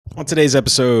On today's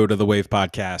episode of the Wave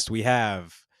Podcast, we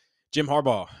have Jim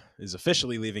Harbaugh is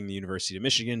officially leaving the University of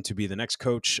Michigan to be the next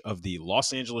coach of the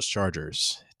Los Angeles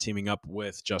Chargers, teaming up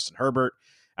with Justin Herbert.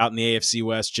 Out in the AFC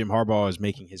West, Jim Harbaugh is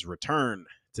making his return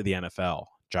to the NFL.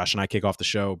 Josh and I kick off the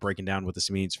show breaking down what this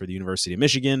means for the University of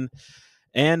Michigan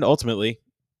and ultimately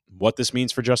what this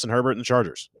means for Justin Herbert and the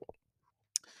Chargers.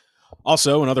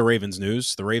 Also, in other Ravens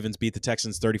news, the Ravens beat the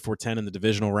Texans 34-10 in the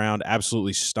divisional round,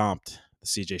 absolutely stomped the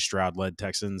C.J. Stroud-led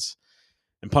Texans,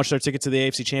 and punched their ticket to the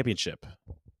AFC Championship.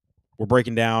 We're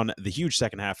breaking down the huge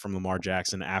second half from Lamar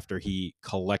Jackson after he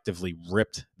collectively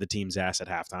ripped the team's ass at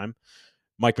halftime.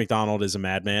 Mike McDonald is a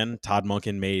madman. Todd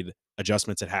Monken made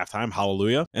adjustments at halftime.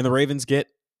 Hallelujah. And the Ravens get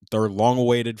their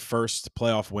long-awaited first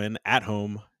playoff win at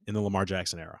home in the Lamar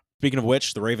Jackson era. Speaking of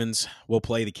which, the Ravens will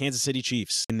play the Kansas City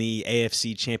Chiefs in the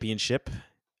AFC Championship,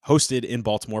 hosted in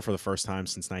Baltimore for the first time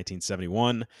since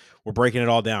 1971. We're breaking it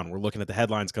all down. We're looking at the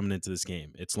headlines coming into this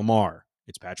game. It's Lamar.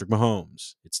 It's Patrick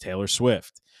Mahomes. It's Taylor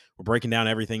Swift. We're breaking down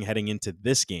everything heading into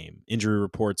this game. Injury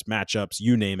reports, matchups,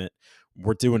 you name it.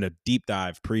 We're doing a deep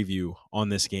dive preview on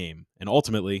this game. And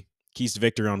ultimately, keys to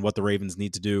victory on what the Ravens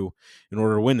need to do in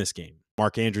order to win this game.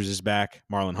 Mark Andrews is back.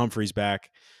 Marlon Humphrey's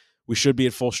back. We should be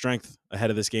at full strength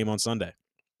ahead of this game on Sunday.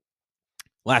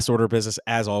 Last order of business,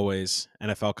 as always,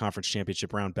 NFL Conference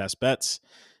Championship round best bets.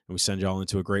 And we send y'all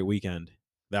into a great weekend.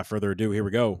 Without further ado, here we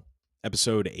go.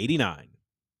 Episode 89.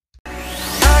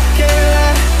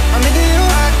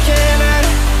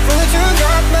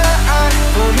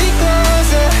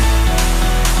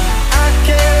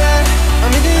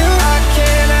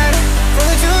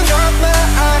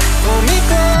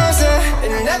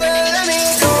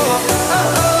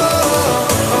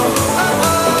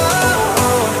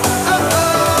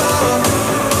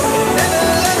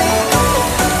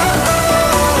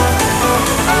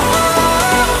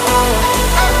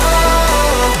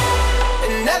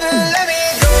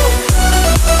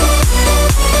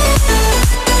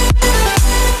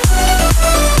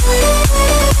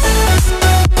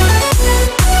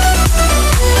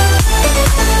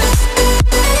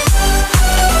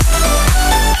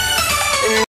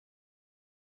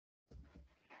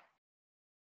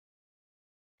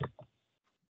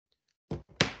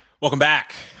 Welcome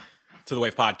back to the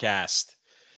Wave Podcast.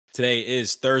 Today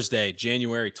is Thursday,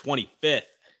 January 25th,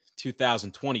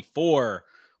 2024.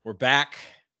 We're back.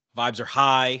 Vibes are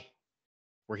high.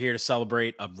 We're here to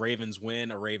celebrate a Ravens win,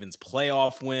 a Ravens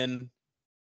playoff win.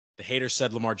 The haters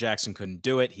said Lamar Jackson couldn't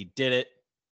do it. He did it.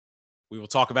 We will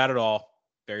talk about it all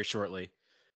very shortly.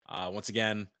 Once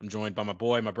again, I'm joined by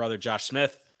my brother, Josh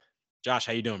Smith. Josh,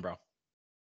 how you doing, bro?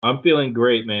 I'm feeling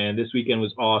great, man. This weekend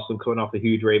was awesome, coming off a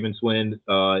huge Ravens win.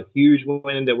 Huge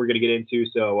win that we're going to get into.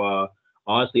 So,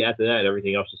 honestly, after that,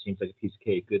 everything else just seems like a piece of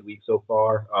cake. Good week so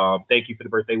far. Thank you for the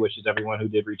birthday wishes, everyone who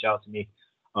did reach out to me.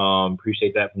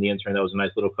 Appreciate that from the intern. That was a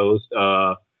nice little post.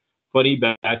 Funny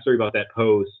backstory about that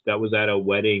post. That was at a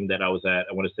wedding that I was at,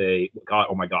 I want to say, God,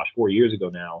 oh my gosh, 4 years ago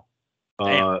now.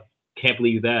 Can't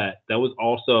believe that. That was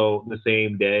also the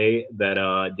same day that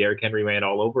Derrick Henry ran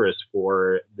all over us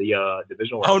for the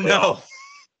divisional round. Oh no!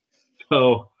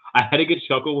 So I had a good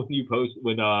chuckle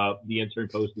when the intern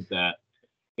posted that,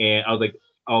 and I was like,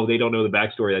 "Oh, they don't know the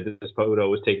backstory that this photo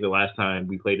was taken the last time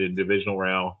we played in a divisional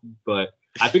round." But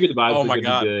I figured the vibes were going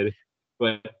to be good.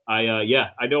 But I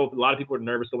know a lot of people are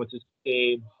nervous going into this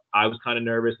game. I was kind of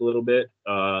nervous a little bit. It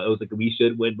was like we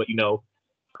should win, but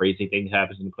crazy thing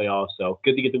happens in the playoffs. So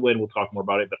good to get the win. We'll talk more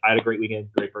about it. But I had a great weekend,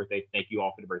 great birthday. Thank you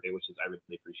all for the birthday wishes. I really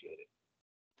appreciate it.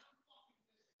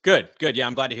 Good. Yeah,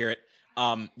 I'm glad to hear it.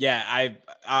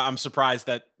 I'm surprised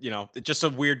that, it's just a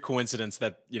weird coincidence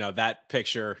that, that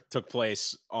picture took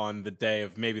place on the day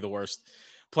of maybe the worst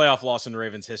playoff loss in the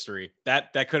Ravens history.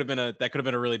 That could have been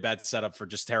a really bad setup for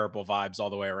just terrible vibes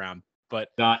all the way around. But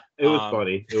it was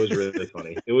funny. It was really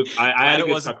funny. It was I had a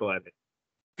good chuckle at it.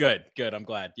 Good. I'm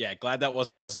glad. Yeah, glad that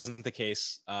wasn't the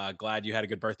case. Glad you had a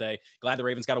good birthday. Glad the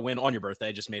Ravens got a win on your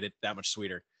birthday. Just made it that much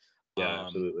sweeter. Yeah,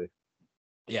 absolutely.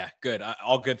 Yeah, good.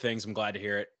 All good things. I'm glad to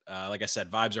hear it. Like I said,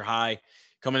 vibes are high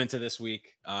coming into this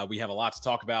week. We have a lot to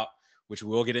talk about, which we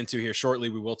will get into here shortly.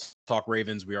 We will talk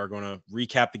Ravens. We are going to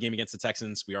recap the game against the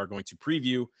Texans. We are going to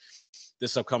preview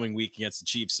this upcoming week against the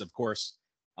Chiefs, of course.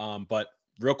 But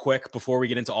real quick, before we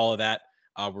get into all of that,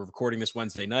 we're recording this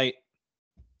Wednesday night.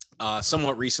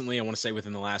 Somewhat recently, I want to say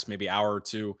within the last maybe hour or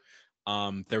two,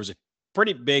 there was a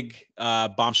pretty big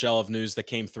bombshell of news that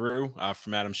came through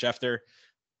from Adam Schefter.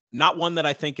 Not one that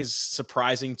I think is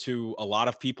surprising to a lot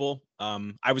of people.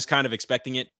 I was kind of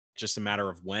expecting it, just a matter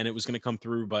of when it was going to come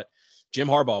through. But Jim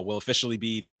Harbaugh will officially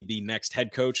be the next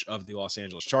head coach of the Los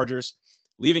Angeles Chargers,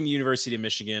 leaving the University of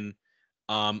Michigan.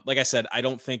 Like I said, I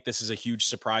don't think this is a huge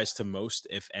surprise to most,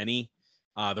 if any.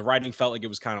 The writing felt like it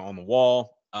was kind of on the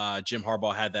wall. Jim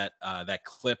Harbaugh had that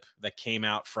clip that came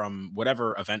out from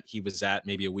whatever event he was at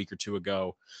maybe a week or two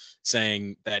ago,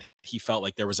 saying that he felt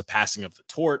like there was a passing of the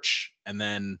torch, and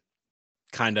then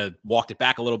kind of walked it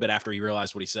back a little bit after he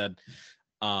realized what he said.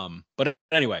 But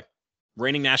anyway,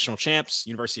 reigning national champs,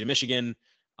 University of Michigan.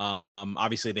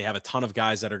 Obviously, they have a ton of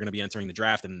guys that are going to be entering the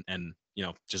draft and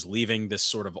just leaving this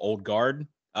sort of old guard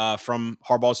from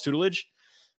Harbaugh's tutelage.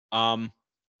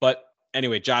 But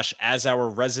anyway, Josh, as our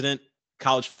resident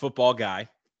college football guy,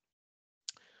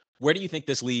 where do you think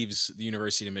this leaves the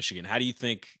University of Michigan? How do you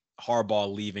think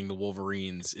Harbaugh leaving the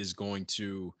Wolverines is going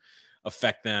to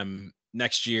affect them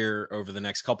next year, over the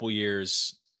next couple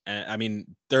years? I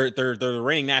mean, they're the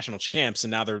reigning national champs,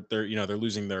 and now they're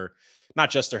losing their,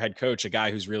 not just their head coach, a guy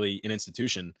who's really an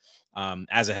institution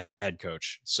as a head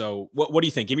coach. So what do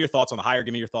you think? Give me your thoughts on the hire.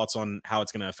 Give me your thoughts on how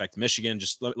it's going to affect Michigan.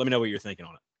 Just let me know what you're thinking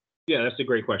on it. Yeah, that's a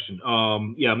great question.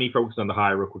 Let me focus on the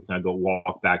hire real quick, and I go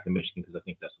walk back to Michigan because I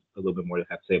think that's a little bit more to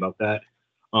have to say about that.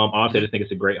 Honestly, I just think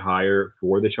it's a great hire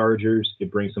for the Chargers.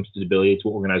 It brings some stability to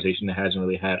an organization that hasn't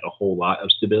really had a whole lot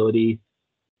of stability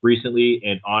recently,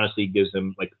 and honestly gives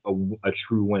them like a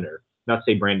true winner. Not to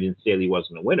say Brandon Staley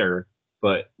wasn't a winner,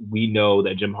 but we know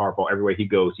that Jim Harbaugh, everywhere he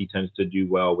goes, he tends to do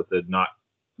well with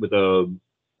a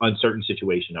uncertain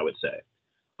situation, I would say.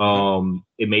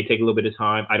 It may take a little bit of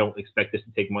time. I don't expect this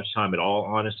to take much time at all,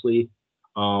 honestly.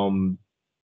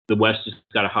 The West just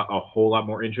got a whole lot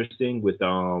more interesting with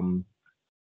a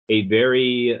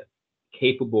very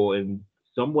capable and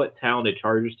somewhat talented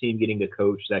Chargers team getting a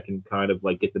coach that can kind of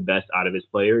like get the best out of his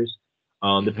players,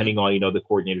 depending on, the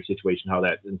coordinator situation, how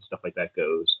that and stuff like that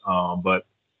goes. But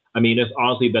I mean, it's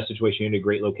honestly the best situation. You're in a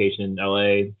great location in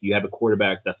LA. You have a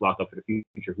quarterback that's locked up for the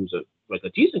future who's a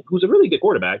really good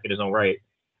quarterback in his own right.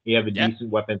 You have a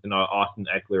decent weapons in Austin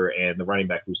Eckler and the running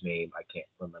back whose name I can't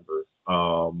remember.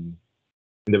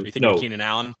 You think of Keenan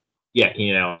Allen? Yeah,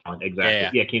 Keenan Allen,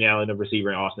 exactly. Yeah, Keenan Allen, the receiver,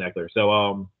 and Austin Eckler.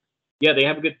 So, they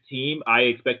have a good team. I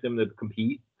expect them to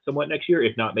compete somewhat next year,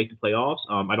 if not make the playoffs.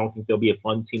 I don't think they'll be a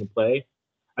fun team to play.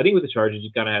 I think with the Chargers,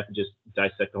 you kind of have to just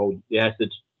dissect the whole.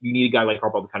 You need a guy like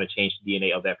Harbaugh to kind of change the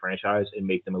DNA of that franchise and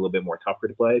make them a little bit more tougher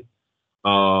to play.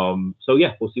 We'll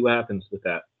see what happens with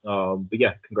that.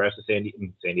 Congrats to San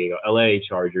Diego, LA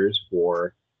Chargers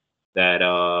for that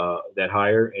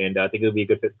hire, and I think it'll be a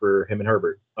good fit for him and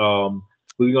Herbert.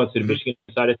 Moving on to the Michigan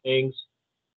side of things,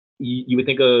 you would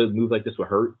think a move like this would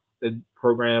hurt the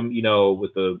program,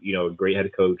 with a great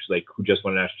head coach like who just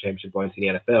won a national championship going to the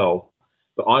NFL.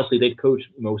 But honestly, they've coached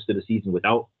most of the season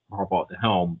without Harbaugh at the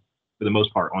helm for the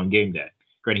most part on game day.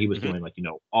 Granted, he was doing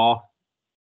off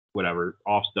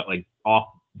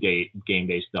game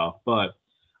day stuff. But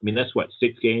I mean, that's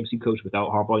 6 games he coached without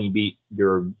Harbaugh. You beat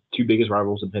your 2 biggest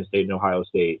rivals in Penn State and Ohio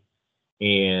State,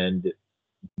 and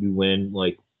you win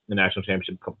the national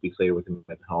championship a couple weeks later with him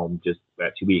at home just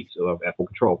at 2 weeks at full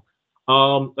control.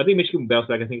 I think Michigan will bounce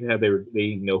back. I think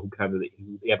they know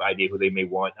they have an idea who they may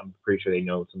want. I'm pretty sure they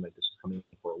know something like this is coming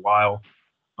for a while.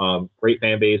 Great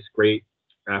fan base, great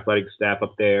athletic staff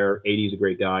up there. AD is a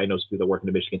great guy. I know some people that work in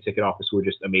the Michigan ticket office who are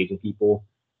just amazing people.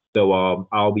 So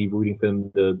I'll be rooting for them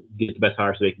to get the best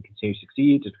hire so they can continue to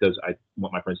succeed, just because I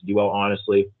want my friends to do well,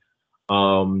 honestly.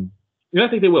 I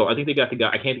think they will. I think they got the guy.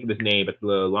 I can't think of his name, but the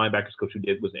linebackers coach who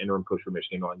was the interim coach for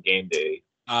Michigan on game day.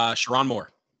 Sharon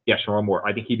Moore. Yeah, Sharon Moore.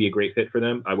 I think he'd be a great fit for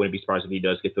them. I wouldn't be surprised if he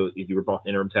does get if you rip off the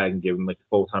interim tag and give him the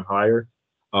full-time hire.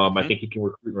 I think he can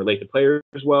recruit and relate to players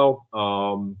as well.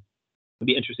 It'd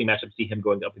be an interesting matchup to see him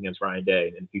going up against Ryan Day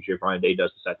in the future if Ryan Day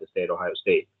does decide to stay at Ohio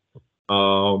State.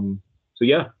 Congrats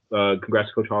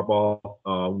to Coach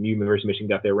Harbaugh. University of Michigan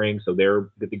got their ring, so they're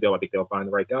good to go. I think they'll find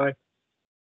the right guy.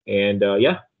 And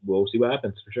we'll see what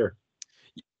happens for sure.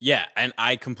 Yeah, and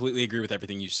I completely agree with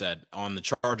everything you said on the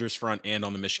Chargers front and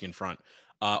on the Michigan front.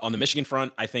 On the Michigan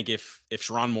front, I think if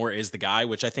Sharon Moore is the guy,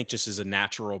 which I think just is a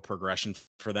natural progression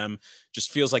for them,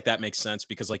 just feels like that makes sense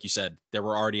because, like you said, there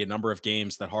were already a number of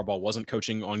games that Harbaugh wasn't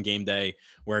coaching on game day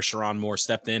where Sharon Moore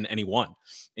stepped in and he won,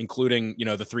 including,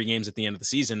 the 3 games at the end of the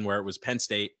season where it was Penn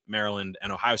State, Maryland,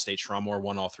 and Ohio State. Sharon Moore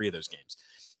won all 3 of those games.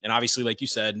 And obviously, like you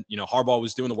said, Harbaugh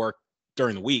was doing the work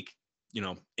during the week,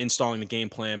 installing the game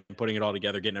plan, putting it all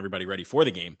together, getting everybody ready for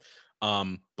the game.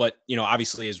 But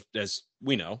obviously as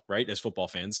we know, right, as football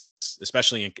fans,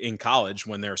 especially in college,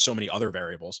 when there are so many other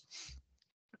variables,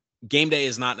 game day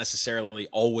is not necessarily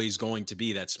always going to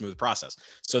be that smooth process.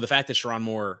 So the fact that Sharon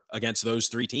Moore against those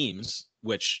 3 teams,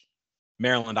 which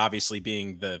Maryland obviously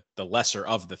being the lesser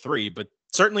of the 3, but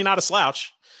certainly not a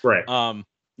slouch. Right.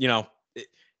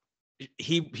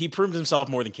 he proved himself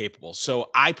more than capable. So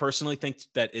I personally think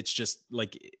that it's just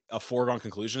like a foregone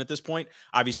conclusion at this point.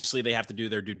 Obviously, they have to do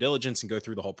their due diligence and go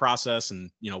through the whole process, and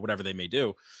whatever they may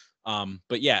do.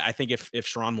 But yeah, I think if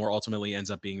Sherrone Moore ultimately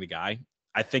ends up being the guy,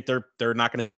 I think they're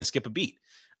not going to skip a beat.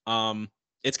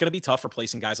 It's going to be tough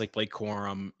replacing guys like Blake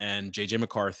Corum and JJ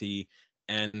McCarthy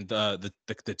and the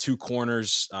two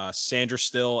corners, Sandra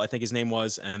Still, I think his name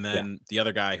was, and then the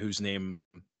other guy whose name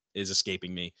is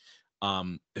escaping me,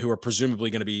 who are presumably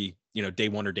going to be, day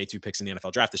 1 or day 2 picks in the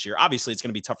NFL draft this year. Obviously, it's going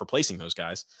to be tough replacing those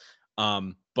guys.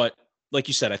 But like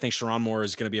you said, I think Sherrone Moore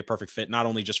is going to be a perfect fit, not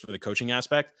only just for the coaching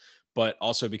aspect, but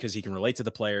also because he can relate to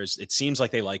the players. It seems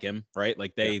like they like him, right?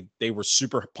 Like they were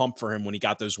super pumped for him when he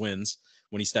got those wins,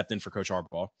 when he stepped in for Coach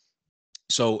Harbaugh.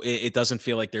 So it doesn't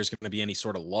feel like there's going to be any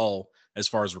sort of lull as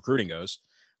far as recruiting goes.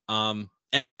 And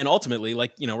ultimately,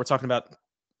 like, we're talking about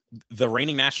the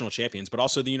reigning national champions, but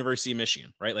also the University of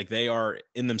Michigan, right? Like they are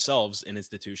in themselves an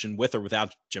institution with or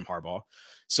without Jim Harbaugh.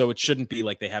 So it shouldn't be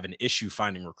like they have an issue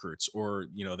finding recruits, or,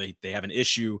 they have an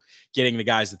issue getting the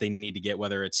guys that they need to get,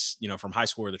 whether it's, from high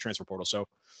school or the transfer portal. So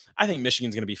I think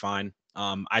Michigan's going to be fine.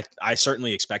 I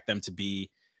certainly expect them to be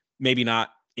maybe not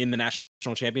in the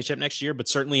national championship next year, but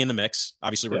certainly in the mix.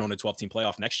 Obviously we're going to 12-team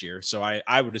playoff next year. So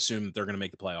I would assume that they're going to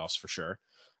make the playoffs for sure.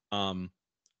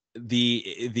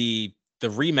 The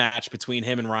rematch between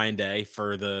him and Ryan Day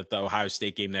for the Ohio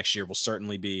State game next year will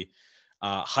certainly be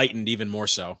heightened even more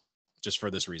so just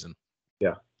for this reason.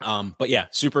 Yeah. But yeah,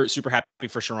 super, super happy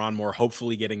for Sherrone Moore,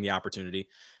 hopefully getting the opportunity.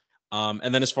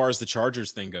 And then as far as the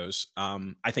Chargers thing goes,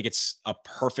 I think it's a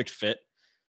perfect fit,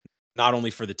 not only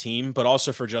for the team, but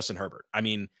also for Justin Herbert. I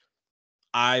mean,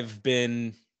 I've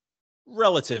been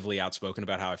relatively outspoken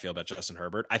about how I feel about Justin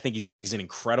Herbert. I think he's an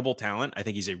incredible talent. I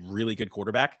think he's a really good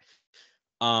quarterback.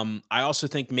 I also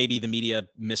think maybe the media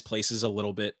misplaces a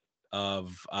little bit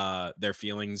of their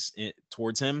feelings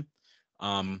towards him.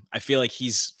 I feel like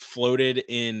he's floated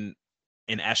in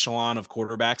an echelon of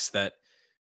quarterbacks that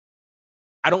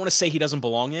I don't want to say he doesn't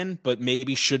belong in, but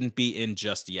maybe shouldn't be in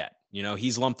just yet.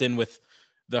 He's lumped in with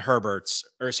the Herberts,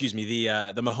 or excuse me,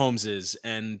 the Mahomeses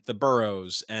and the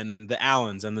Burrows and the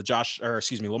Allens and the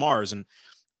Lamars and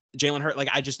Jalen Hurts. Like,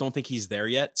 I just don't think he's there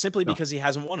yet, simply because he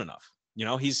hasn't won enough.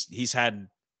 He's had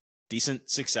decent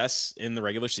success in the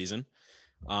regular season,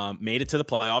 made it to the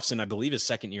playoffs, and I believe his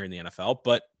second year in the NFL.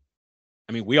 But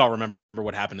I mean, we all remember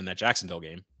what happened in that Jacksonville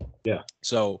game. Yeah.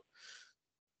 So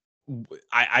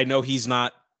I know he's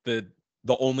not the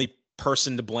only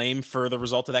person to blame for the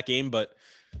result of that game, but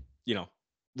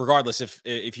regardless,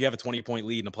 if you have a 20-point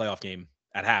lead in a playoff game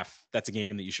at half, that's a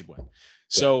game that you should win.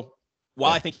 So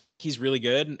while I think he's really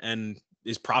good and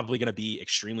is probably going to be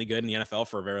extremely good in the NFL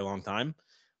for a very long time,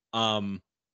 I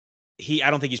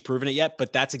don't think he's proven it yet,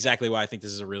 but that's exactly why I think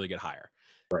this is a really good hire.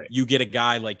 Right. You get a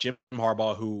guy like Jim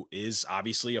Harbaugh, who is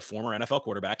obviously a former NFL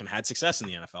quarterback and had success in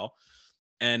the NFL.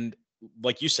 And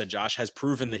like you said, Josh, has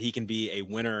proven that he can be a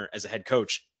winner as a head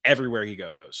coach everywhere he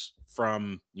goes,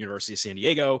 from University of San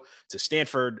Diego to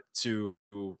Stanford to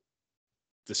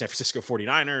the San Francisco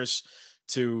 49ers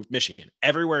to Michigan.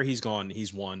 Everywhere he's gone,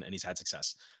 he's won and he's had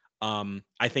success.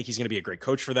 I think he's going to be a great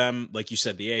coach for them. Like you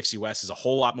said, the AFC West is a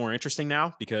whole lot more interesting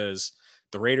now because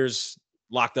the Raiders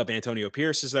locked up Antonio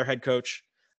Pierce as their head coach.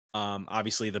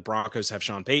 Obviously the Broncos have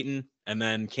Sean Payton, and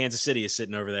then Kansas City is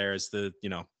sitting over there as the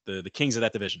kings of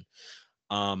that division.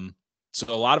 So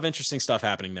a lot of interesting stuff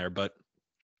happening there, but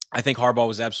I think Harbaugh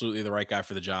was absolutely the right guy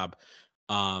for the job.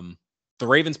 The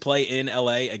Ravens play in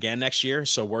LA again next year.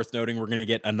 So worth noting, we're going to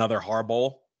get another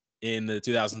Harbaugh in the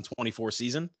 2024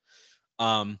 season.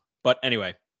 But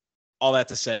anyway, all that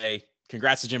to say,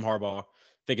 congrats to Jim Harbaugh. I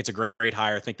think it's a great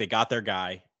hire. I think they got their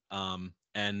guy.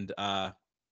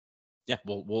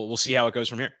 We'll see how it goes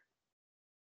from here.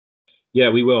 Yeah,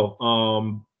 we will.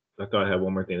 I thought I had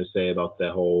one more thing to say about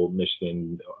that whole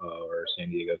Michigan or San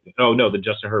Diego thing. Oh no, the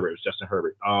Justin Herbert. It was Justin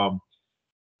Herbert.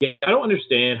 Yeah, I don't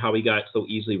understand how he got so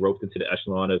easily roped into the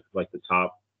echelon of like the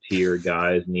top tier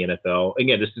guys in the NFL.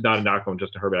 Again, this is not a knock on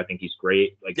Justin Herbert. I think he's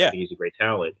great. I think he's a great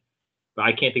talent. But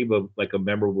I can't think of a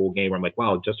memorable game where I'm like,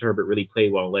 wow, Justin Herbert really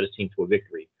played well and led his team to a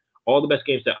victory. All the best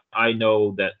games that I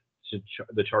know that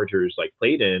the Chargers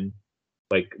played in,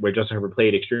 where Justin Herbert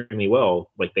played extremely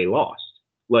well, they lost.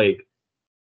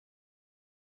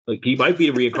 He might be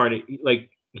the reincarnate,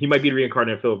 he might be the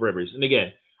reincarnate Philip Rivers. And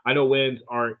again, I know wins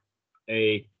aren't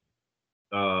a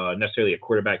necessarily a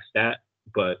quarterback stat,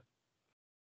 but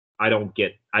I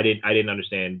didn't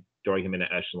understand throwing him in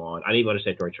the echelon. I didn't even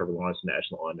understand throwing Trevor Lawrence in the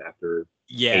echelon after.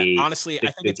 Yeah, honestly,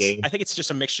 I think it's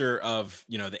just a mixture of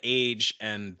the age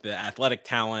and the athletic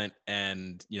talent,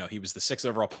 and he was the 6th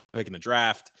overall pick in the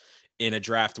draft. in a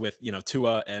draft with,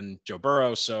 Tua and Joe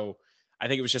Burrow. So I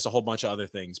think it was just a whole bunch of other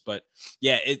things. But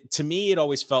yeah, to me, it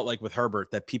always felt like with Herbert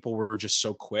that people were just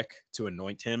so quick to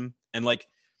anoint him. And like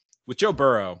with Joe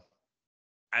Burrow,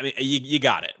 I mean, you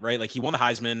got it, right? Like he won the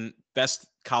Heisman, best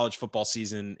college football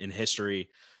season in history.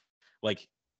 Like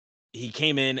he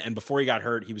came in and before he got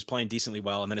hurt, he was playing decently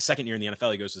well. And then his second year in the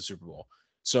NFL, he goes to the Super Bowl.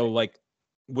 So like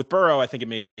with Burrow, I think it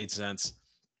made sense.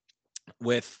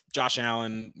 With Josh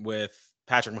Allen, with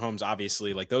Patrick Mahomes,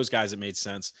 obviously, like those guys, it made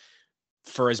sense.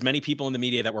 For as many people in the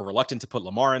media that were reluctant to put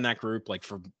Lamar in that group, like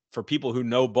for people who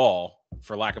know ball,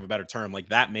 for lack of a better term, like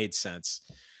that made sense.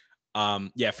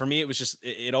 Yeah, for me, it was just,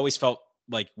 it always felt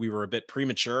like we were a bit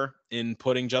premature in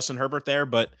putting Justin Herbert there.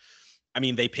 But I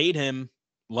mean, they paid him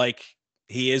like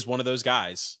he is one of those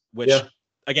guys, which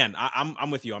again,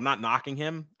 I'm with you. I'm not knocking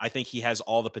him. I think he has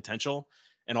all the potential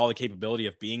and all the capability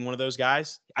of being one of those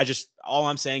guys. All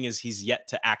I'm saying is he's yet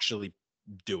to actually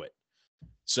do it.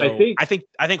 So I think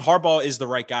Harbaugh is the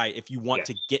right guy if you want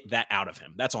to get that out of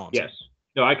him. That's all I'm saying.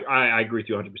 No, I agree with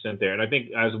you 100% there. And I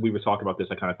think as we were talking about this,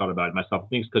 I kind of thought about it myself. I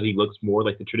think it's because he looks more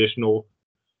like the traditional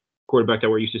quarterback that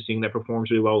we're used to seeing that performs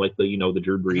really well, like the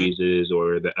Drew Breeses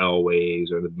or the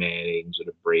Elways or the Mannings or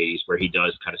the Brady's, where he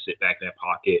does kind of sit back in that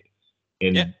pocket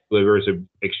and delivers an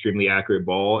extremely accurate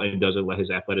ball and doesn't let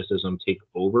his athleticism take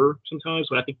over sometimes.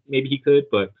 But I think maybe he could.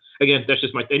 But again, that's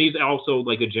just and he's also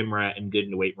like a gym rat and good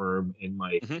in the weight room and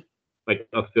like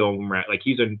a film rat. Like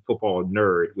he's a football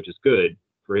nerd, which is good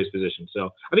for his position.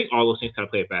 So I think all those things kind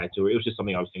of play it back to it. It was just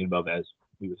something I was thinking about as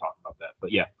we were talking about that.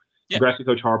 But yeah. Congrats to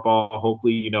Coach Harbaugh.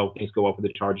 Hopefully, things go up for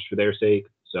the Chargers for their sake.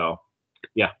 So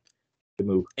yeah, good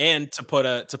move. And to put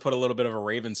a little bit of a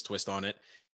Ravens twist on it,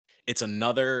 it's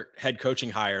another head coaching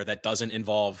hire that doesn't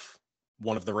involve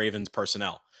one of the Ravens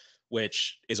personnel,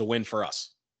 which is a win for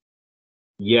us.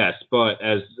 Yes, but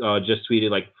as just tweeted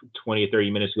like 20 or 30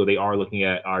 minutes ago, they are looking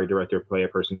at our director of player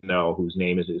personnel, whose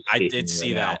name is I did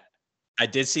see that. I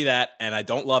did see that, and I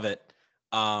don't love it.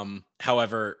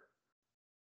 However,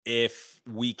 if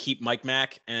we keep Mike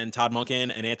Mack and Todd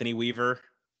Monken and Anthony Weaver,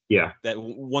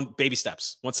 that baby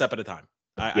steps, one step at a time.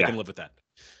 I can live with that.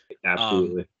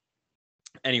 Absolutely.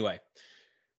 Anyway,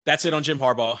 that's it on Jim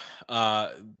Harbaugh.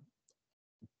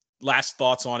 Last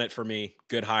thoughts on it for me.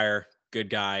 Good hire, good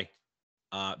guy,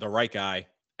 the right guy,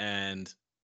 and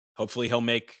hopefully he'll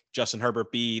make Justin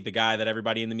Herbert be the guy that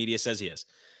everybody in the media says he is.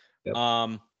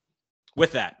 Yep.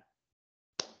 With that,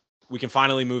 we can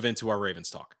finally move into our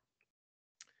Ravens talk.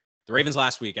 The Ravens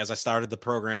last week, as I started the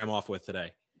program off with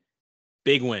today,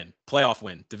 big win, playoff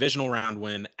win, divisional round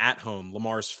win at home.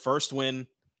 Lamar's first win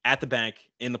at the bank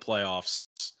in the playoffs,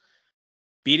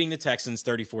 beating the Texans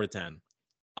 34-10.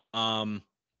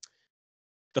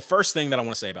 The first thing that I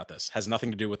want to say about this has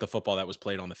nothing to do with the football that was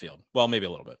played on the field. Well, maybe a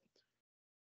little bit.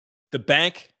 The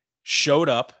bank showed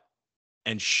up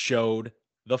and showed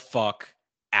the fuck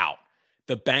out.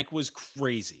 The bank was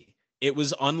crazy. It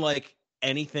was unlike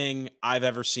anything I've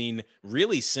ever seen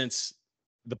really since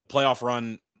the playoff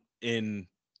run in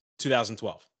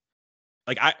 2012.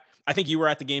 Like I think you were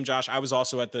at the game, Josh. I was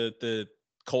also at the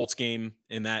Colts game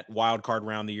in that wild card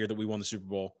round the year that we won the Super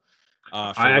Bowl.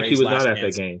 I actually was not at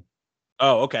that game.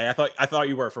 Oh, okay. I thought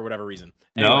you were for whatever reason.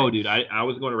 Anyway, no, dude. I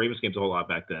was going to Ravens games a whole lot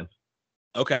back then.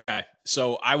 Okay.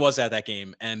 So I was at that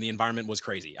game and the environment was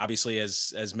crazy. Obviously,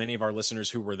 as many of our listeners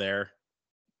who were there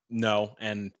know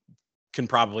and can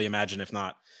probably imagine, if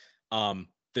not,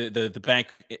 the bank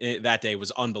that day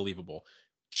was unbelievable.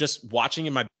 Just watching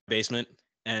in my basement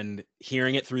and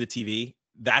hearing it through the TV,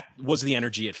 that was the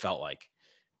energy it felt like.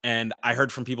 And I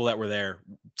heard from people that were there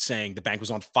saying the bank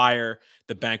was on fire.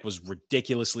 The bank was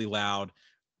ridiculously loud.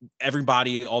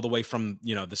 Everybody all the way from,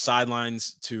 the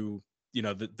sidelines to,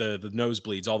 the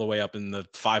nosebleeds all the way up in the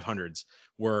 500s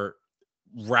were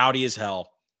rowdy as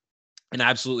hell and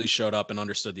absolutely showed up and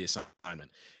understood the assignment.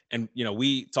 And,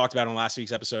 we talked about it on last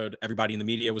week's episode. Everybody in the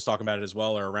media was talking about it as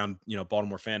well, or around,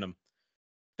 Baltimore fandom.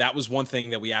 That was one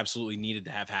thing that we absolutely needed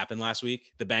to have happen last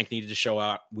week. The bank needed to show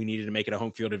out. We needed to make it a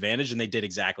home field advantage, and they did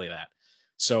exactly that.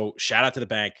 So shout out to the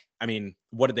bank. I mean,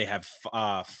 what did they have?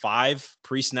 5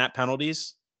 pre-snap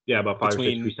penalties? Yeah, about 5 or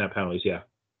 6 pre-snap penalties, yeah.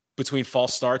 Between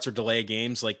false starts or delay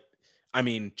games. Like, I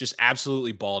mean, just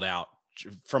absolutely balled out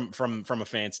from a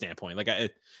fan standpoint. Like,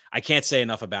 I can't say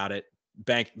enough about it.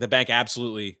 The bank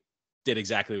absolutely did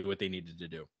exactly what they needed to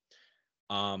do.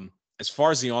 As far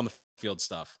as the on-the-field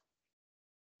stuff,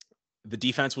 the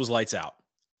defense was lights out.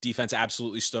 Defense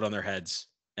absolutely stood on their heads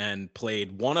and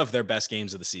played one of their best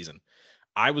games of the season.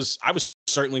 I was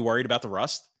certainly worried about the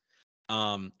rust.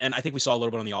 And I think we saw a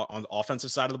little bit on the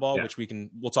offensive side of the ball, which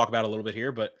we'll talk about a little bit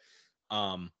here. But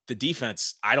the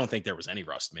defense, I don't think there was any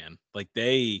rust, man. Like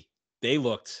they they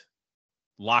looked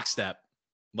lockstep,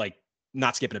 like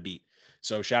not skipping a beat.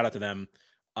 So shout out to them.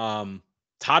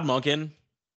 Todd Monken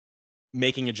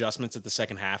making adjustments at the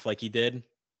second half like he did,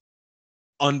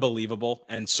 unbelievable,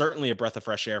 and certainly a breath of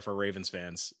fresh air for Ravens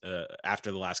fans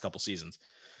after the last couple seasons.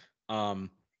 And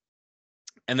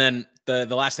then the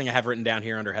last thing I have written down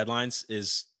here under headlines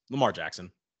is Lamar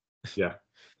Jackson. Yeah.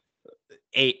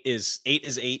 8 is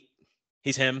 8.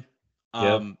 He's him.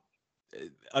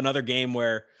 Another game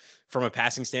where, from a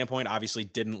passing standpoint, obviously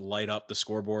didn't light up the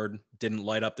scoreboard, didn't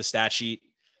light up the stat sheet.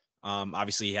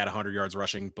 Obviously he had 100 yards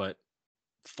rushing, but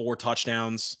 4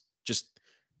 touchdowns. Just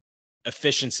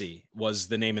efficiency was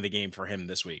the name of the game for him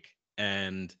this week.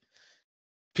 And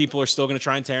people are still going to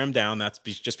try and tear him down. That's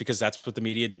just because that's what the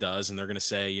media does. And they're going to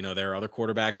say, there are other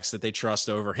quarterbacks that they trust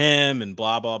over him and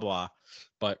blah, blah, blah.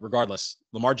 But regardless,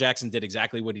 Lamar Jackson did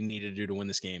exactly what he needed to do to win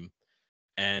this game.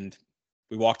 And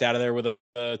we walked out of there with a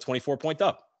 24-point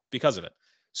dub because of it.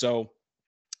 So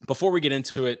before we get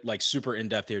into it, like super in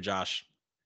depth here, Josh,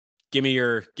 give me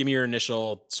your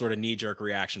initial sort of knee-jerk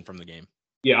reaction from the game.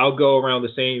 Yeah, I'll go around the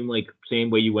same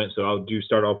way you went. So I'll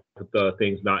start off with the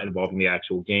things not involving the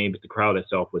actual game, but the crowd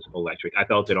itself was electric. I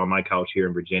felt it on my couch here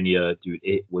in Virginia, dude.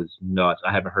 It was nuts.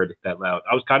 I haven't heard it that loud.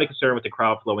 I was kind of concerned with the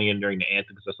crowd flowing in during the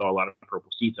anthem because I saw a lot of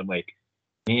purple seats. I'm like,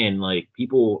 man, like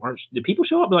did people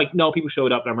show up? Like, no, people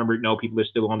showed up. And I remember, no, people are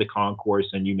still on the concourse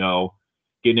and,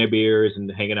 getting their beers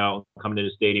and hanging out, coming to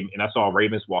the stadium. And I saw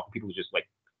Ravens walking. People were just like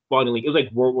funneling. It was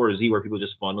like World War Z where people were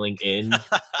just funneling in.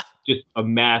 Just a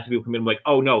mass of people come in. I'm like,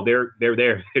 oh no, they're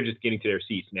there. They're just getting to their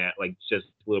seats now, like just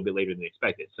a little bit later than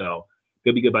expected. So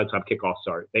it'll be good by the time kickoff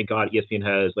starts. Thank God ESPN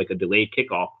has like a delayed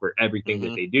kickoff for everything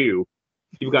that they do.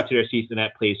 People got to their seats and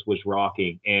that place was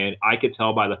rocking. And I could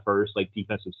tell by the first like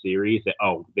defensive series that,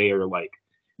 they are like,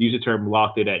 use the term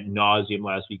locked in at nauseum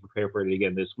last week, prepare for it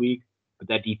again this week. But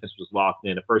that defense was locked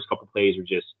in. The first couple of plays were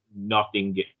just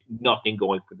nothing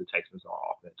going for the Texans on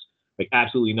offense. Like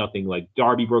absolutely nothing. Like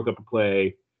Darby broke up a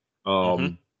play.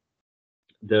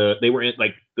 They were in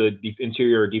like the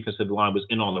interior defensive line was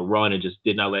in on the run and just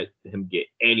did not let him get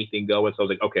anything going. So I was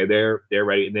like, okay, they're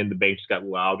ready. And then the bench got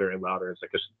louder and louder. It's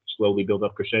like a slowly build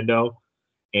up crescendo.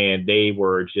 And they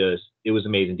were it was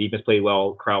amazing. Defense played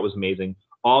well. Crowd was amazing.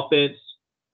 Offense,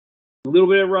 a little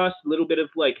bit of rust, a little bit of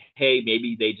like, hey,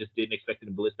 maybe they just didn't expect it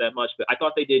to blitz that much. But I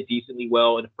thought they did decently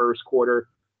well in the first quarter.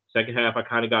 Second half, I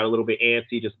kind of got a little bit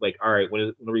antsy, just like, all right, when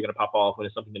are we going to pop off? When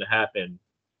is something going to happen?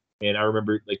 And I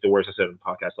remember like the words I said on the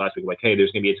podcast last week, like, hey,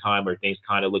 there's going to be a time where things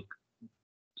kind of look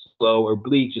slow or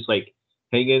bleak, just like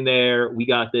hang in there. We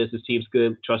got this. This team's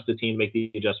good. Trust the team, make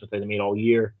the adjustments that they made all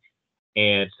year.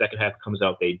 And second half comes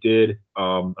out, they did.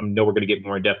 I know we're going to get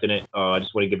more in depth in it. I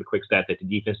just want to give a quick stat that the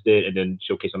defense did and then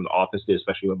showcase some of the offense did,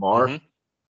 especially Lamar.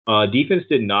 Defense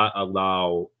did not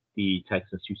allow the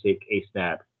Texans to take a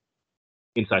snap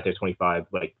inside their 25,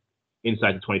 like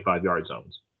inside the 25-yard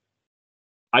zones.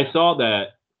 I saw that.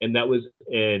 And that was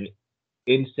an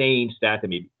insane stat to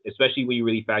me, especially when you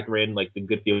really factor in like the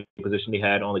good field position they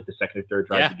had on like the second or third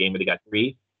drive of the game where they got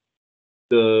 3.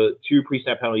 The 2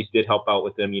 pre-snap penalties did help out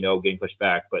with them, getting pushed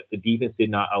back, but the defense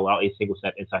did not allow a single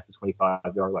snap inside the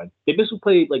 25-yard line. They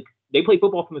basically played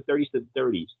football from the 30s to the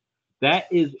 30s. That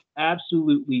is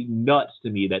absolutely nuts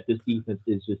to me that this defense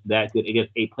is just that good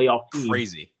against a playoff team.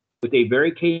 Crazy. With a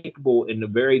very capable and a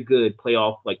very good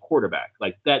playoff like quarterback.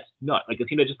 Like that's nuts. Like a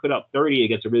team that just put up 30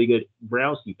 against a really good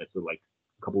Browns defense like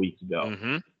a couple weeks ago.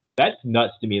 That's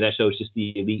nuts to me. That shows just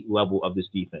the elite level of this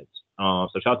defense. So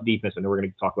shout out to defense. I know we're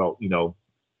going to talk about,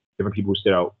 different people who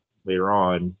stood out later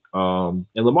on. And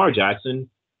Lamar Jackson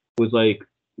was like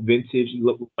vintage,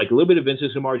 like a little bit of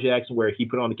vintage Lamar Jackson where he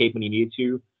put on the cape when he needed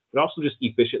to, but also just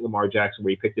efficient Lamar Jackson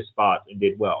where he picked his spots and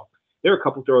did well. There were a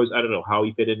couple throws. I don't know how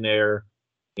he fit in there.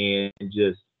 And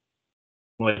just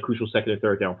like crucial second and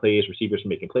third down plays, receivers were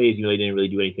making plays. They didn't really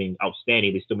do anything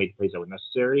outstanding. They still made the plays that were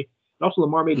necessary. And also,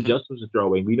 Lamar made adjustments to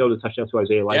throwing. We know the touchdown to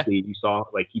Isaiah Likely. You saw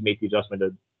like he made the adjustment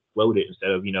to float it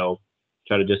instead of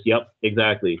try to just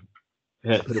exactly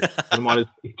put him on his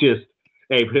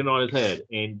put it on his head,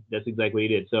 and that's exactly what he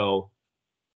did. So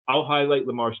I'll highlight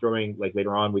Lamar's throwing like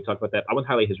later on. We talk about that. I want to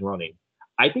highlight his running.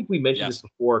 I think we mentioned this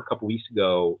before a couple weeks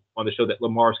ago on the show that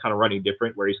Lamar's kind of running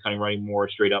different, where he's kind of running more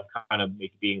straight up, kind of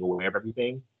being aware of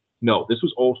everything. No, this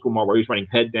was old school Lamar, where he's running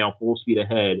head down, full speed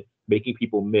ahead, making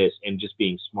people miss and just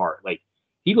being smart. Like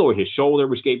he lowered his shoulder,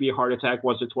 which gave me a heart attack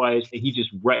once or twice, and he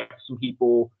just wrecked some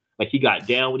people. Like he got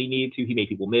down when he needed to. He made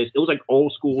people miss. It was like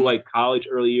old school, like college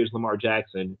early years Lamar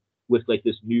Jackson with like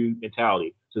this new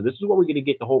mentality. So this is what we're going to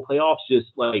get the whole playoffs. Just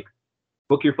like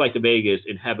book your flight to Vegas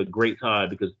and have a great time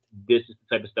because this is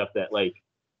the type of stuff that like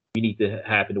we need to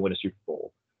happen to win a Super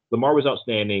Bowl. Lamar was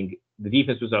outstanding. The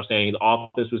defense was outstanding. The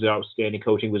offense was outstanding.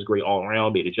 Coaching was great all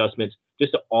around. Made adjustments.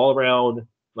 Just an all around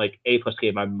like A+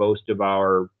 game by most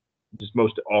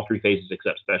all three phases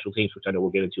except special teams, which I know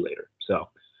we'll get into later. So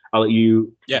I'll let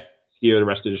you steer the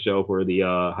rest of the show for the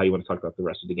how you want to talk about the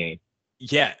rest of the game.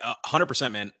 Yeah,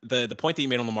 100%, man. The point that you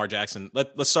made on Lamar Jackson.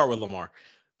 Let's start with Lamar.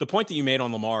 The point that you made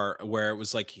on Lamar, where it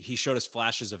was like he showed us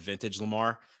flashes of vintage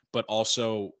Lamar, but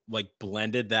also like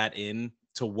blended that in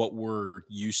to what we're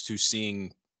used to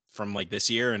seeing from like this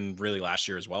year and really last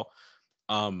year as well.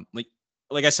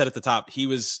 Like I said at the top, he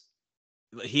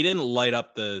didn't light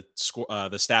up the score,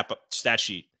 the stat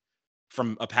sheet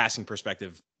from a passing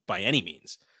perspective by any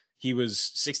means. He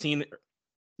was 16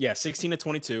 to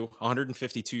 22,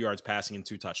 152 yards passing and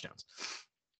 2 touchdowns.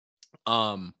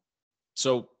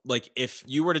 So like if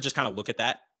you were to just kind of look at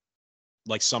that,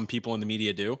 like some people in the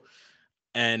media do,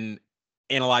 and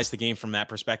analyze the game from that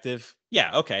perspective,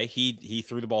 yeah, okay, he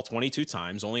threw the ball 22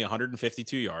 times, only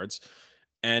 152 yards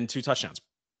and 2 touchdowns.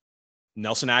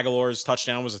 Nelson Aguilar's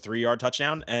touchdown was a 3-yard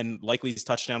touchdown, and Likely's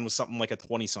touchdown was something like a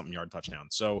 20-something yard touchdown.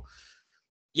 So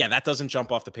yeah, that doesn't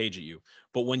jump off the page at you.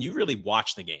 But when you really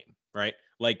watch the game, right?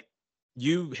 Like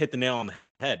you hit the nail on the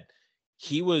head.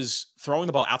 He was throwing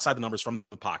the ball outside the numbers from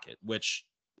the pocket, which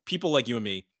people like you and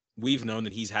me, we've known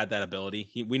that he's had that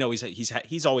ability. We know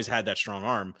he's always had that strong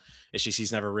arm. It's just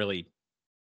he's never really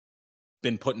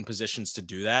been put in positions to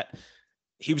do that.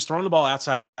 He was throwing the ball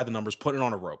outside the numbers, putting it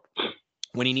on a rope.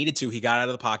 When he needed to, he got out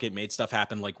of the pocket, made stuff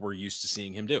happen like we're used to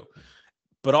seeing him do.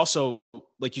 But also,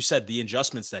 like you said, the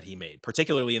adjustments that he made,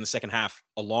 particularly in the second half,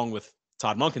 along with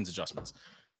Todd Monken's adjustments.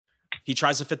 He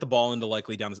tries to fit the ball into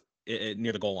Likely down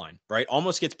near the goal line, right?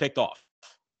 Almost gets picked off.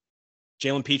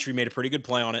 Jalen Petrie made a pretty good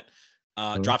play on it,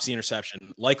 drops the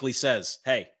interception. Likely says,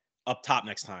 hey, up top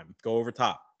next time, go over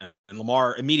top. And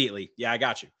Lamar immediately, yeah, I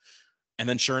got you. And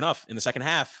then sure enough, in the second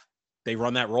half, they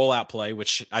run that rollout play,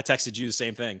 which I texted you the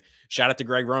same thing. Shout out to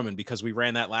Greg Roman because we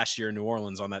ran that last year in New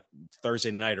Orleans on that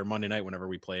Thursday night or Monday night whenever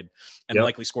we played, and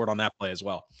Likely scored on that play as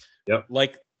well.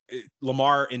 Like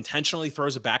Lamar intentionally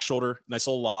throws a back shoulder, nice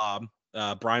little lob.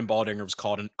 Brian Baldinger was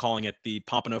calling it the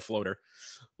Pompano floater.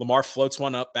 Lamar floats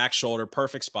one up, back shoulder,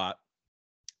 perfect spot.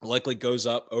 Likely goes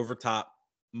up over top,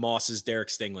 Moss's Derek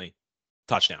Stingley,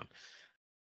 touchdown.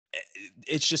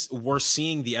 It's just we're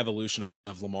seeing the evolution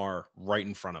of Lamar right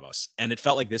in front of us. And it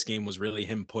felt like this game was really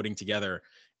him putting together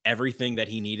everything that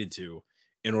he needed to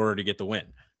in order to get the win,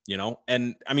 you know?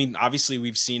 And I mean, obviously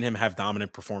we've seen him have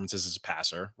dominant performances as a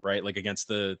passer, right? Like against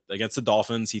the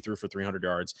Dolphins, he threw for 300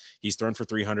 yards. He's thrown for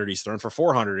 300. He's thrown for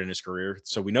 400 in his career.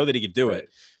 So we know that he could do it.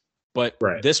 But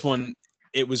this one,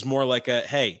 it was more like a,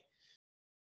 hey,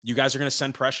 you guys are going to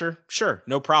send pressure? Sure,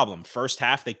 no problem. First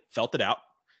half, they felt it out.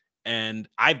 And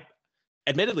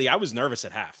admittedly, I was nervous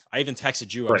at half. I even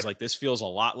texted you. I was like, this feels a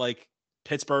lot like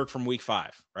Pittsburgh from week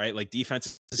 5, right? Like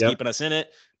defense is keeping us in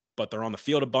it, but they're on the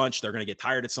field a bunch. They're going to get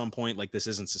tired at some point. Like this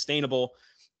isn't sustainable.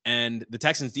 And the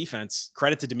Texans defense,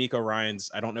 credit to D'Amico Ryans.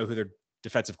 I don't know who their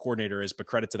defensive coordinator is, but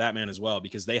credit to that man as well,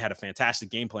 because they had a fantastic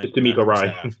game plan. It's D'Amico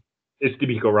Ryan. It's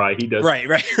D'Amico Ryan. He does. Right.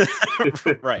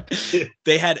 Right.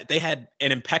 They had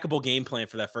an impeccable game plan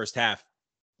for that first half,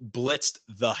 blitzed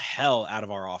the hell out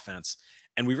of our offense.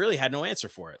 And we really had no answer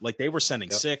for it. Like they were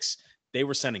sending 6, they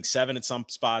were sending 7 at some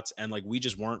spots. And like, we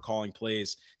just weren't calling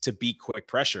plays to beat quick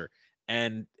pressure.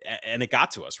 And it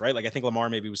got to us, right? Like I think Lamar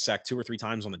maybe was sacked 2 or 3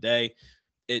 times on the day.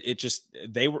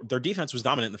 Their defense was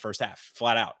dominant in the first half,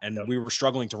 flat out. And we were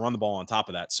struggling to run the ball on top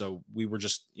of that. So we were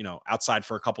just, outside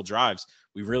for a couple drives.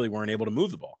 We really weren't able to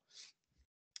move the ball.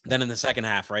 Then in the second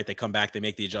half, right, they come back, they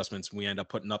make the adjustments, and we end up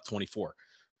putting up 24.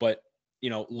 But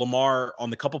Lamar on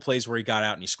the couple plays where he got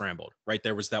out and he scrambled, right?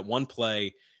 There was that one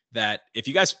play that if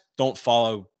you guys don't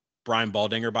follow Brian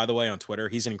Baldinger, by the way, on Twitter,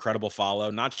 he's an incredible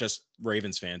follow, not just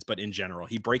Ravens fans, but in general.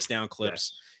 He breaks down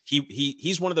clips.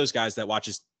 He's one of those guys that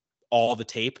watches all the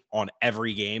tape on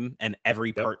every game and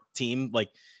every team. Like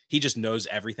he just knows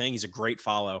everything. He's a great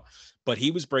follow, but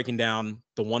he was breaking down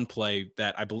the one play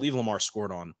that I believe Lamar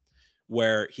scored on,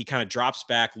 where he kind of drops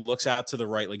back, looks out to the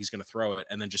right like he's going to throw it,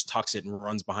 and then just tucks it and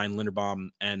runs behind Linderbaum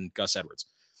and Gus Edwards.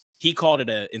 He called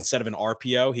it instead of an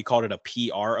RPO, he called it a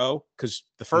PRO because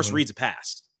the first read's a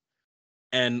pass.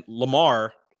 And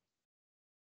Lamar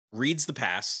reads the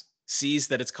pass, sees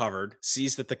that it's covered,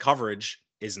 sees that the coverage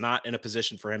is not in a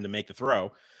position for him to make the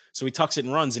throw. So he tucks it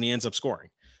and runs, and he ends up scoring.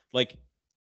 Like,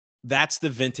 that's the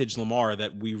vintage Lamar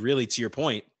that we really, to your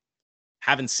point,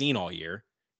 haven't seen all year.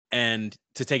 And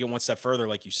to take it one step further,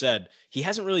 like you said, he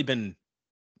hasn't really been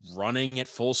running at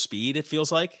full speed, it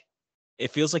feels like. It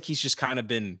feels like he's just kind of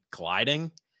been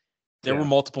gliding. There were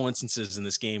multiple instances in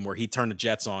this game where he turned the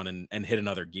jets on and hit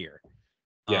another gear.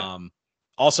 Yeah.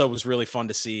 Also was really fun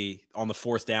to see on the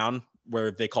 4th down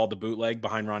where they called the bootleg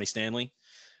behind Ronnie Stanley.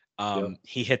 Yep.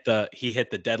 He hit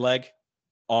the dead leg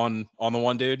on the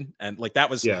one dude, and like that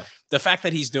was Yeah. the fact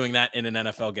that he's doing that in an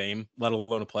NFL game, let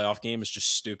alone a playoff game, is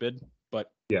just stupid.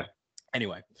 But Yeah.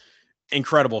 anyway,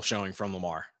 incredible showing from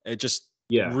Lamar. It just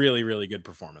Yeah. really, really good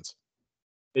performance.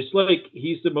 It's like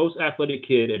he's the most athletic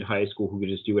kid in high school who could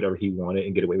just do whatever he wanted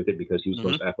and get away with it because he was the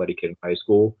most athletic kid in high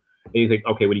school. And you think,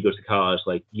 okay, when he goes to college,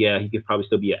 like, yeah, he could probably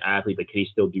still be an athlete, but can he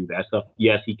still do that stuff?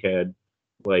 Yes, he can.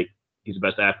 Like, he's the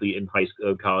best athlete in high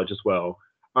school, college as well.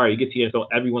 All right, you get to the NFL,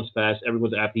 everyone's fast,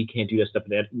 everyone's an athlete. He can't do that stuff.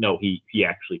 No, he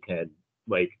actually can.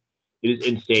 Like, it is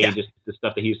insane Yeah. just the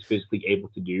stuff that he's physically able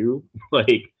to do.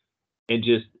 Like, and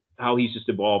just how he's just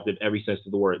evolved in every sense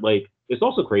of the word. Like, it's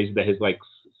also crazy that his like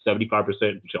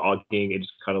 75% jogging and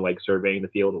just kind of like surveying the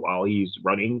field while he's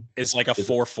running. It's like a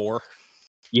 4-4.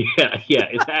 Yeah, yeah,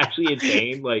 it's actually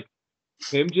insane. Like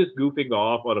him just goofing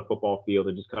off on a football field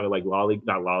and just kind of like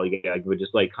not lollygag, but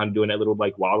just like kind of doing that little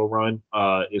like waddle run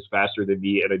is faster than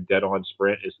me at a dead on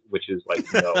sprint, which is like,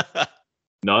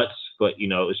 nuts, but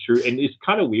it's true. And it's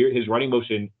kind of weird. His running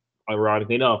motion,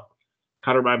 ironically enough,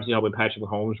 kind of reminds me of when Patrick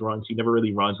Mahomes runs. He never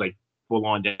really runs like full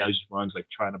on down. He just runs like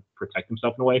trying to protect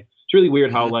himself in a way. It's really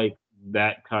weird how like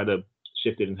that kind of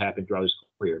shifted and happened throughout his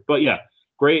career. But yeah,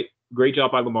 great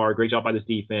job by Lamar. Great job by this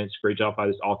defense. Great job by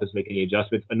this offense making the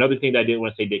adjustments. Another thing that I didn't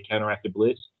want to say did counteract the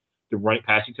blitz,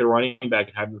 passing to the running back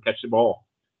and having him catch the ball.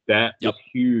 That was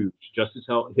huge. Justice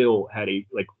Hill had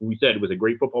like we said, was a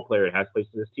great football player and has placed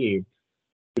in this team.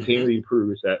 Continually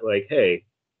proves that, like, hey,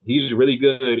 he's really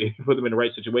good if you put him in the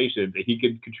right situation, that he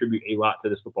could contribute a lot to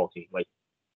this football team. Like,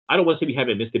 I don't want to say we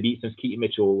haven't missed a beat since Keaton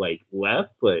Mitchell like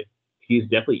left, but he's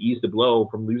definitely eased the blow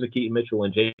from losing Keaton Mitchell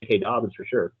and J.K. Dobbins for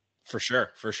sure. For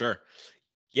sure.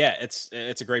 Yeah, it's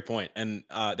a great point. And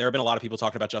there have been a lot of people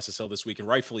talking about Justice Hill this week, and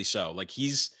rightfully so. Like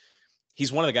he's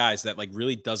one of the guys that like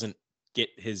really doesn't get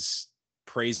his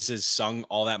praises sung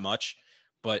all that much.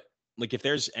 But like if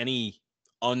there's any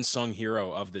unsung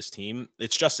hero of this team,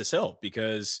 it's Justice Hill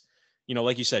because,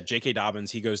 like you said, J.K.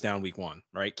 Dobbins, he goes down week 1,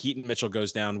 right? Keaton Mitchell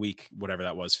goes down week, whatever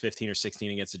that was, 15 or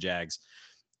 16 against the Jags.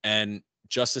 And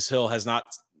Justice Hill has not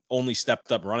only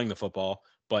stepped up running the football,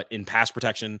 but in pass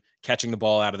protection, catching the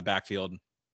ball out of the backfield.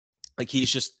 Like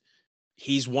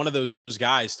he's one of those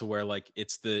guys to where like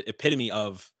it's the epitome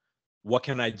of what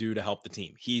can I do to help the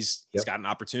team? He's got an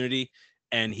opportunity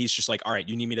and he's just like, all right,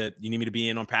 you need me to be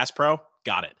in on pass pro?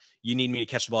 Got it. You need me to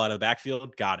catch the ball out of the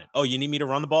backfield? Got it. Oh, you need me to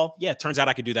run the ball? Yeah, it turns out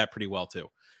I could do that pretty well too.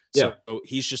 So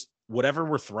he's just whatever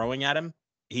we're throwing at him,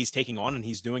 he's taking on and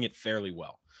he's doing it fairly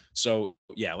well. So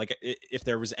yeah, like if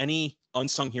there was any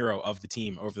unsung hero of the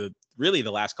team over really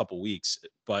the last couple of weeks,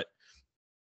 but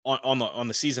on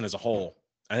the season as a whole,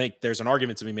 I think there's an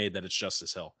argument to be made that it's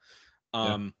Justice Hill.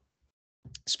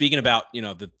 Speaking about,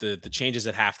 the changes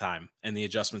at halftime and the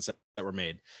adjustments that were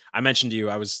made, I mentioned to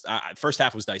you, first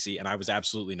half was dicey and I was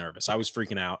absolutely nervous. I was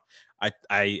freaking out.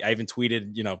 I even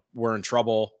tweeted, we're in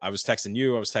trouble. I was texting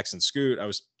you. I was texting Scoot. I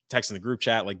was texting the group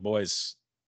chat, like, boys,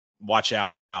 watch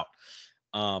out.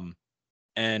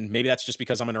 And maybe that's just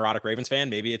because I'm a neurotic Ravens fan.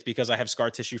 Maybe it's because I have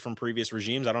scar tissue from previous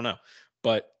regimes. I don't know.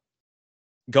 But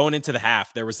going into the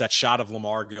half, there was that shot of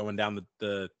Lamar going down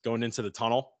going into the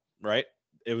tunnel, right?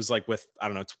 It was like with, I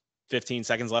don't know, 15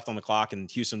 seconds left on the clock and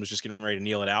Houston was just getting ready to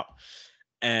kneel it out.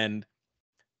 And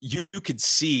you could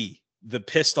see the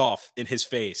pissed off in his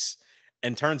face.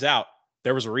 And turns out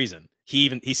there was a reason.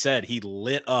 He said he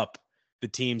lit up the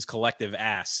team's collective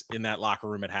ass in that locker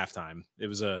room at halftime. It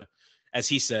was as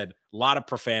he said, a lot of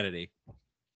profanity,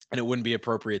 and it wouldn't be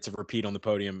appropriate to repeat on the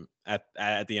podium at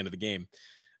the end of the game.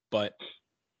 But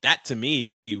that to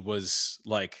me was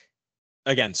like,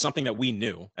 again, something that we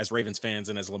knew as Ravens fans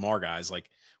and as Lamar guys. Like,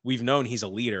 we've known he's a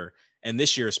leader. And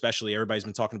this year, especially, everybody's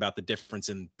been talking about the difference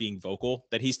in being vocal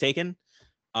that he's taken.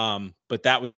 But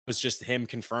that was just him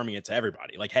confirming it to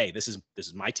everybody. Like, hey, this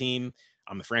is my team.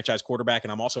 I'm the franchise quarterback,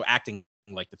 and I'm also acting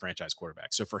like the franchise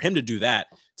quarterback. So for him to do that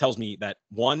tells me that,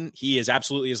 one, he is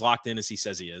absolutely as locked in as he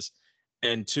says he is.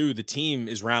 And two, the team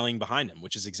is rallying behind him,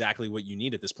 which is exactly what you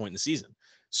need at this point in the season.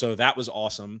 So that was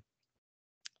awesome.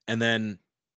 And then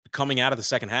coming out of the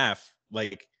second half,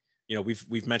 like,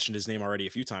 we've mentioned his name already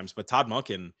a few times, but Todd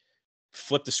Monken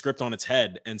flipped the script on its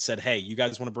head and said, hey, you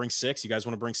guys want to bring 6, you guys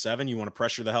want to bring 7, you want to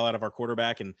pressure the hell out of our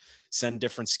quarterback and send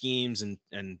different schemes and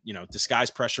disguise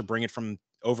pressure, bring it from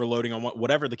overloading on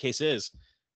whatever the case is.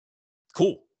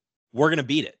 Cool. We're going to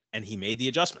beat it. And he made the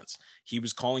adjustments. He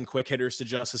was calling quick hitters to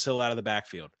Justice Hill out of the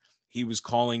backfield. He was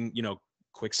calling,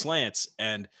 quick slants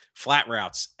and flat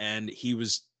routes. And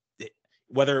it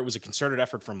whether it was a concerted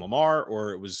effort from Lamar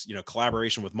or it was,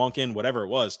 collaboration with Monken, whatever it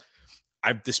was,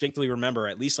 I distinctly remember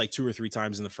at least like 2 or 3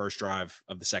 times in the first drive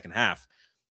of the second half,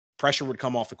 pressure would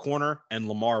come off the corner and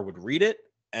Lamar would read it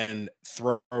and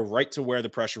throw right to where the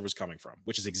pressure was coming from,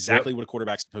 which is exactly what a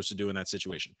quarterback's supposed to do in that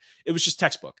situation. It was just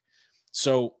textbook.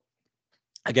 So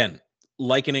again,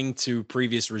 likening to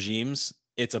previous regimes,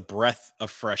 it's a breath of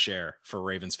fresh air for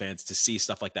Ravens fans to see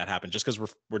stuff like that happen, just because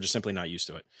we're just simply not used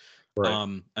to it.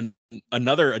 Right. And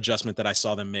another adjustment that I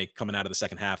saw them make coming out of the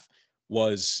second half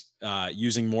was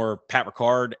using more Pat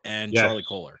Ricard and Charlie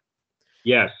Kolar.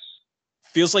 Yes.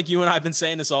 Feels like you and I have been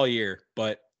saying this all year,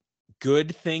 but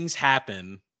good things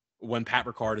happen when Pat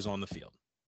Ricard is on the field,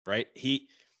 right?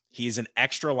 He's an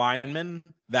extra lineman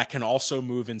that can also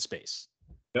move in space.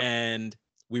 Yep. And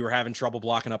we were having trouble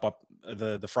blocking up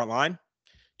the front line.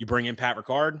 You bring in Pat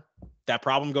Ricard, that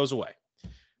problem goes away.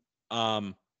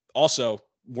 Also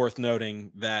worth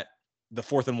noting that the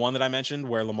 4th and 1 that I mentioned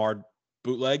where Lamar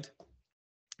bootlegged,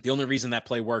 the only reason that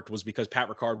play worked was because Pat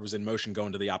Ricard was in motion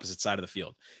going to the opposite side of the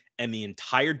field. And the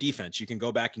entire defense, you can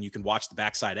go back and you can watch the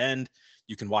backside end.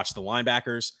 You can watch the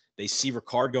linebackers. They see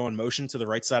Ricard go in motion to the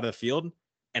right side of the field.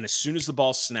 And as soon as the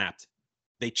ball snapped,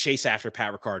 they chase after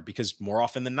Pat Ricard because more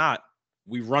often than not,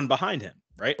 we run behind him,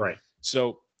 right? Right.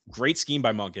 So great scheme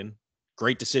by Monken,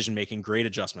 great decision-making, great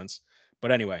adjustments.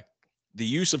 But anyway, the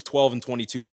use of 12 and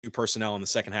 22 personnel in the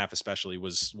second half especially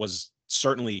was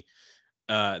certainly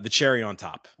the cherry on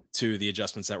top to the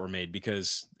adjustments that were made,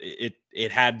 because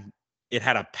it had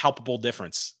a palpable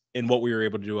difference in what we were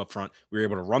able to do up front. We were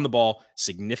able to run the ball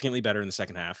significantly better in the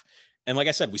second half. And like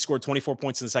I said, we scored 24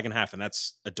 points in the second half, and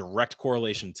that's a direct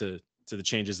correlation to the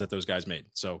changes that those guys made.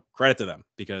 So credit to them,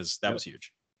 because that was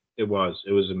huge. It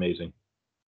was amazing.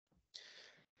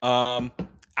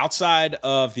 Outside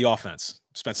of the offense,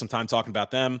 spent some time talking about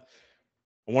them.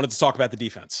 I wanted to talk about the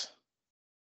defense.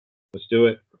 Let's do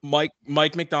it. Mike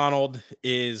McDonald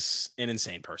is an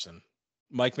insane person.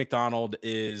 Mike McDonald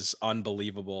is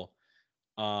unbelievable.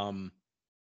 The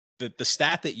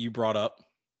stat that you brought up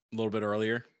a little bit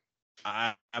earlier,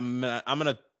 I'm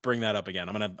gonna bring that up again.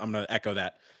 I'm gonna echo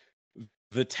that.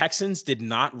 The Texans did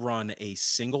not run a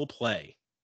single play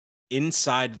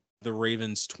inside the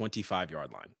Ravens'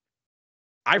 25-yard line.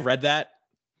 I read that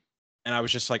and I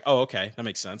was just like, oh, okay, that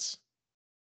makes sense.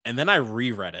 And then I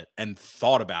reread it and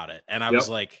thought about it, and I was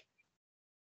like,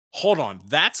 hold on,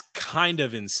 that's kind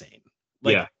of insane.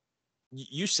 Like,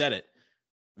 you said it.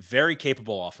 Very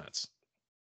capable offense.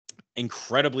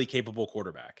 Incredibly capable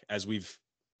quarterback, as we've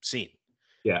seen.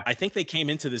 Yeah. I think they came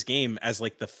into this game as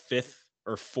like the 5th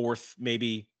or 4th,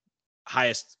 maybe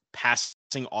highest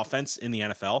passing offense in the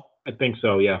NFL. I think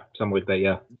so. Yeah. Something like that.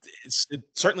 Yeah. It's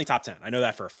certainly top 10. I know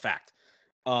that for a fact.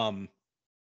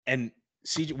 And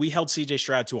we held CJ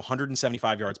Stroud to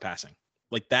 175 yards passing.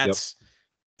 Like, that's,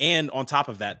 and on top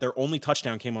of that, their only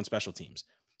touchdown came on special teams.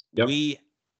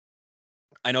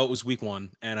 I know it was week 1,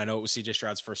 and I know it was CJ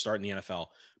Stroud's first start in the NFL,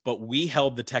 but we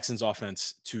held the Texans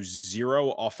offense to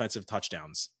 0 offensive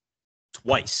touchdowns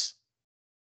twice.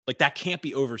 Like, that can't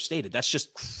be overstated. That's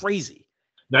just crazy.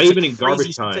 Not even in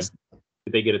garbage time did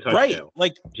they get a touchdown. Right.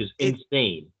 Like, which is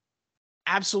insane.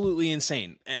 Absolutely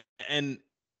insane. And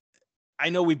I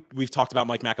know we've talked about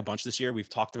Mike Mack a bunch this year. We've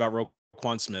talked about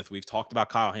Roquan Smith. We've talked about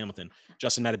Kyle Hamilton,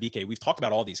 Justin Madubuike. We've talked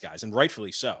about all these guys, and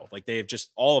rightfully so. Like, they have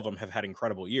just, all of them have had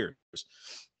incredible years.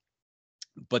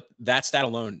 But that stat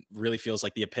alone really feels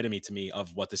like the epitome to me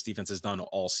of what this defense has done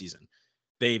all season.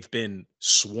 They've been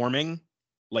swarming,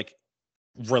 like,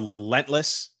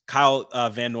 relentless. Kyle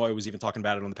Van Noy was even talking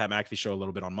about it on the Pat McAfee show a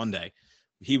little bit on Monday.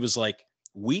 He was like,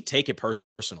 we take it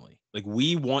personally. Like,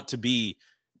 we want to be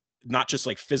not just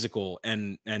like physical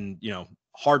and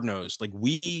hard nosed. Like,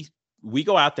 we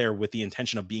go out there with the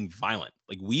intention of being violent.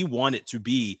 Like, we want it to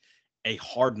be a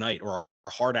hard night or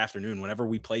a hard afternoon whenever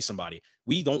we play somebody.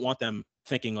 We don't want them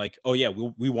thinking like, oh yeah,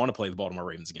 we want to play the Baltimore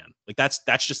Ravens again. Like,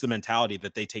 that's just the mentality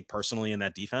that they take personally in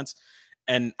that defense.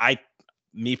 And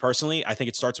me personally, I think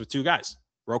it starts with 2 guys,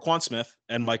 Roquan Smith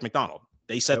and Mike McDonald.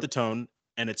 They set the tone,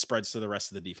 and it spreads to the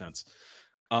rest of the defense.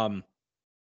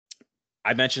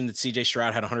 I mentioned that CJ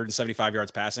Stroud had 175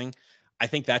 yards passing. I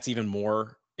think that's even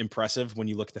more impressive when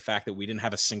you look at the fact that we didn't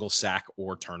have a single sack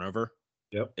or turnover.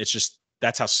 It's just,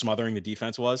 that's how smothering the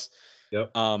defense was.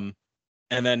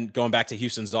 And then going back to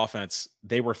Houston's offense,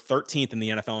 they were 13th in the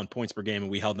NFL in points per game,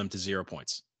 and we held them to 0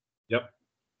 points.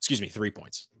 Excuse me, 3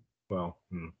 points. Well,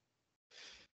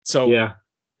 so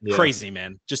crazy,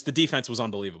 man. Just the defense was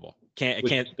unbelievable. Can't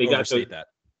overstate that.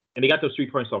 And they got those 3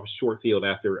 points off a short field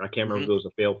after, I can't remember if it was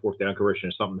a failed 4th down conversion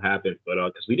or something happened, but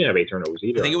because we didn't have 8 turnovers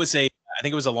either. I think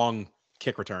it was a long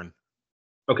kick return.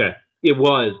 Okay. It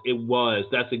was. It was.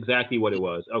 That's exactly what it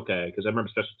was. Okay, because I remember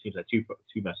special teams had two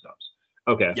mess ups.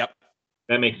 Okay, Yep.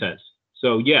 that makes sense.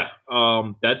 So yeah,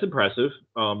 that's impressive.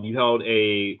 You held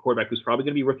a quarterback who's probably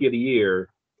going to be rookie of the year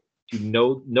to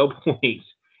no points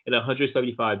and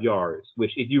 175 yards.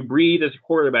 Which, if you breathe as a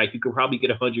quarterback, you could probably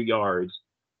get 100 yards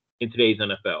in today's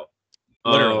NFL.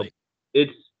 Literally.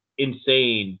 It's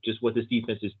insane just what this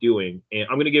defense is doing, and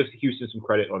I'm going to give Houston some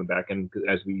credit on the back end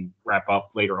as we wrap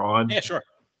up later on. Yeah, sure.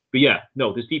 But yeah,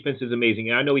 no, this defense is amazing.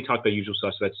 And I know we talked about usual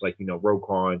suspects like,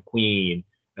 Roquan, Queen,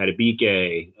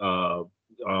 Adebike,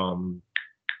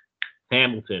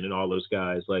 Hamilton, and all those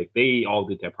guys. Like, they all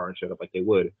did their part and showed up like they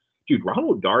would. Dude,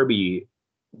 Ronald Darby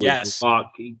was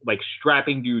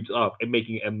strapping dudes up and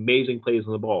making amazing plays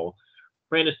on the ball.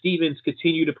 Brandon Stevens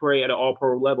continued to play at an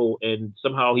all-pro level, and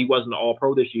somehow he wasn't an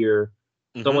all-pro this year.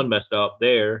 Mm-hmm. Someone messed up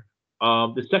there.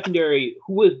 The secondary,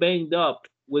 who was banged up,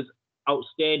 was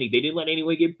outstanding. They didn't let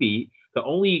anyone get beat. The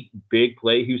only big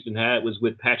play Houston had was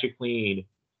with Patrick Queen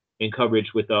in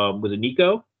coverage with was it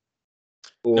Nico?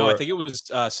 No, I think it was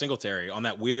Singletary on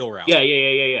that wheel route.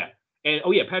 Yeah. And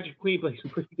Patrick Queen played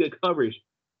some pretty good coverage.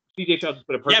 CJ Stroud just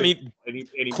put a perfect. Yeah, I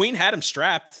mean, Queen had him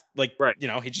strapped. Like, right.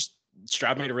 He just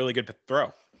Stroud made a really good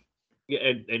throw. Yeah,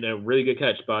 and a really good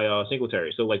catch by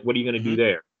Singletary. So, like, what are you going to do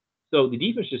there? So the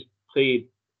defense just played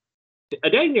a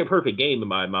dang near perfect game in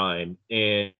my mind,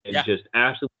 and just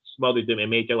absolutely smothered them and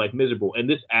made their life miserable. And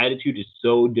this attitude is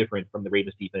so different from the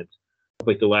Ravens defense of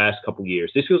like the last couple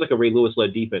years. This feels like a Ray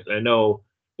Lewis-led defense. And I know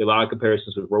there are a lot of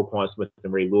comparisons with Roquan Smith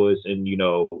and Ray Lewis and,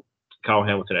 Kyle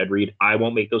Hamilton, Ed Reed. I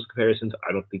won't make those comparisons.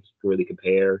 I don't think you can really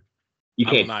compare. You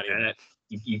can't do that.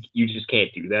 You just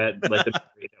can't do that. Let them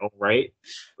right?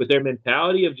 But their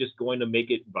mentality of just going to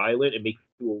make it violent and make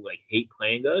people like hate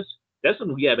playing us, that's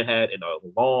something we haven't had in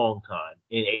a long time.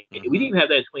 And we didn't even have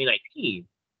that in 2019.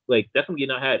 Like, that's something we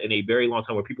not had in a very long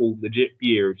time, where people legit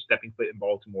fear stepping foot in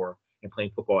Baltimore and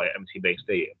playing football at M&T Bank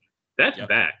Stadium. That's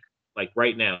back. Like,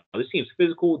 right now. This team's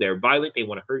physical. They're violent. They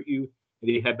want to hurt you.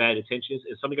 They have bad intentions.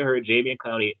 And something I heard Javian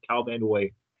Clowney, Cal Van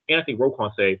Noy, and I think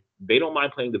Roquan say, they don't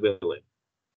mind playing the villain.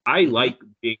 I like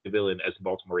being the villain as the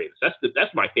Baltimore Ravens.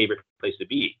 That's my favorite place to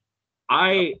be.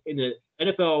 In the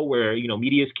NFL where,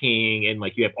 media is king and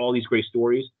like you have all these great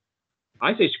stories,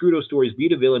 I say screw those stories. Be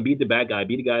the villain, be the bad guy,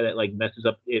 be the guy that like messes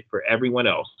up it for everyone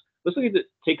else. Let's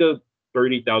take a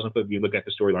 30,000 foot view, look at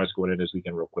the storylines going in this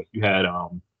weekend real quick. You had a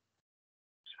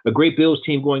great Bills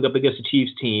team going up against the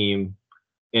Chiefs team,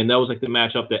 and that was like the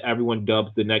matchup that everyone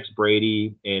dubbed the next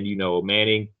Brady and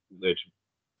Manning, which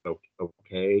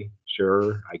okay,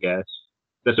 sure, I guess.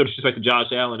 That's no disrespect to Josh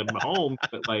Allen and Mahomes,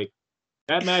 but like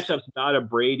that matchup's not a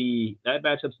Brady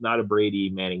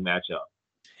Manning matchup.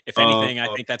 If anything,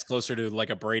 I think that's closer to like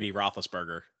a Brady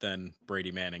Roethlisberger than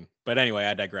Brady Manning. But anyway,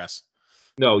 I digress.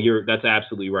 No, that's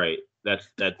absolutely right. That's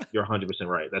you're 100%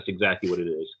 right. That's exactly what it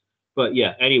is. But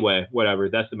yeah, anyway, whatever.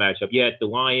 That's the matchup. You had the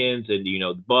Lions and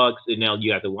the Bucks, and now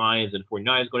you have the Lions and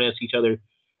 49ers going against each other.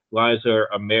 Lions are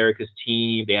America's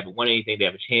team. They haven't won anything. They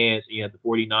have a chance. And you have the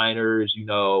 49ers.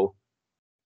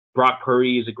 Brock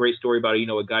Purdy is a great story about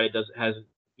a guy that has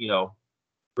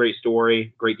great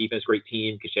story, great defense, great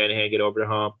team. Can Shanahan get over the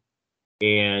hump?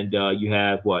 And you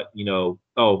have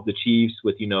the Chiefs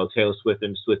with Taylor Swift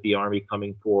and Swiftie Army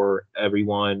coming for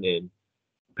everyone, and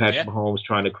Patrick Mahomes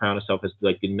trying to crown himself as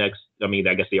like the next. I mean,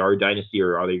 I guess they are a dynasty,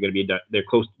 or are they going to be? They're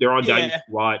close. They're on dynasty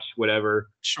watch, whatever.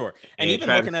 Sure. And even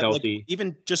Travis Kelce,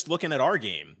 even just looking at our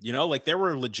game, like there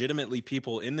were legitimately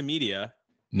people in the media,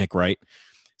 Nick Wright,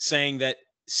 saying that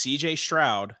CJ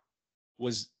Stroud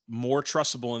was more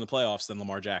trustable in the playoffs than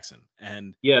Lamar Jackson,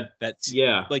 and like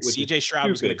CJ Stroud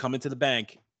was going to come into the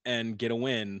bank and get a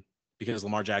win because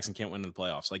Lamar Jackson can't win in the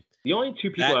playoffs. Like the only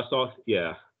two people I saw,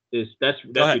 that's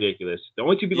ridiculous. The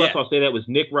only two people I saw say that was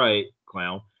Nick Wright,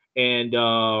 clown, and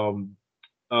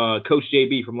Coach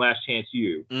JB from Last Chance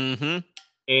U.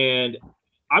 Mm-hmm. And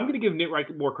I'm going to give Nick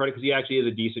Wright more credit because he actually is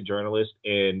a decent journalist,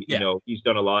 and he's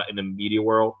done a lot in the media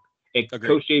world. And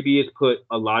Coach JB has put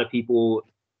a lot of people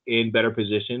in better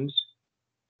positions,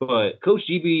 but Coach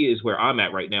GB is where I'm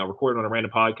at right now, recording on a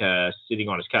random podcast, sitting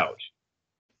on his couch.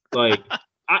 Like,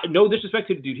 no disrespect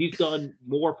to the dude, he's done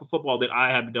more for football than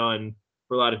I have done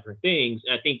for a lot of different things.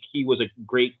 And I think he was a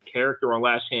great character on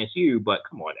Last Chance U, but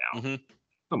come on now. Mm-hmm.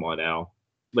 Come on now.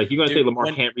 Like, you're going to say Lamar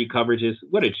can't read coverages?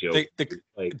 What a joke.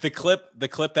 The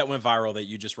clip that went viral that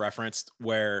you just referenced,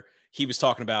 where he was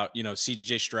talking about,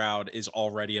 CJ Stroud is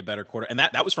already a better quarter. And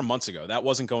that was from months ago. That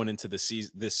wasn't going into the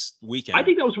season this weekend. I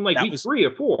think that was from week 3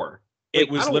 or 4.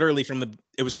 It was literally from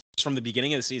the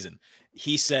beginning of the season.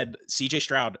 He said CJ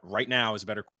Stroud right now is a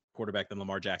better quarterback than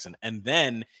Lamar Jackson. And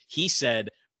then he said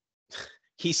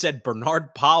he said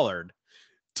Bernard Pollard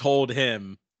told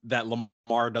him that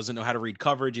Lamar doesn't know how to read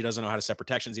coverage. He doesn't know how to set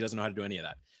protections. He doesn't know how to do any of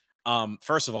that.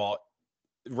 First of all,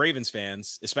 Ravens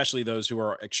fans, especially those who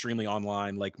are extremely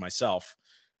online like myself,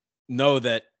 know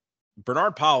that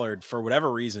Bernard Pollard, for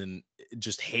whatever reason,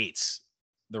 just hates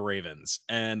the Ravens.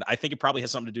 And I think it probably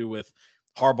has something to do with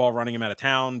Harbaugh running him out of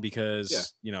town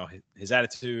because, his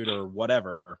attitude or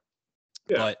whatever.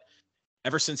 Yeah. But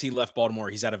ever since he left Baltimore,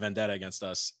 he's had a vendetta against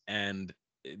us. And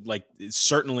it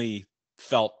certainly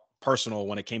felt personal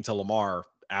when it came to Lamar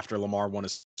after Lamar won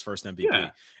his first MVP.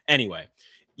 Yeah. Anyway,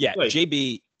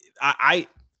 JB, I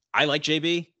like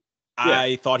JB. Yeah.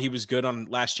 I thought he was good on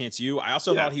Last Chance U. I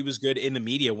also thought he was good in the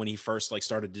media when he first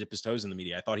started to dip his toes in the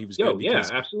media. I thought he was good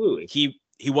because absolutely.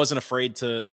 He wasn't afraid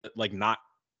to not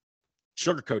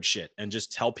sugarcoat shit and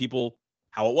just tell people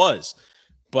how it was.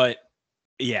 But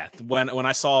yeah, when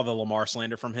I saw the Lamar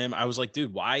slander from him, I was like,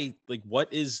 dude, why?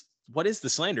 What is the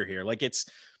slander here?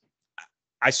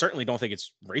 I certainly don't think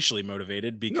it's racially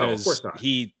motivated because of course not.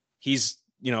 He's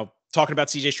talking about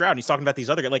CJ Stroud and he's talking about these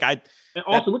other guys. And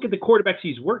also look at the quarterbacks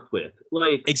he's worked with.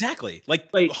 Exactly.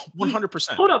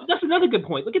 100%. Hold up. That's another good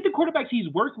point. Look at the quarterbacks he's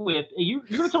worked with. And you're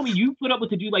going to tell me you put up with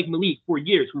a dude like Malik for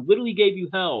years who literally gave you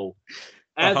hell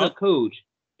as a coach.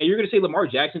 And you're going to say Lamar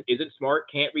Jackson isn't smart,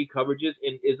 can't read coverages,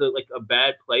 and is a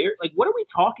bad player? What are we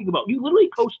talking about? You literally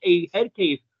coached a head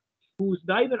case who's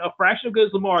not even a fraction of good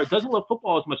as Lamar, doesn't love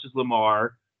football as much as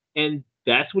Lamar. And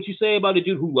that's what you say about a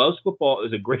dude who loves football,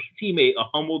 is a great teammate, a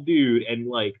humble dude, and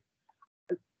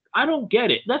I don't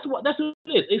get it. That's what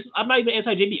it is. I'm not even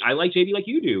anti-JB. I like JB like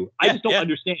you do. I just don't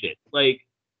understand it.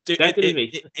 Dude,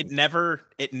 it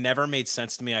never made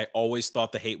sense to me. I always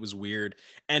thought the hate was weird.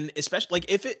 And especially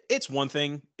if it's one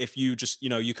thing if you just,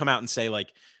 you come out and say I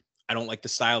don't like the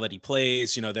style that he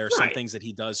plays, there are some things that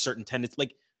he does, certain tendencies,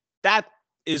 that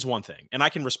is one thing. And I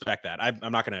can respect that.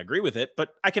 I'm not going to agree with it,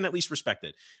 but I can at least respect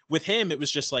it. With him, it was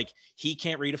just he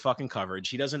can't read a fucking coverage.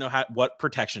 He doesn't know what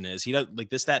protection is. He does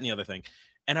this, that, and the other thing.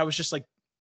 And I was just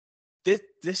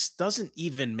this doesn't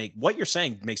even what you're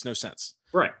saying makes no sense.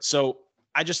 Right. So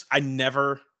I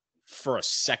never for a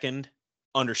second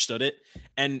understood it.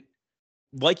 And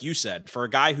like you said, for a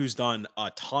guy who's done a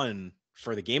ton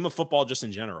for the game of football, just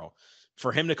in general,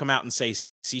 for him to come out and say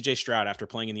CJ Stroud, after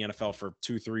playing in the NFL for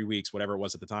 2-3 weeks, whatever it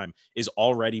was at the time, is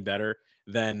already better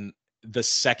than the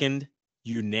second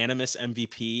unanimous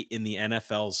MVP in the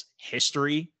NFL's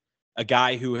history, a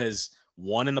guy who has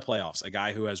won in the playoffs, a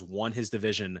guy who has won his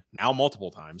division now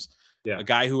multiple times, a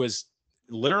guy who is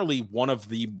literally one of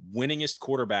the winningest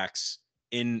quarterbacks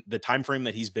in the time frame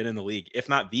that he's been in the league, if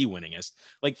not the winningest.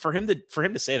 For him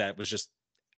to say that was just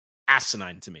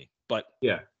asinine to me. But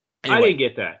anyway. I didn't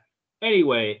get that.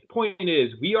 Anyway, point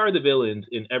is, we are the villains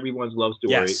in everyone's love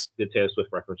story. Yes. The Taylor Swift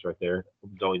reference right there.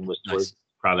 Don't even listen to it.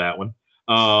 Proud of that one.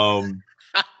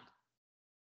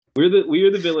 We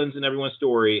are the villains in everyone's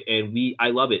story, and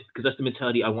I love it because that's the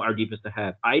mentality I want our defense to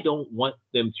have. I don't want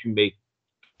them to make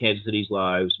Kansas City's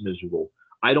lives miserable.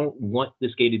 I don't want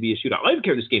this game to be a shootout. I don't even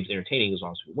care if this game's entertaining as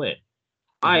long as we win.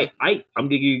 Mm-hmm. I'm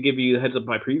going to give you a heads up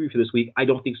my preview for this week. I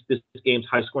don't think this game's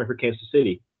high scoring for Kansas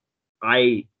City.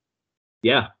 It's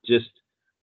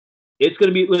going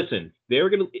to be. Listen, they're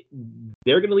going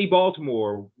to leave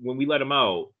Baltimore when we let them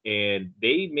out, and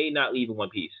they may not leave in one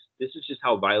piece. This is just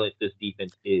how violent this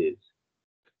defense is.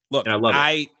 Look, and I love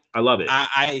it. I love it.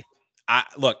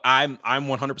 Look, I'm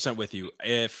 100% with you.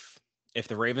 If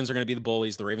the Ravens are going to be the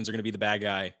bullies, the Ravens are going to be the bad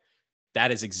guy.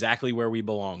 That is exactly where we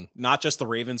belong. Not just the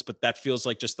Ravens, but that feels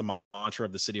like just the mantra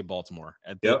of the city of Baltimore.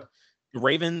 The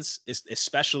Ravens,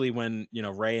 especially when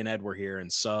Ray and Ed were here,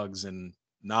 and Suggs and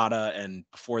Nada, and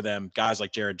before them, guys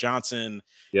like Jared Johnson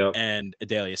and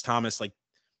Adalius Thomas,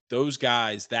 those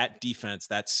guys, that defense,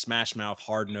 that smash mouth,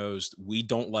 hard nosed, we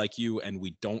don't like you and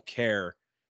we don't care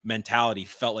mentality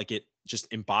felt like it just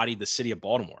embodied the city of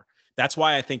Baltimore. That's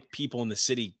why I think people in the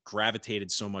city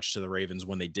gravitated so much to the Ravens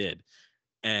when they did.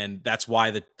 And that's why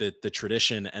the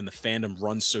tradition and the fandom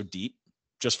runs so deep,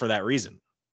 just for that reason.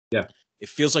 Yeah. It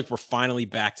feels like we're finally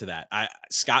back to that.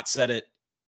 Scott said it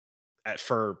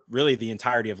for really the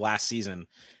entirety of last season.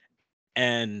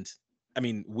 And I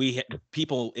mean,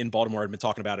 people in Baltimore had been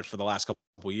talking about it for the last couple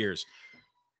of years.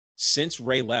 Since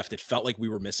Ray left, it felt like we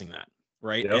were missing that,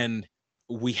 right? Yep. And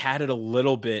we had it a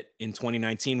little bit in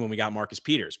 2019 when we got Marcus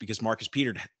Peters, because Marcus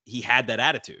Peters, he had that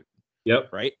attitude.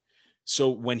 Yep. Right. So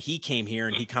when he came here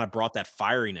and he kind of brought that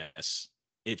fieriness,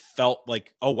 it felt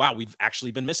like, oh wow, we've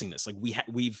actually been missing this.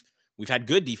 We've had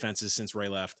good defenses since Ray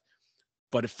left,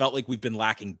 but it felt like we've been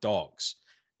lacking dogs.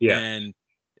 Yeah. And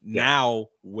now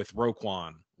with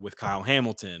Roquan, with Kyle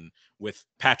Hamilton, with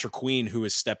Patrick Queen, who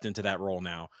has stepped into that role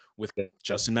now, with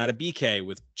Justin Matabike,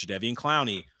 with Jadeveon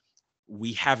Clowney.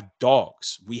 We have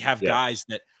dogs. We have guys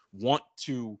that want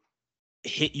to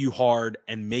hit you hard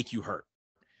and make you hurt.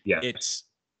 Yeah. It's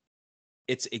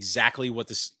exactly what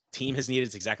this team has needed.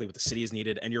 It's exactly what the city has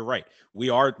needed. And you're right. We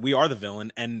are the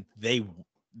villain, and the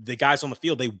guys on the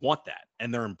field, they want that,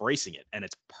 and they're embracing it, and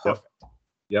it's perfect.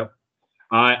 Yep.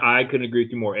 I couldn't agree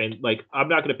with you more. And like, I'm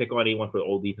not going to pick on anyone for the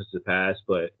old defensive pass,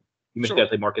 but you mentioned guys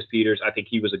like Marcus Peters. I think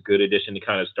he was a good addition to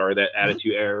kind of start that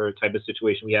attitude error type of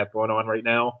situation we have going on right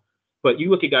now. But you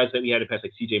look at guys that we had in past,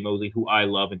 like C.J. Mosley, who I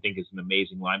love and think is an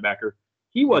amazing linebacker.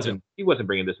 He wasn't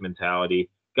bringing this mentality.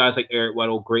 Guys like Eric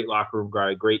Weddle, great locker room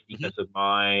guy, great defensive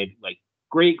mind, like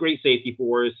great safety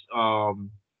for us.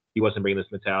 He wasn't bringing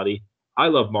this mentality. I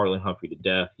love Marlon Humphrey to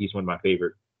death. He's one of my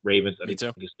favorite Ravens. I think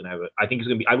he's gonna have I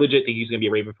legit think he's gonna be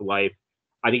a Raven for life.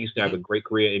 I think he's gonna have a great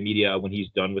career in media when he's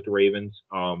done with the Ravens.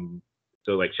 So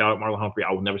like, shout out Marlon Humphrey.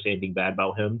 I will never say anything bad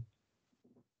about him.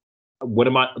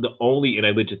 The only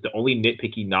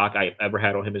nitpicky knock I ever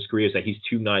had on him in his career is that he's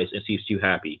too nice and seems too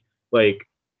happy. Like,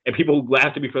 and people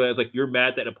laugh at me for that. It's like, you're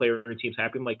mad that a player on your team's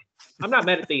happy. I'm like, I'm not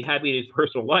mad if they're happy in his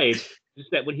personal life.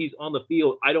 Just that when he's on the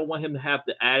field, I don't want him to have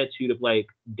the attitude of like,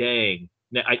 dang.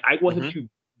 Now, I want him to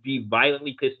be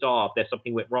violently pissed off that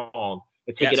something went wrong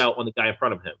and take it out on the guy in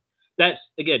front of him. That's,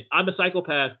 again, I'm a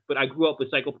psychopath, but I grew up with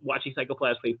watching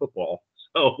psychopaths play football.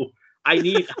 So I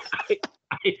need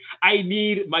I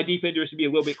need my defenders to be a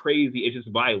little bit crazy and just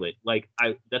violent. Like,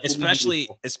 that's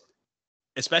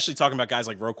especially talking about guys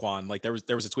like Roquan. Like, there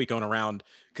was a tweet going around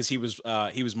because he was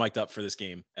mic'd up for this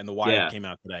game, and the wire came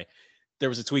out today. There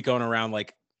was a tweet going around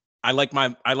like, I like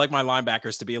my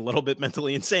linebackers to be a little bit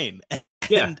mentally insane.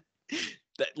 And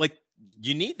like,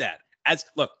 you need that. I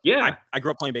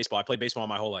grew up playing baseball. I played baseball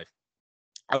my whole life.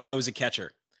 I was a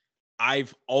catcher.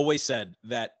 I've always said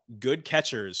that good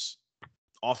catchers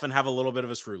often have a little bit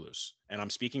of a screw loose. And I'm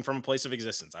speaking from a place of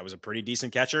existence. I was a pretty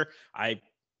decent catcher. I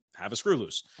have a screw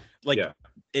loose. Like,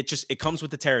 it comes with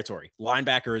the territory.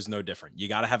 Linebacker is no different. You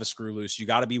got to have a screw loose. You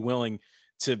got to be willing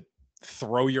to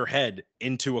throw your head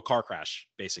into a car crash,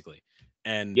 basically.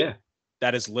 And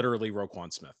that is literally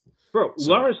Roquan Smith. Bro,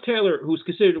 Lawrence Taylor, who's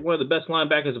considered one of the best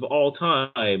linebackers of all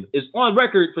time, is on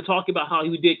record for talking about how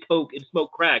he did coke and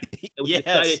smoke crack and was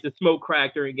excited to smoke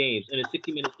crack during games in a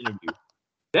 60-minute interview.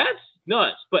 That's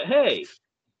nuts. But hey,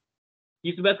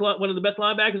 he's one of the best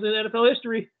linebackers in NFL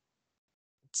history.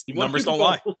 Numbers don't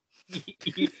lie.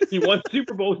 He won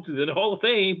Super Bowls in the Hall of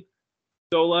Fame.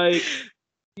 So, like,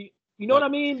 you know what I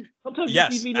mean? Sometimes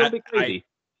you see me a little bit crazy.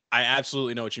 I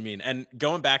absolutely know what you mean. And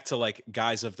going back to like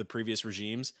guys of the previous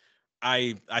regimes,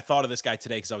 I thought of this guy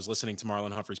today because I was listening to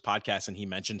Marlon Humphrey's podcast and he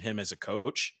mentioned him as a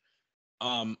coach.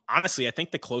 Honestly, I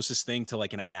think the closest thing to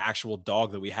like an actual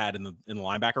dog that we had in the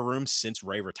linebacker room since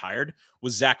Ray retired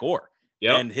was Zach Orr.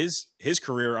 Yep. And his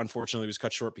career, unfortunately, was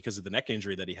cut short because of the neck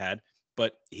injury that he had.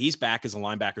 But he's back as a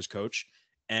linebackers coach.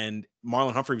 And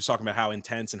Marlon Humphrey was talking about how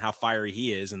intense and how fiery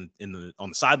he is on the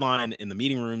sideline, in the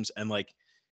meeting rooms, and like,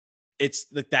 it's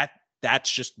like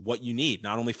that's just what you need,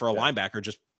 not only for a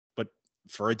linebacker, but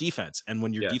for a defense. And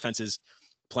when your defense is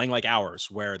playing like ours,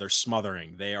 where they're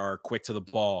smothering, they are quick to the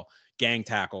ball, gang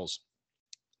tackles,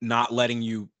 not letting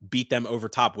you beat them over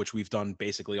top, which we've done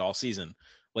basically all season.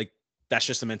 Like, that's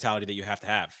just the mentality that you have to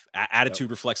have.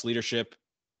 Attitude reflects leadership.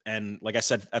 And like I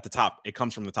said at the top, it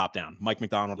comes from the top down. Mike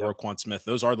McDonald, Roquan Smith,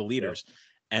 those are the leaders.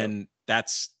 And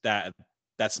that's the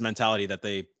mentality that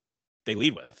they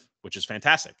lead with, which is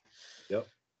fantastic. Yep.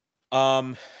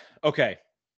 Okay.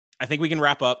 I think we can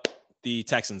wrap up the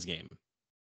Texans game.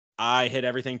 I hit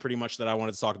everything pretty much that I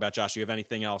wanted to talk about. Josh, do you have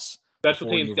anything else? Special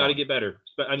teams got to get better.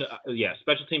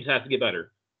 Special teams have to get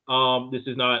better. This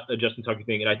is not a Justin Tucker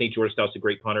thing, and I think Jordan Stout's a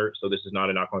great punter, so this is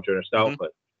not a knock on Jordan Stout,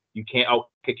 but you can't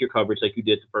outkick your coverage like you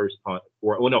did the first punt.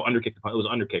 Underkick the punt. It was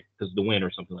underkick because of the wind or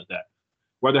something like that.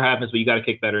 Weather happens, but you got to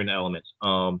kick better in the elements.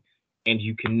 And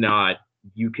you cannot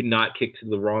kick to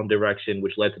the wrong direction,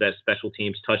 which led to that special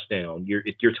teams touchdown.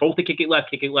 If you're told to kick it left,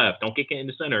 kick it left. Don't kick it in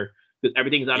the center because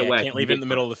everything's out of whack. Can't leave it in the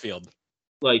middle of the field.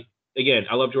 Like, again,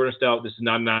 I love Jordan Stout. This is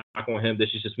not a knock on him. This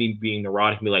is just me being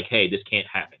neurotic and be like, hey, this can't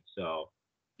happen. So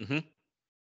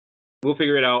we'll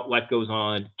figure it out. Life goes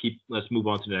on. Let's move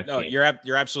on to the next game.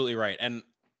 You're absolutely right. And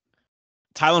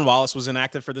Tylan Wallace was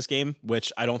inactive for this game,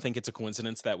 which I don't think it's a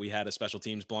coincidence that we had a special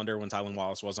teams blunder when Tylan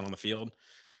Wallace wasn't on the field.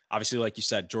 Obviously, like you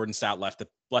said, Jordan Stout left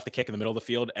the kick in the middle of the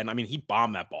field. And I mean, he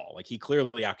bombed that ball. Like, he clearly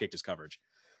outkicked his coverage.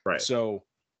 Right. So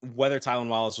whether Tylan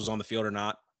Wallace was on the field or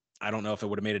not, I don't know if it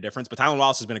would have made a difference, but Tylan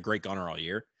Wallace has been a great gunner all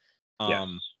year.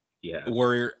 Yeah.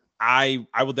 Where I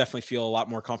will definitely feel a lot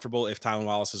more comfortable if Tylan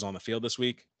Wallace is on the field this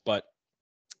week.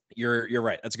 You're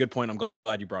right. That's a good point. I'm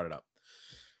glad you brought it up.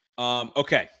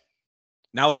 Okay.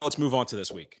 Now let's move on to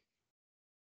this week.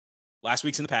 Last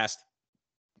week's in the past.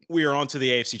 We are on to the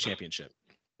AFC Championship.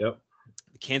 Yep.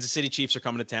 The Kansas City Chiefs are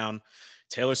coming to town.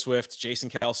 Taylor Swift, Jason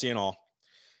Kelce, and all.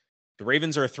 The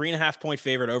Ravens are a 3.5-point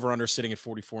favorite, over/under sitting at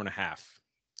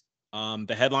 44.5.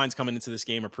 The headlines coming into this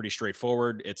game are pretty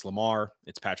straightforward. It's Lamar.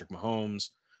 It's Patrick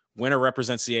Mahomes. Winner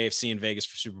represents the AFC in Vegas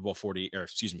for Super Bowl 58.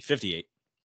 It's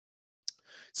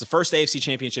the first AFC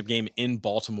Championship game in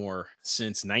Baltimore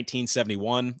since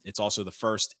 1971. It's also the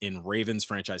first in Ravens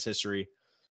franchise history.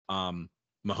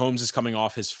 Mahomes is coming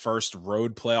off his first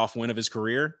road playoff win of his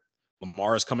career.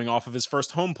 Lamar is coming off of his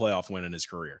first home playoff win in his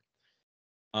career.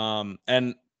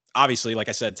 And obviously, like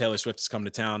I said, Taylor Swift is coming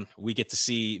to town. We get to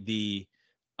see the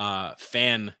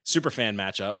superfan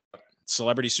matchup,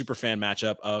 celebrity superfan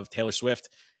matchup of Taylor Swift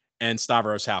and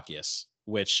Stavros Halkias,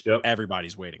 which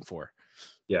everybody's waiting for.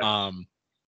 Yeah.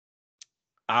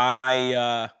 Like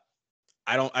I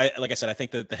said, I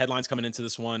think that the headlines coming into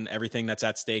this one, everything that's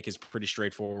at stake is pretty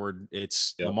straightforward.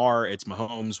 It's Lamar, it's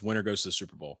Mahomes, winner goes to the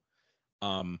Super Bowl.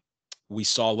 We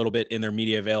saw a little bit in their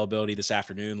media availability this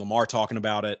afternoon, Lamar talking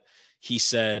about it. He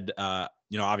said,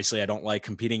 obviously I don't like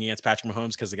competing against Patrick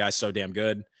Mahomes because the guy's so damn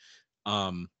good.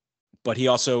 But he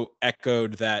also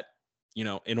echoed that,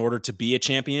 in order to be a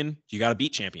champion, you got to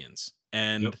beat champions.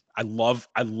 And I love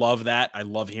that. I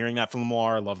love hearing that from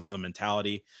Lamar. I love the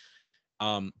mentality.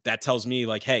 That tells me,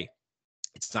 like, hey,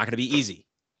 it's not going to be easy.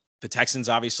 The Texans,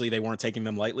 obviously, they weren't taking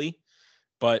them lightly,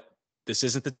 but this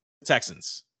isn't the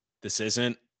Texans. This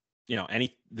isn't,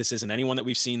 this isn't anyone that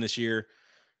we've seen this year.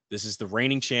 This is the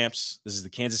reigning champs. This is the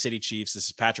Kansas City Chiefs. This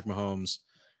is Patrick Mahomes.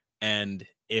 And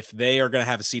if they are going to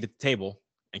have a seat at the table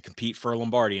and compete for a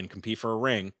Lombardi and compete for a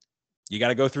ring, you got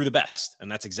to go through the best.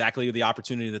 And that's exactly the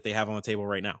opportunity that they have on the table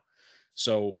right now.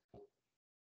 So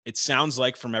it sounds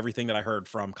like, from everything that I heard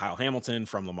from Kyle Hamilton,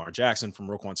 from Lamar Jackson, from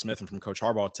Roquan Smith, and from Coach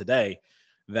Harbaugh today,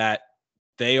 that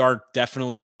they are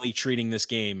definitely treating this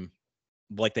game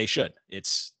like they should.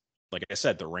 It's, like I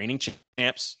said, the reigning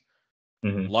champs.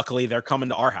 Mm-hmm. Luckily, they're coming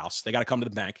to our house. They got to come to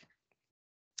the bank.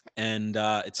 And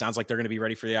it sounds like they're going to be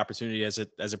ready for the opportunity as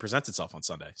it presents itself on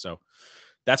Sunday. So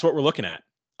that's what we're looking at.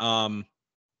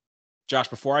 Josh,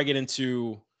 before I get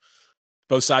into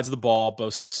both sides of the ball,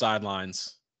 both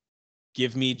sidelines,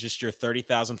 give me just your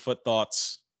 30,000-foot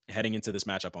thoughts heading into this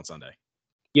matchup on Sunday.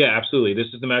 Yeah, absolutely. This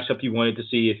is the matchup you wanted to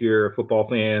see if you're a football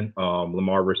fan.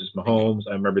 Lamar versus Mahomes.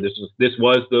 I remember this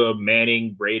was the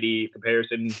Manning Brady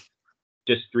comparison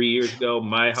just 3 years ago.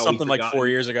 Something like 4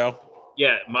 years ago.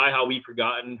 Yeah, how we've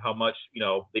forgotten how much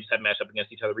they just had matched up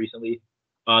against each other recently.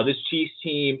 This Chiefs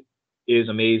team is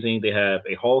amazing. They have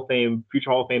a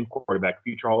future Hall of Fame quarterback,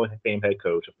 future Hall of Fame head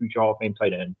coach, a future Hall of Fame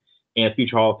tight end, and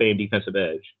future Hall of Fame defensive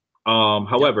edge.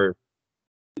 However,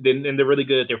 then they're really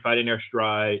good. They're fighting their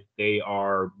stride. They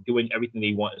are doing everything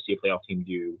they want to see a playoff team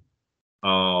do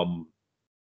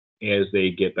as they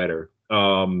get better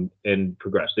and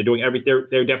progress. They're doing everything.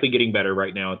 They're definitely getting better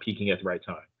right now and peaking at the right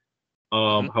time.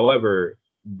 However,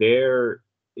 there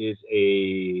is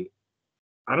I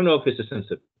don't know if it's a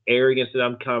sense of arrogance that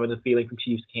I'm kind of feeling from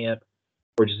Chiefs camp,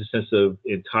 or just a sense of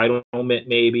entitlement,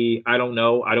 maybe. I don't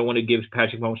know. I don't want to give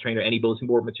Patrick Mahomes trainer any bulletin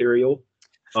board material.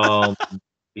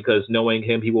 Because knowing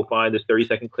him, he will find this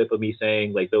 30-second clip of me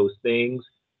saying like those things.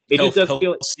 He'll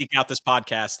seek out this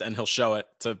podcast and he'll show it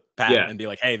to Pat and be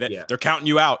like, hey, they're counting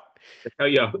you out.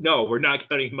 No, we're not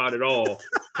counting him out at all.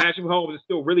 Patrick Mahomes is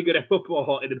still really good at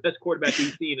football and the best quarterback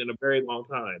we've seen in a very long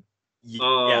time.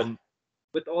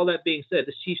 With all that being said,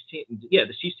 the Chiefs team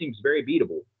is very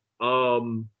beatable.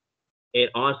 And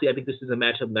honestly, I think this is a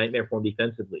matchup nightmare for them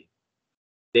defensively.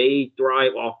 They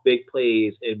thrive off big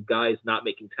plays and guys not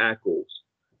making tackles.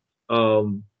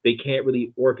 They can't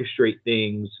really orchestrate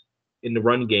things in the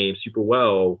run game super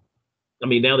well. I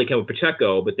mean, now they come with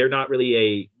Pacheco, but they're not really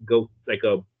a go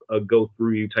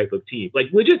through you type of team. Like,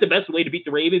 legit, the best way to beat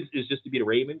the Ravens is just to beat the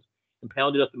Ravens and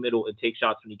pound it up the middle and take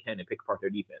shots when you can and pick apart their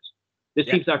defense. This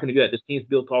team's not going to do that. This team's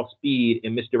built off speed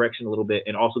and misdirection a little bit,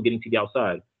 and also getting to the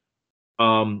outside.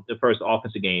 The first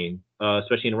offensive game,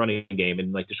 especially in the running game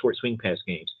and like the short swing pass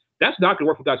games. That's not going to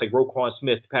work for guys like Roquan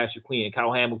Smith, Patrick Queen, and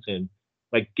Kyle Hamilton,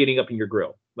 like getting up in your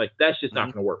grill. Like, that's just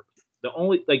not going to work.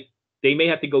 They may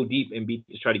have to go deep and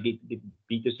try to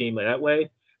beat this team that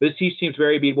way. This Chiefs team's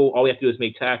very beatable. All we have to do is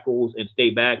make tackles and stay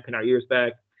back, pin our ears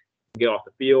back, and get off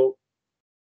the field.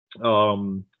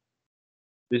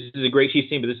 This is a great Chiefs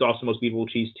team, but this is also the most beatable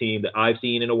Chiefs team that I've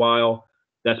seen in a while.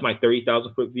 That's my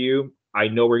 30,000-foot view. I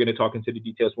know we're going to talk into the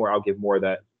details more. I'll give more of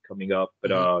that coming up. But,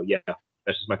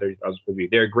 that's just my 30,000-foot view.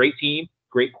 They're a great team,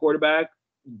 great quarterback.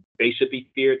 They should be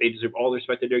feared. They deserve all the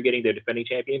respect that they're getting. They're defending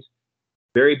champions.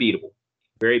 Very beatable.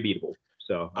 Very beatable.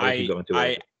 So I'll let you go into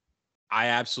it. I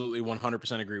absolutely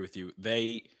 100% agree with you.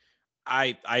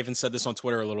 I even said this on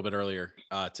Twitter a little bit earlier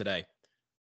today.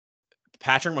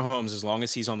 Patrick Mahomes, as long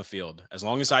as he's on the field, as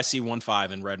long as I see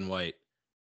 1-5 in red and white,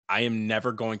 I am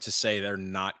never going to say they're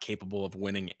not capable of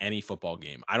winning any football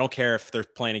game. I don't care if they're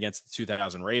playing against the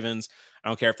 2000 Ravens. I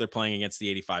don't care if they're playing against the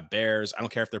 85 Bears. I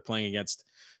don't care if they're playing against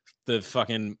the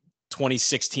fucking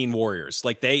 2016 Warriors.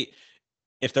 Like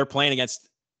if they're playing against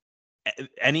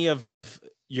any of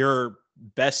your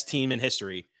best team in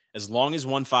history, as long as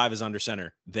 1-5 is under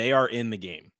center, they are in the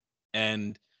game.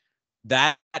 And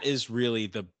that is really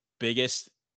the biggest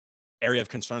area of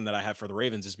concern that I have for the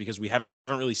Ravens, is because we haven't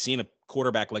really seen a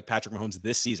quarterback like Patrick Mahomes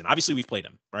this season. Obviously, we've played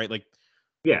him, right? Like,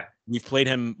 yeah, we've played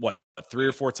him, 3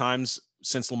 or 4 times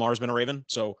since Lamar's been a Raven.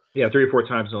 So yeah, 3 or 4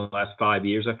 times in the last 5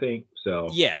 years, I think. So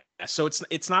yeah, so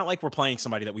it's not like we're playing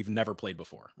somebody that we've never played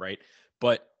before, right?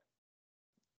 But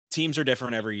teams are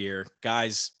different every year.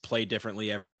 Guys play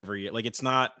differently every year. Like, it's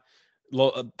not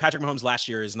Patrick Mahomes last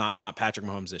year is not Patrick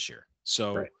Mahomes this year.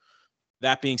 So right.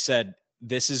 That being said,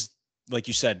 this is, like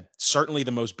you said, certainly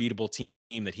the most beatable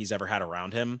team that he's ever had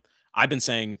around him. I've been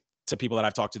saying to people that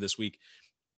I've talked to this week,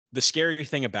 the scary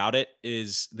thing about it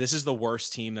is this is the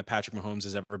worst team that Patrick Mahomes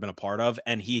has ever been a part of,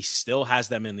 and he still has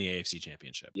them in the AFC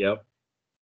Championship. Yep.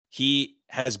 He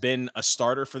has been a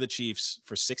starter for the Chiefs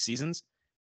for 6 seasons,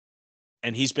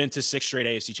 and he's been to 6 straight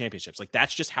AFC Championships. Like,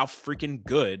 that's just how freaking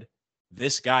good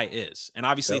this guy is. And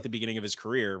obviously, at the beginning of his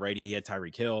career, right, he had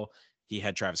Tyreek Hill, he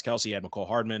had Travis Kelce, he had McCole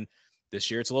Hardman. This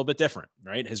year, it's a little bit different,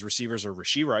 right? His receivers are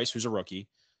Rashee Rice, who's a rookie,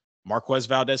 Marquez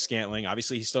Valdez-Scantling.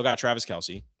 Obviously, he's still got Travis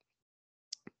Kelce.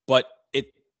 But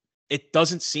it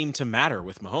doesn't seem to matter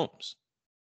with Mahomes.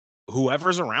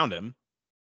 Whoever's around him,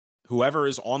 whoever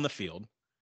is on the field,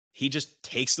 he just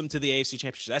takes them to the AFC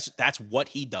Championship. That's what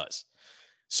he does.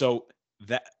 So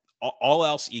that all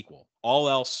else equal, all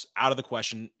else out of the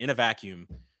question, in a vacuum,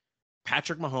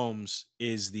 Patrick Mahomes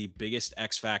is the biggest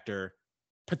X factor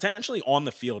potentially on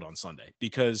the field on Sunday,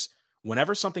 because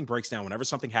whenever something breaks down, whenever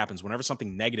something happens, whenever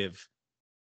something negative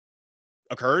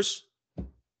occurs,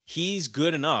 he's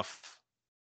good enough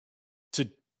to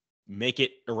make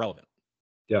it irrelevant.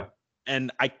 Yeah.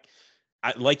 And I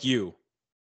like you,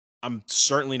 I'm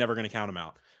certainly never going to count him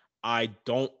out. I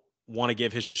don't want to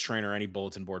give his trainer any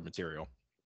bulletin board material,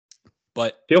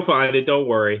 but he'll find it. Don't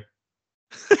worry.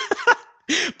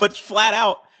 But flat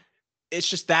out, it's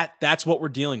just that's what we're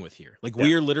dealing with here. Like,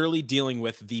 we are literally dealing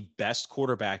with the best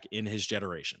quarterback in his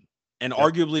generation, and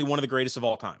arguably one of the greatest of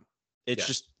all time. It's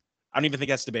just, I don't even think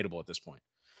that's debatable at this point.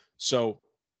 So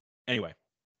anyway,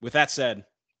 with that said,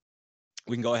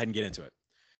 we can go ahead and get into it.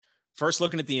 First,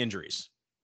 looking at the injuries.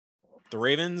 The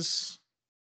Ravens,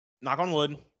 knock on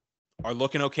wood, are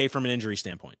looking okay from an injury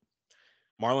standpoint.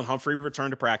 Marlon Humphrey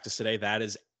returned to practice today. That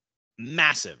is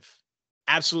massive.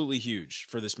 Absolutely huge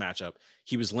for this matchup.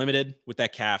 He was limited with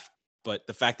that calf, but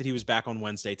the fact that he was back on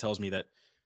Wednesday tells me that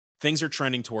things are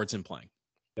trending towards him playing.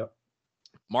 Yep.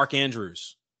 Mark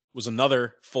Andrews was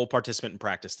another full participant in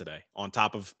practice today, on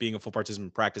top of being a full participant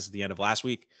in practice at the end of last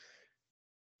week.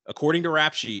 According to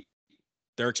Rap Sheet,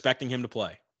 they're expecting him to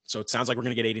play. So it sounds like we're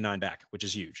going to get 89 back, which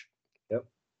is huge. Yep.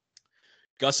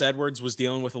 Gus Edwards was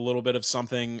dealing with a little bit of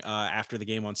something after the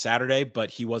game on Saturday,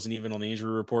 but he wasn't even on the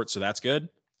injury report, so that's good.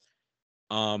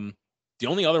 The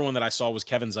only other one that I saw was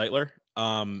Kevin Zeitler,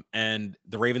 and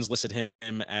the Ravens listed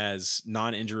him as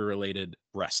non-injury related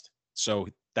rest. So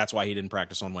that's why he didn't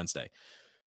practice on Wednesday.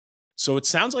 So it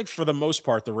sounds like, for the most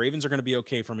part, the Ravens are going to be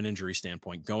okay from an injury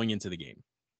standpoint going into the game.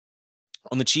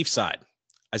 On the Chiefs side,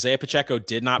 Isaiah Pacheco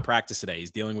did not practice today.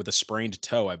 He's dealing with a sprained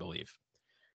toe, I believe.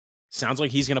 Sounds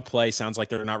like he's going to play. Sounds like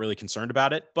they're not really concerned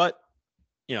about it, but,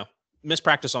 missed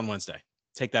practice on Wednesday.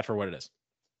 Take that for what it is.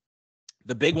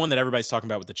 The big one that everybody's talking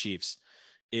about with the Chiefs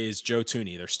is Joe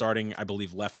Thuney. They're starting, I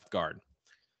believe, left guard.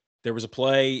 There was a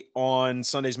play on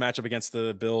Sunday's matchup against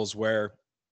the Bills where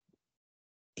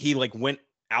he went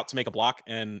out to make a block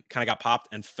and kind of got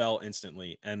popped and fell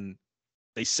instantly. And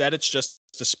they said it's just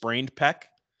a sprained pec.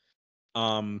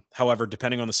 However,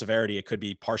 depending on the severity, it could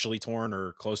be partially torn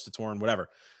or close to torn, whatever.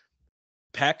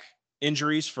 Pec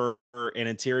injuries for an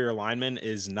interior lineman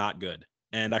is not good.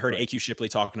 And I heard AQ Shipley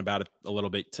talking about it a little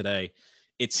bit today.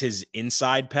 It's his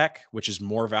inside pec, which is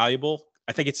more valuable.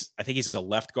 I think he's the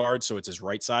left guard, so it's his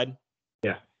right side.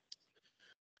 Yeah.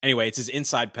 Anyway, it's his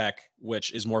inside pec,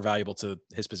 which is more valuable to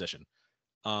his position.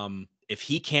 If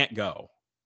he can't go,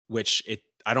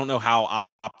 I don't know how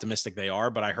optimistic they are,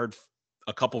 but I heard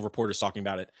a couple of reporters talking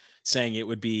about it, saying it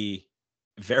would be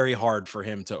very hard for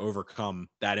him to overcome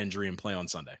that injury and play on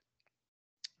Sunday.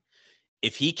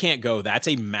 if he can't go, that's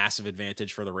a massive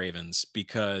advantage for the Ravens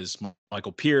because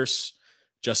Michael Pierce,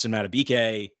 Justin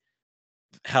Madubuike,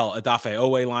 hell, Odafe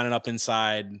Owe lining up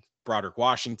inside, Broderick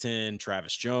Washington,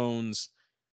 Travis Jones,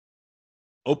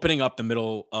 opening up the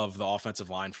middle of the offensive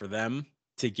line for them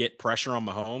to get pressure on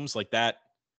Mahomes like that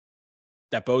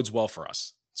bodes well for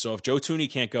us. So if Joe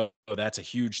Thuney can't go, that's a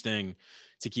huge thing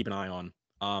to keep an eye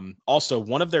on. Also,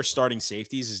 one of their starting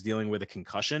safeties is dealing with a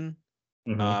concussion.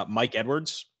 Mike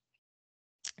Edwards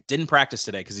didn't practice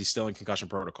today because he's still in concussion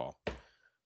protocol.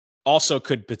 Also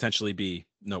could potentially be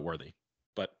noteworthy.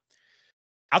 But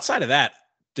outside of that,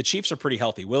 the Chiefs are pretty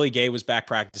healthy. Willie Gay was back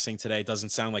practicing today. Doesn't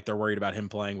sound like they're worried about him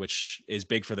playing, which is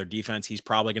big for their defense. He's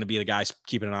probably going to be the guy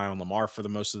keeping an eye on Lamar for the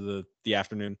most of the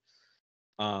afternoon.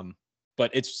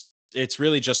 But it's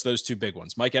really just those two big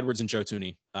ones, Mike Edwards and Joe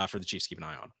Thuney, for the Chiefs to keep an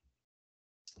eye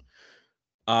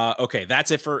on. Okay,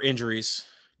 that's it for injuries.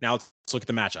 Now let's look at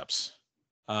the matchups.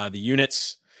 The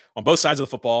units on both sides of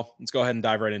the football. Let's go ahead and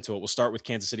dive right into it. We'll start with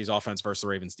Kansas City's offense versus the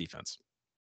Ravens' defense.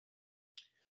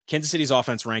 Kansas City's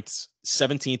offense ranked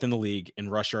 17th in the league in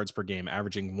rush yards per game,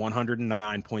 averaging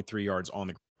 109.3 yards on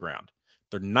the ground.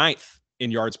 They're 9th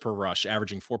in yards per rush,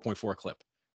 averaging 4.4 clip.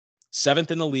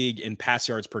 7th in the league in pass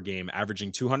yards per game,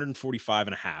 averaging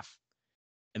 245.5.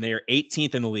 And they are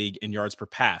 18th in the league in yards per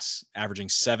pass, averaging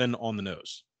 7 on the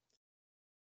nose.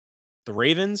 The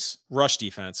Ravens' rush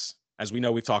defense, as we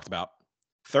know we've talked about,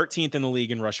 13th in the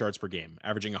league in rush yards per game,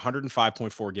 averaging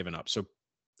 105.4 given up. So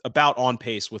about on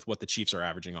pace with what the Chiefs are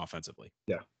averaging offensively.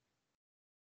 Yeah.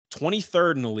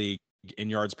 23rd in the league in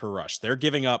yards per rush. They're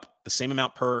giving up the same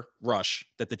amount per rush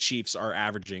that the Chiefs are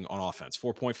averaging on offense,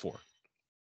 4.4.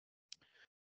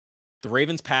 The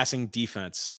Ravens' passing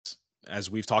defense, as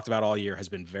we've talked about all year, has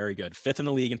been very good. 5th in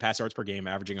the league in pass yards per game,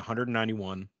 averaging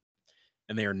 191.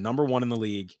 And they are number 1 in the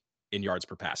league in yards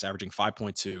per pass, averaging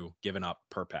 5.2 given up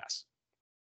per pass.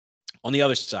 On the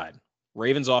other side,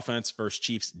 Ravens offense versus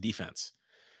Chiefs defense.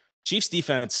 Chiefs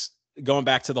defense, going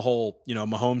back to the whole,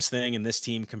 Mahomes thing and this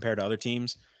team compared to other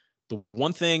teams, the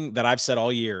one thing that I've said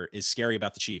all year is scary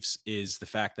about the Chiefs is the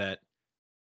fact that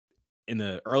in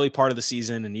the early part of the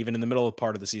season and even in the middle of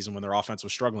part of the season when their offense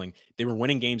was struggling, they were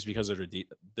winning games because of the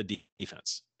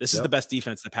defense. This is the best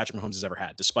defense that Patrick Mahomes has ever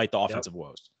had, despite the offensive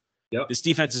woes. This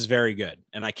defense is very good,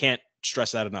 and I can't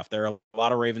stress that enough. There are a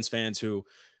lot of Ravens fans who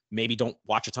maybe don't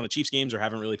watch a ton of Chiefs games or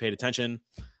haven't really paid attention.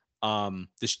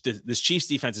 This Chiefs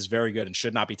defense is very good and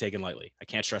should not be taken lightly. I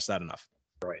can't stress that enough.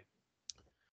 Right.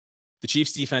 The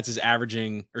Chiefs defense is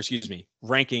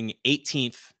ranking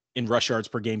 18th in rush yards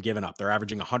per game given up. They're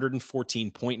averaging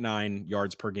 114.9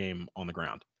 yards per game on the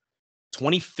ground.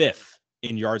 25th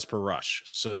in yards per rush.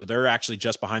 So they're actually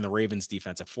just behind the Ravens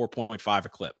defense at 4.5 a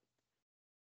clip.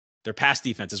 Their pass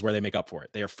defense is where they make up for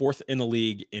it. They are 4th in the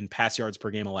league in pass yards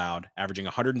per game allowed, averaging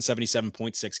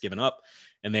 177.6 given up.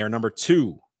 And they are number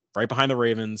 2, right behind the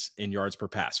Ravens in yards per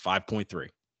pass, 5.3.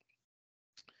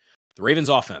 The Ravens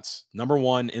offense, number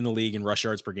 1 in the league in rush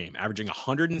yards per game, averaging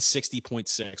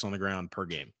 160.6 on the ground per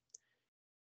game.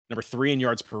 Number 3 in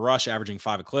yards per rush, averaging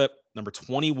 5 a clip. Number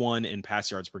 21 in pass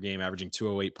yards per game, averaging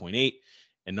 208.8.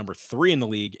 And number 3 in the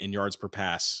league in yards per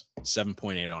pass,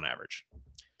 7.8 on average.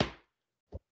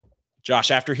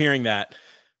 Josh, after hearing that,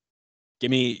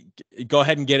 go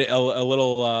ahead and get it a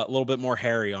little bit more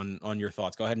hairy on your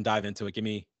thoughts. Go ahead and dive into it.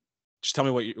 Just tell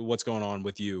me what's going on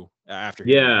with you after.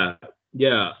 Yeah.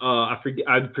 I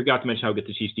forgot to mention how good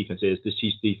the Chiefs defense is. The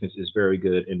Chiefs defense is very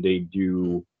good, and they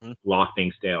do lock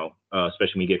things down,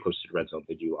 especially when you get close to the red zone.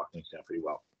 They do lock things down pretty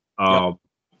well.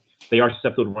 They are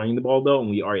susceptible to running the ball, though, and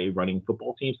we are a running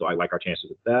football team, so I like our chances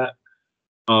with that.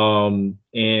 And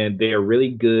they are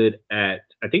really good at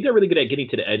 – I think they're really good at getting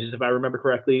to the edges, if I remember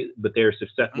correctly, but they're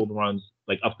susceptible to runs,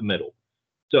 like, up the middle.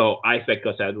 So I expect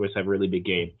Gus Edwards to have a really big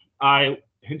game. I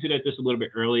hinted at this a little bit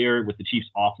earlier with the Chiefs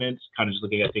offense, kind of just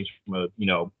looking at things from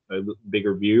a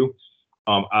bigger view.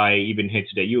 I even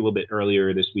hinted at you a little bit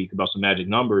earlier this week about some magic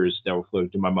numbers that were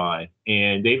floating through my mind.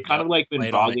 And they've kind of like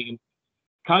been boggling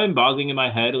in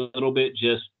my head a little bit,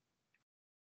 just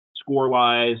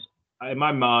score-wise. In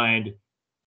my mind,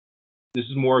 this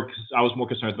is more because I was more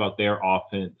concerned about their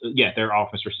offense. Their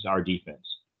offense versus our defense.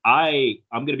 I'm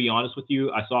going to be honest with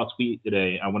you. I saw a tweet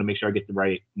today. I want to make sure I get the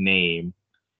right name.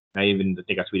 I even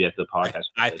think I tweeted at the podcast.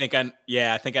 I think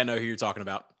I know who you're talking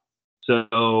about. So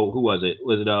who was it?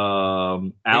 Was it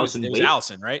Allison? It was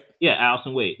Allison, right? Yeah,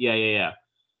 Allison Wade. Yeah.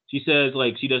 She says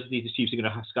she doesn't think the Chiefs are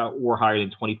going to score higher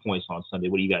than 20 points on Sunday.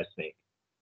 What do you guys think?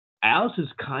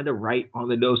 Allison's kind of right on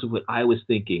the nose of what I was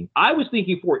thinking. I was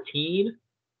thinking 14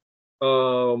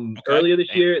 earlier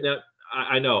this year. Now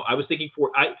I know I was thinking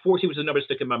 14 was the number that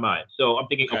stuck in my mind. So I'm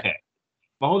thinking, okay,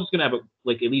 Mahomes is going to have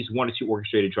at least 1 or 2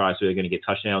 orchestrated drives, so they're going to get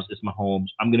touchdowns. It's Mahomes.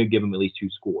 I'm going to give him at least 2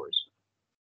 scores.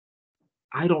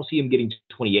 I don't see him getting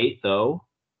 28 though.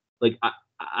 Like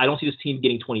I don't see this team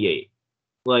getting 28.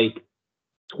 Like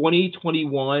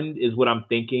 2021 is what I'm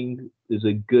thinking is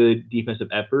a good defensive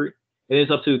effort. And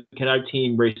it's up to, can our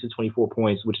team race to 24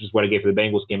 points, which is what I gave for the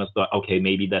Bengals game. I thought, okay,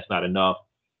 maybe that's not enough.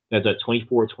 That's at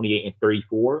 24, 28, and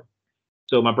 34.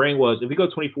 So my brain was, if we go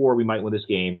 24, we might win this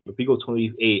game. If we go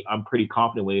 28, I'm pretty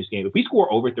confident winning this game. If we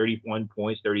score over 31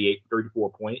 points, 38,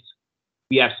 34 points,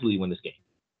 we absolutely win this game.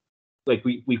 Like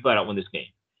we flat out win this game.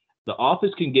 The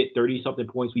offense can get 30-something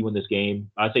points. We win this game.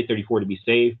 I'd say 34 to be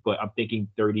safe, but I'm thinking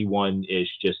 31-ish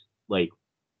just like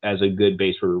as a good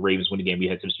base for Ravens win the game. We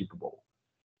head to the Super Bowl.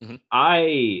 Mm-hmm.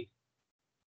 I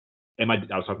was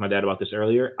talking to my dad about this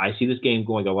earlier. I see this game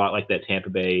going a lot like that Tampa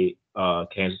Bay,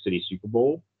 Kansas City Super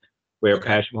Bowl, where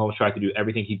Patrick Mahomes tried to do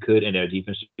everything he could, and their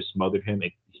defense just smothered him,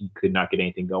 and he could not get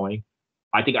anything going.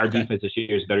 I think our defense this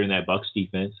year is better than that Bucs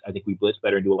defense. I think we blitz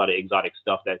better and do a lot of exotic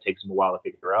stuff that takes them a while to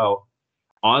figure out.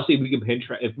 Honestly, we can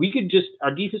if we could just,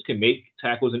 our defense can make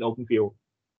tackles in open field,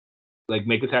 like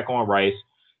make a tackle on Rice,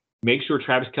 make sure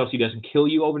Travis Kelce doesn't kill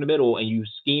you over the middle, and you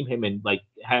scheme him and like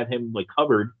have him like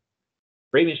covered.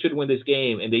 Ravens should win this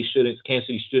game, and Kansas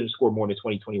City shouldn't score more than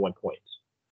 20, 21 points.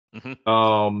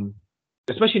 Mm-hmm.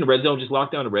 Especially in the red zone, just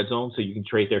lock down the red zone so you can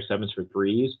trade their 7s for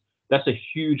 3s. That's a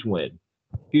huge win.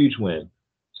 Huge win.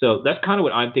 So that's kind of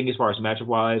what I'm thinking as far as matchup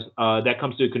wise. That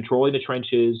comes to controlling the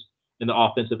trenches in the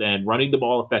offensive end, running the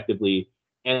ball effectively.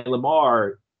 And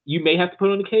Lamar, you may have to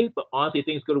put on the case, but honestly, if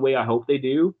things go the way I hope they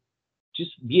do,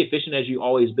 just be efficient as you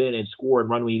always been and score and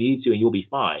run when you need to, and you'll be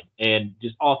fine. And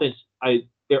just offense,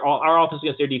 our offense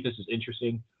against their defense is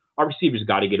interesting. Our receivers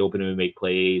got to get open and make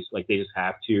plays, like they just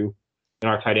have to. And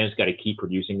our tight ends got to keep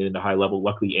producing at a high level.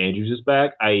 Luckily, Andrews is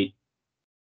back. I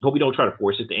hope we don't try to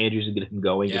force it to Andrews and get him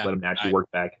going. Just let him naturally work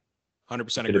back.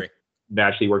 100% agree.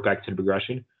 Naturally work back to the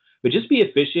progression. But just be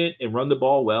efficient and run the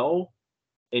ball well,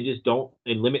 and just don't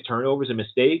limit turnovers and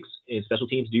mistakes, and special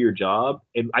teams do your job.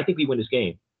 And I think we win this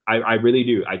game. I really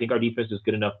do. I think our defense is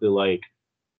good enough to like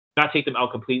not take them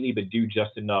out completely, but do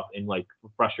just enough and like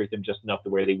frustrate them just enough to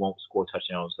where they won't score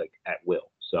touchdowns like at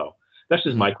will. So that's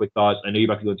just my quick thoughts. I know you're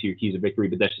about to go into your keys of victory,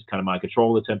 but that's just kind of my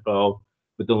control the tempo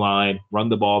with the line, run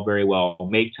the ball very well,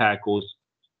 make tackles,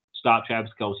 stop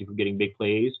Travis Kelce from getting big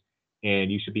plays,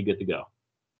 and you should be good to go.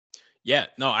 Yeah,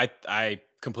 no, I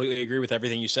completely agree with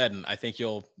everything you said, and I think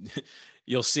you'll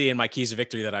see in my keys of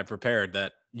victory that I prepared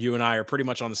that you and I are pretty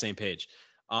much on the same page.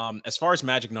 As far as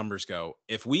magic numbers go,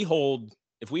 if we hold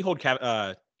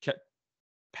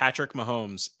Patrick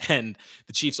Mahomes and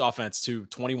the Chiefs offense to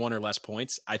 21 or less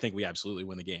points, I think we absolutely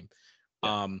win the game.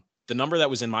 Yeah. The number that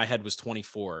was in my head was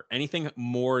 24. Anything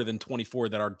more than 24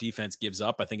 that our defense gives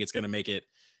up, I think it's going to make it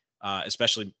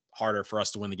especially harder for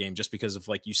us to win the game, just because of,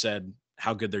 like you said,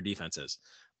 how good their defense is.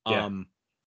 Yeah.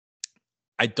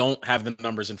 I don't have the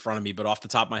numbers in front of me, but off the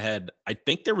top of my head, I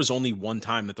think there was only one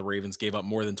time that the Ravens gave up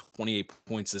more than 28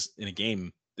 points in a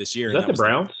game this year. Is that the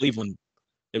Browns? Cleveland.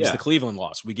 It was the Cleveland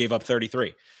loss. We gave up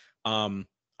 33. I'm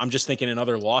just thinking in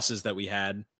other losses that we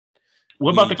had.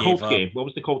 What about the Colts game? What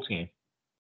was the Colts game?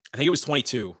 I think it was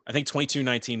 22. I think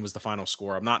 22-19 was the final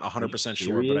score. I'm not 100%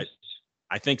 sure, but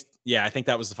I think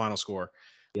that was the final score.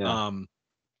 Yeah.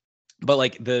 But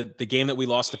like the game that we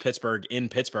lost to Pittsburgh in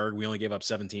Pittsburgh, we only gave up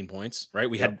 17 points, right?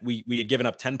 We had given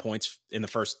up 10 points in the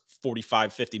first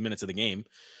 45, 50 minutes of the game.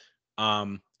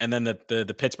 And then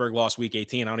the Pittsburgh loss week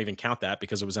 18, I don't even count that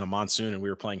because it was in a monsoon and we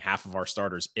were playing half of our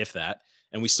starters, if that,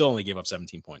 and we still only gave up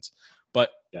 17 points. But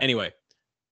anyway,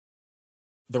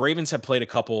 the Ravens have played a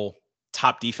couple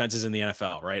top defenses in the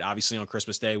NFL, right? Obviously on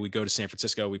Christmas Day, we go to San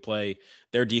Francisco, we play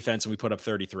their defense and we put up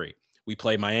 33. We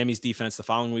play Miami's defense the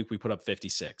following week, we put up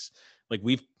 56. Like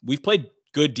we've played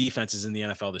good defenses in the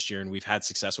NFL this year and we've had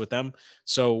success with them.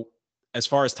 So as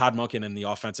far as Todd Monken and the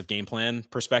offensive game plan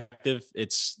perspective,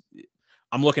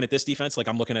 I'm looking at this defense like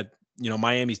I'm looking at,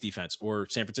 Miami's defense or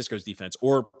San Francisco's defense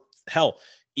or hell,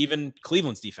 even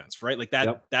Cleveland's defense, right? Like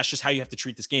that, That's just how you have to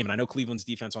treat this game. And I know Cleveland's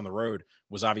defense on the road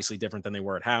was obviously different than they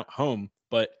were at home,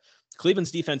 but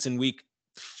Cleveland's defense in week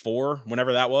 4,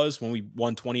 whenever that was, when we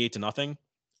won 28-0,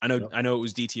 I know it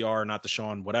was DTR, not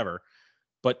Deshaun, whatever,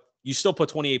 but you still put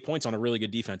 28 points on a really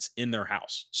good defense in their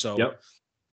house. So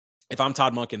if I'm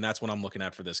Todd Monken, that's what I'm looking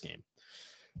at for this game.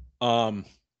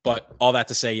 But all that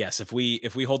to say, yes, if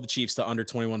we hold the Chiefs to under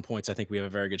 21 points, I think we have a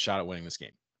very good shot at winning this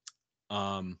game.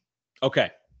 Okay.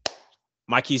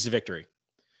 My keys to victory.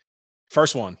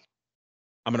 First one,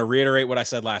 I'm going to reiterate what I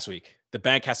said last week. The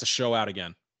bank has to show out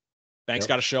again. Bank's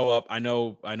got to show up. I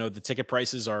know the ticket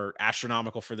prices are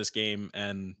astronomical for this game,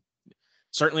 and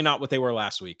Certainly not what they were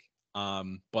last week.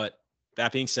 But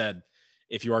that being said,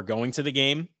 if you are going to the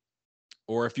game,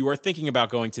 or if you are thinking about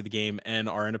going to the game and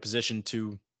are in a position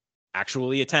to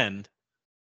actually attend,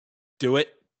 do it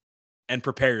and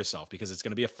prepare yourself, because it's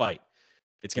going to be a fight.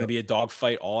 It's going to be a dog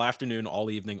fight all afternoon, all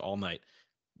evening, all night.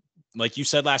 Like you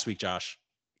said last week, Josh,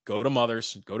 go to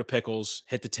Mother's, go to Pickles,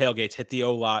 hit the tailgates, hit the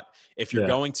O-Lot. If you're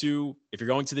going to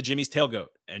the Jimmy's Tailgate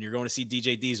and you're going to see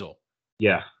DJ Diesel,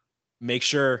 make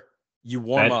sure you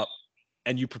warm up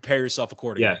and you prepare yourself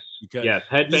accordingly. Yes.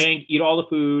 Headbang, eat all the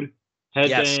food.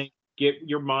 Headbang, get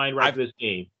your mind right for this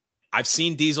game. I've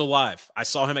seen Diesel live. I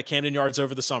saw him at Camden Yards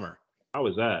over the summer. How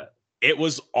was that? It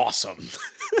was awesome.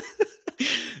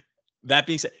 That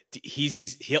being said,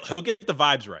 he'll get the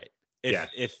vibes right.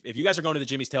 If you guys are going to the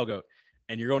Jimmy's Tailgate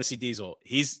and you're going to see Diesel,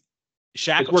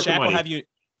 Shaq will have you.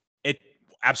 It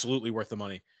absolutely worth the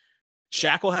money.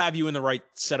 Shaq will have you in the right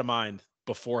set of mind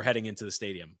before heading into the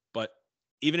stadium. But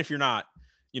even if you're not,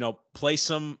 play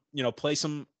some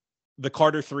the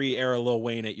Carter 3 era Lil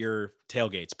Wayne at your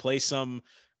tailgates. Play some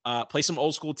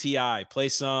old school T.I., play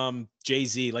some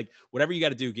Jay-Z, like whatever you got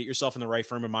to do, get yourself in the right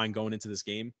frame of mind going into this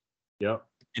game. Yep.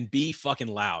 And be fucking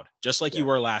loud, just like you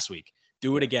were last week.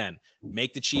 Do it again.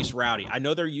 Make the Chiefs rowdy. I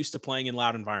know they're used to playing in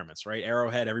loud environments, right?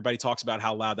 Arrowhead, everybody talks about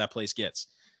how loud that place gets.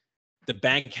 The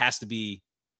bank has to be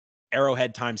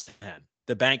Arrowhead times 10.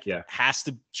 The bank has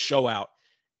to show out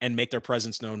and make their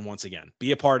presence known once again.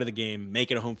 Be a part of the game.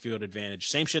 Make it a home field advantage.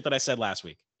 Same shit that I said last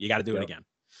week. You got to do it again.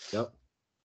 Yep.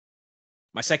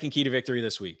 My second key to victory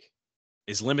this week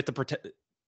is limit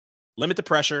the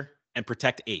pressure and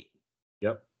protect 8.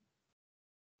 Yep.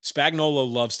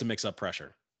 Spagnuolo loves to mix up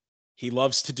pressure. He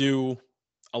loves to do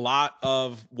a lot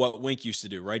of what Wink used to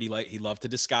do, right? He loved to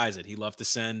disguise it. He loved to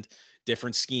send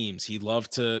different schemes. He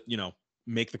loved to,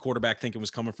 make the quarterback think it was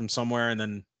coming from somewhere and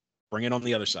then bring it on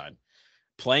the other side.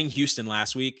 Playing Houston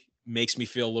last week makes me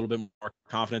feel a little bit more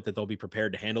confident that they'll be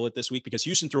prepared to handle it this week, because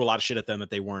Houston threw a lot of shit at them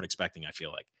that they weren't expecting, I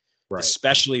feel like,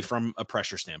 especially from a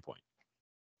pressure standpoint.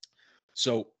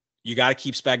 So you got to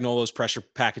keep Spagnuolo's pressure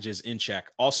packages in check.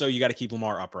 Also, you got to keep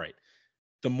Lamar upright.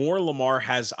 The more Lamar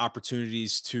has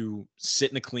opportunities to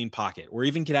sit in a clean pocket or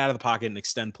even get out of the pocket and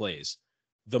extend plays,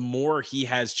 the more he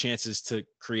has chances to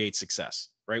create success,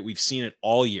 right? We've seen it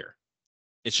all year.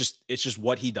 It's just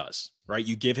what he does, right?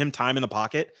 You give him time in the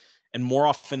pocket, and more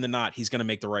often than not, he's going to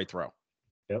make the right throw.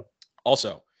 Yep.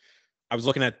 Also, I was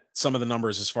looking at some of the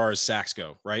numbers as far as sacks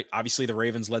go, right? Obviously, the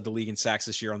Ravens led the league in sacks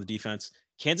this year on the defense.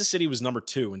 Kansas City was number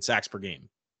 2 in sacks per game.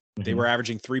 They were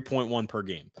averaging 3.1 per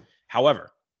game.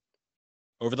 However,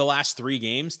 over the last 3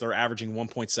 games, they're averaging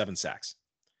 1.7 sacks.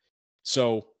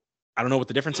 So I don't know what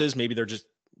the difference is. Maybe they're just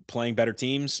playing better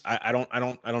teams. I don't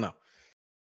know.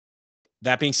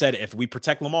 That being said, if we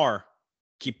protect Lamar,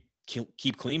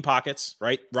 keep clean pockets,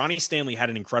 right? Ronnie Stanley had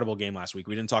an incredible game last week.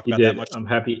 We didn't talk about that much. I'm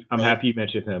happy you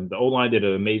mentioned him. The O-line did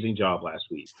an amazing job last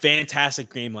week.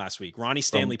 Fantastic game last week. Ronnie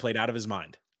Stanley played out of his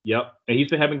mind. Yep. And he's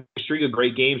been having a string of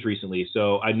great games recently.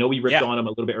 So I know we ripped on him a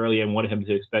little bit early and wanted him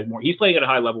to expect more. He's playing at a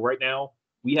high level right now.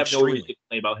 We have no reason to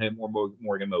complain about him or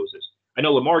Morgan Moses. I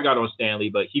know Lamar got on Stanley,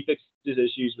 but he fixed his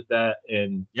issues with that.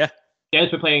 And Stanley's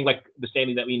been playing like the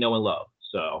Stanley that we know and love.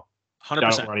 So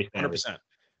 100%.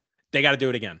 They got to do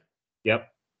it again.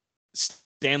 Yep.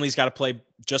 Stanley's got to play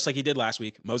just like he did last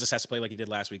week. Moses has to play like he did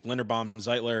last week. Linderbaum,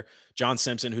 Zeitler, John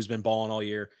Simpson, who's been balling all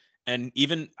year. And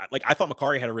even I thought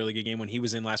Macari had a really good game when he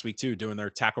was in last week too, doing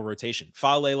their tackle rotation.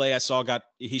 Faalele, I saw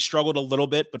he struggled a little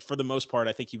bit, but for the most part,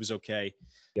 I think he was okay.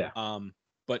 Yeah.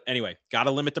 But anyway, got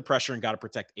to limit the pressure and got to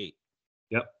protect 8.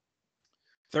 Yep.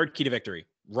 Third key to victory: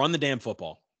 run the damn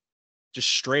football. Just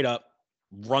straight up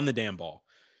run the damn ball.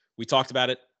 We talked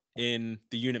about it in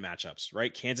the unit matchups,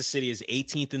 right? Kansas City is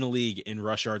 18th in the league in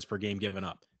rush yards per game given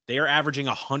up. They are averaging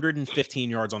 115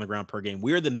 yards on the ground per game.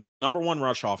 We are the number 1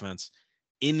 rush offense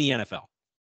in the NFL.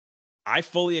 I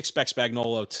fully expect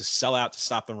Spagnuolo to sell out to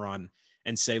stop the run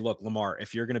and say, look, Lamar,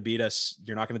 if you're going to beat us,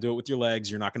 you're not going to do it with your legs.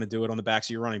 You're not going to do it on the backs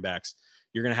of your running backs.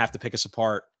 You're going to have to pick us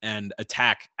apart and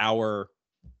attack our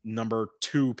number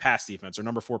 2 pass defense or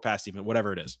number 4 pass defense,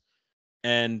 whatever it is.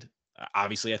 And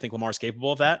obviously, I think Lamar's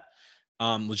capable of that.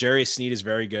 L'Jarius Sneed is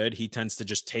very good. He tends to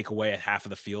just take away half of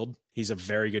the field. He's a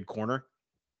very good corner.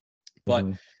 But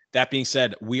that being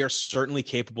said, we are certainly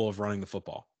capable of running the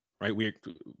football, right?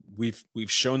 We've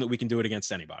shown that we can do it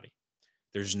against anybody.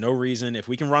 There's no reason, if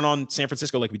we can run on San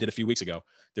Francisco like we did a few weeks ago,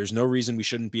 there's no reason we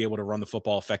shouldn't be able to run the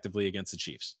football effectively against the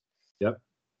Chiefs. Yep.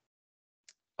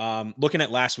 Looking at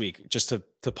last week, just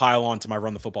to pile on to my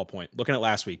run the football point, looking at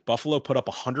last week, Buffalo put up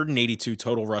 182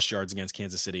 total rush yards against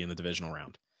Kansas City in the divisional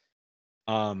round.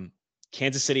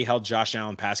 Kansas City held Josh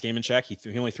Allen pass game in check. He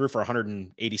only threw for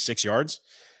 186 yards.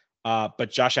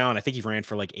 But Josh Allen, I think he ran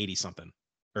for like 80 something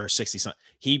or 60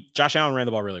 something. Josh Allen ran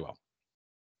the ball really well.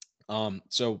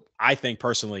 So I think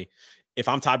personally, if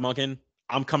I'm Todd Monken,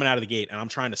 I'm coming out of the gate and I'm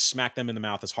trying to smack them in the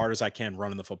mouth as hard as I can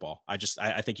running the football. I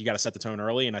think you got to set the tone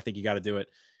early, and I think you got to do it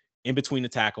in between the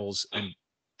tackles and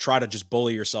try to just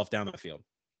bully yourself down the field.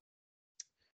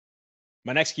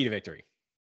 My next key to victory.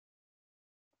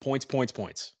 Points.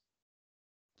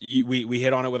 We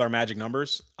hit on it with our magic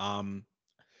numbers.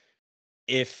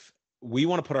 If we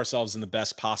want to put ourselves in the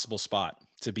best possible spot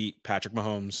to beat Patrick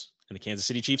Mahomes and the Kansas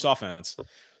City Chiefs offense,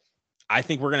 I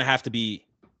think we're going to have to be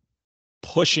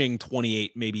pushing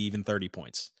 28, maybe even 30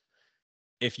 points.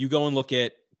 If you go and look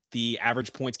at the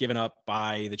average points given up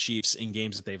by the Chiefs in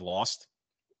games that they've lost,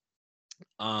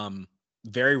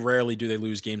 very rarely do they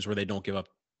lose games where they don't give up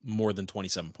more than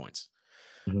 27 points.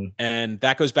 Mm-hmm. And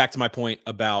that goes back to my point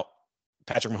about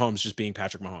Patrick Mahomes just being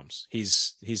Patrick Mahomes.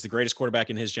 He's the greatest quarterback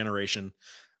in his generation,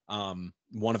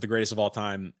 one of the greatest of all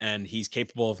time, and he's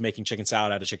capable of making chicken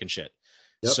salad out of chicken shit.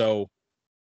 Yep. So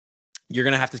you're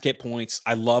going to have to get points.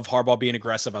 I love Harbaugh being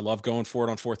aggressive. I love going for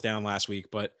it on fourth down last week.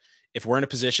 But if we're in a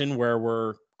position where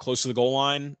we're close to the goal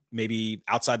line, maybe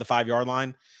outside the 5-yard line,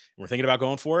 and we're thinking about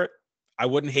going for it, I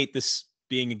wouldn't hate this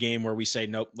being a game where we say,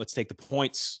 nope, let's take the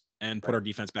points and put our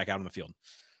defense back out on the field.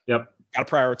 Yep. Got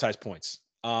to prioritize points.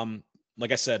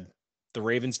 Like I said, the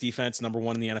Ravens defense, number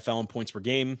 1 in the NFL in points per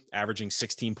game, averaging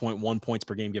 16.1 points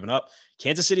per game given up.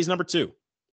 Kansas City's number 2.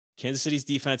 Kansas City's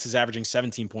defense is averaging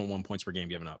 17.1 points per game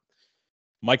given up.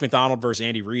 Mike McDonald versus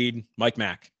Andy Reid. Mike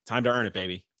Mack. Time to earn it,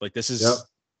 baby. Like, this is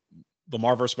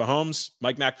Lamar versus Mahomes.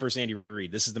 Mike Mack versus Andy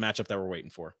Reid. This is the matchup that we're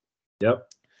waiting for. Yep.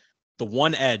 The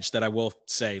one edge that I will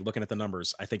say, looking at the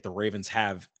numbers, I think the Ravens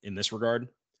have in this regard,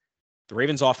 the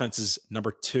Ravens offense is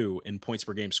number 2 in points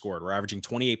per game scored. We're averaging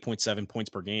 28.7 points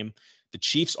per game. The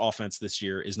Chiefs offense this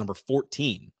year is number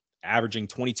 14, averaging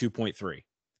 22.3.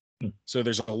 So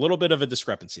there's a little bit of a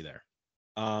discrepancy there.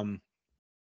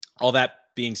 All that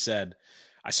being said,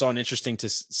 I saw an interesting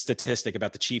statistic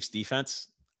about the Chiefs defense.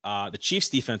 The Chiefs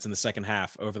defense in the second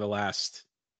half over the last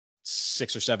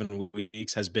 6 or 7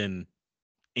 weeks has been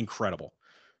incredible.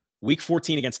 Week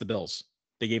 14 against the Bills,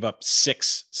 they gave up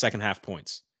 6 second half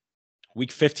points. Week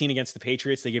 15 against the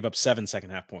Patriots, they gave up 7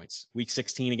 second half points. Week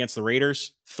 16 against the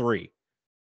Raiders, 3.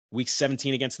 Week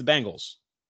 17 against the Bengals,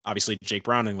 obviously Jake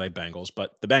Browning-led Bengals,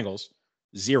 but the Bengals,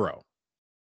 0.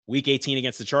 Week 18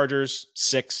 against the Chargers,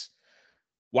 6.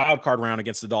 Wild card round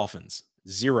against the Dolphins,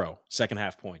 0 second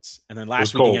half points. And then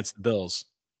last week against the Bills,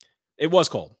 it was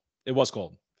cold.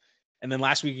 And then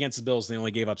last week against the Bills, they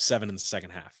only gave up 7 in the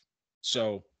second half.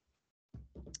 So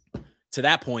to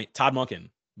that point, Todd Monken,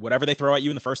 whatever they throw at you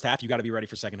in the first half, you got to be ready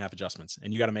for second half adjustments,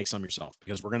 and you got to make some yourself,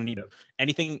 because we're going to need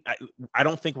anything. I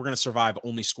don't think we're going to survive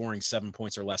only scoring 7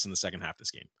 points or less in the second half of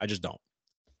this game. I just don't.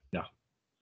 No,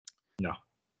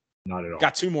 not at all.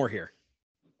 Got 2 more here.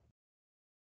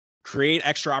 Create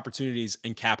extra opportunities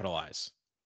and capitalize.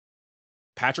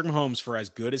 Patrick Mahomes, for as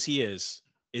good as he is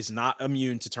not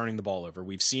immune to turning the ball over.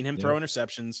 We've seen him throw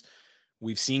interceptions.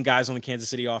 We've seen guys on the Kansas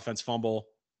City offense fumble,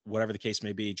 whatever the case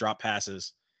may be, drop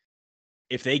passes.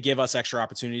 If they give us extra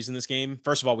opportunities in this game,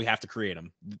 first of all, we have to create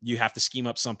them. You have to scheme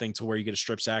up something to where you get a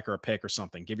strip sack or a pick or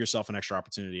something. Give yourself an extra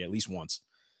opportunity at least once.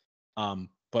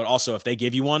 But also, if they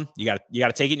give you one, you got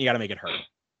to take it and you got to make it hurt.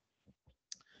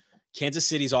 Kansas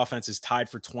City's offense is tied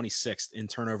for 26th in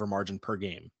turnover margin per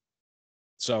game.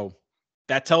 So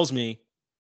that tells me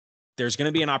there's going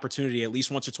to be an opportunity at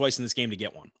least once or twice in this game to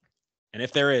get one. And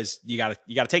if there is, you got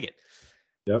to take it.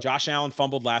 Yep. Josh Allen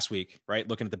fumbled last week, right?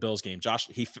 Looking at the Bills game.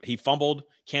 He fumbled.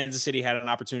 Kansas City had an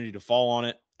opportunity to fall on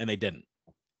it, and they didn't.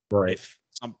 Right.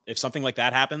 If something like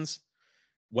that happens,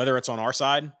 whether it's on our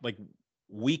side, like,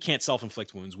 we can't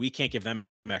self-inflict wounds. We can't give them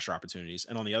extra opportunities.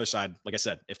 And on the other side, like I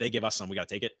said, if they give us some, we got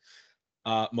to take it.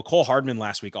 McCole Hardman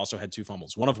last week also had 2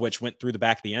 fumbles, one of which went through the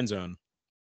back of the end zone.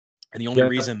 And the only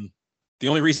reason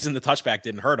the touchback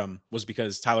didn't hurt him was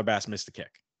because Tyler Bass missed the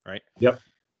kick, right? Yep.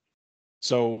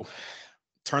 So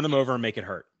turn them over and make it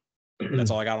hurt.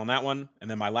 That's all I got on that one. And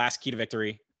then my last key to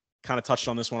victory, kind of touched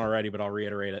on this one already, but I'll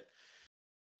reiterate it.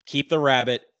 Keep the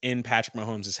rabbit in Patrick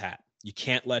Mahomes' hat. You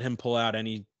can't let him pull out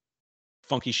any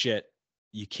funky shit.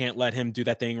 You can't let him do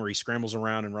that thing where he scrambles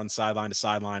around and runs sideline to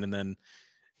sideline and then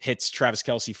hits Travis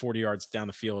Kelce 40 yards down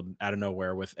the field out of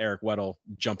nowhere with Eric Weddle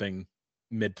jumping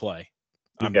mid-play.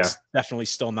 I'm definitely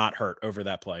still not hurt over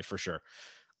that play for sure.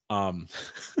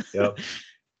 Yep.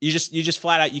 You just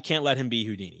flat out, you can't let him be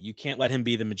Houdini. You can't let him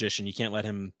be the magician. You can't let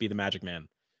him be the magic man.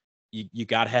 You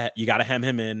got to hem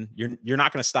him in. You're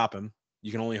not going to stop him.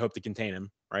 You can only hope to contain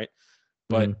him, right?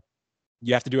 But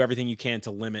you have to do everything you can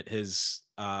to limit his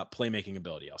playmaking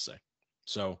ability, I'll say.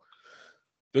 So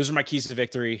those are my keys to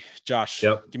victory. Josh,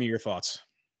 give me your thoughts.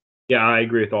 Yeah, I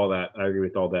agree with all that. I'm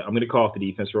going to call off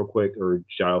the defense real quick, or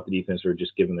shout out the defense, or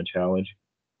just give them the challenge.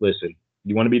 Listen,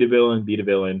 you want to be the villain, be the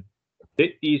villain.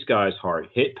 Hit these guys hard.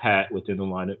 Hit Pat within the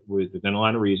line of reason,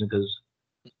 because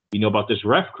you know about this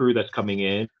ref crew that's coming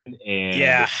in.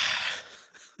 And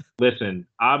listen,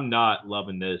 I'm not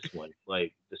loving this one.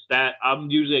 Like the stat, I'm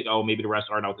usually like, oh, maybe the refs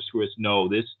aren't out to screw us. No,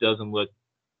 this doesn't look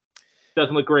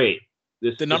great.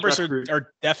 The numbers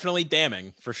are definitely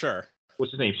damning for sure.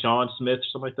 What's his name? Sean Smith or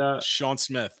something like that? Sean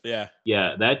Smith, yeah.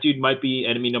 Yeah, that dude might be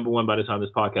enemy number one by the time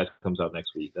this podcast comes out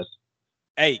next week.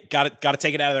 Hey, got to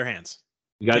take it out of their hands.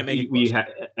 You're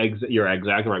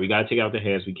exactly right. We got to take it out of their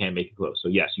hands. We can't make it close. So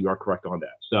yes, you are correct on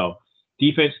that. So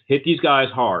defense, hit these guys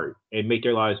hard and make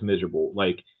their lives miserable.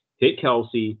 Like hit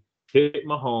Kelsey, hit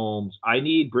Mahomes. I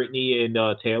need Brittany and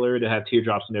Taylor to have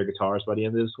teardrops in their guitars by the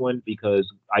end of this one, because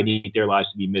I need their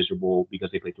lives to be miserable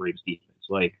because they play the Ravens defense.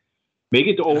 Like make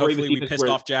it to old Ravens defense. We pissed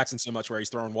off Jackson so much where he's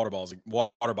throwing water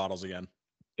bottles again.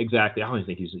 Exactly. I don't even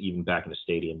think he's even back in the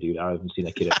stadium, dude. I haven't seen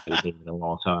that kid at a game in a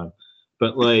long time.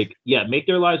 But like, yeah, make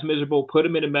their lives miserable, put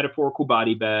them in a metaphorical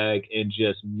body bag, and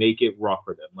just make it rough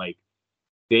for them. Like,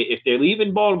 if they're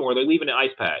leaving Baltimore, they're leaving in ice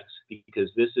packs,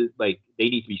 because this is like, they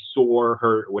need to be sore,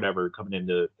 hurt, or whatever coming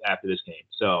into after this game.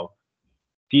 So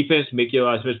defense, make your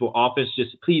lives miserable. Offense,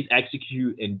 just please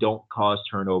execute and don't cause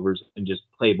turnovers and just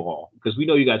play ball, because we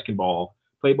know you guys can ball.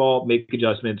 Play ball, make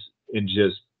adjustments, and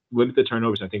just limit the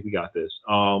turnovers. I think we got this.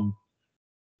 I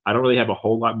don't really have a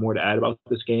whole lot more to add about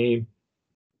this game.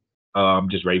 I'm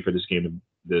just ready for this game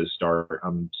to start.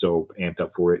 I'm so amped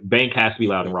up for it. Bank has to be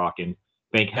loud and rocking.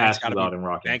 Bank's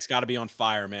got to be on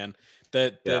fire, man.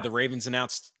 The Ravens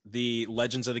announced the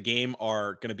legends of the game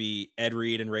are going to be Ed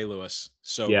Reed and Ray Lewis.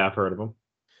 So yeah, I've heard of them.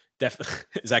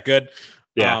 Is that good?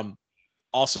 Yeah.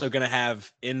 Also going to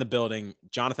have in the building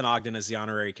Jonathan Ogden as the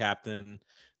honorary captain.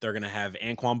 They're going to have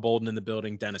Anquan Bolden in the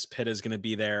building. Dennis Pitt is going to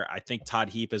be there. I think Todd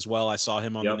Heap as well. I saw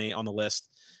him on the list.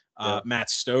 Matt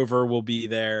Stover will be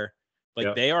there.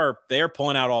 Like they are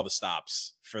pulling out all the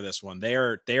stops for this one. They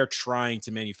are trying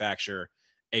to manufacture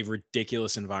a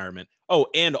ridiculous environment. Oh,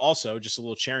 and also just a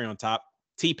little cherry on top,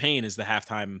 T-Pain is the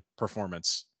halftime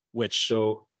performance, which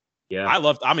I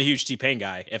love. I'm a huge T-Pain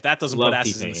guy. If that doesn't put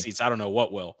asses in the seats, I don't know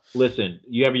what will. Listen,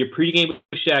 you have your pregame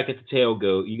with Shaq at the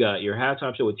tailgate. You got your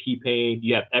halftime show with T-Pain.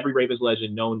 You have every Ravens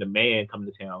legend known to man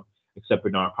coming to town, except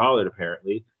Bernard Pollard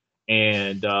apparently.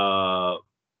 And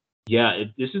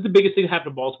this is the biggest thing that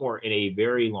happened to Baltimore in a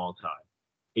very long time.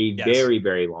 Very,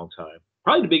 very long time.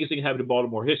 Probably the biggest thing that happened to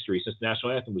Baltimore history since the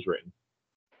national anthem was written.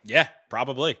 Yeah,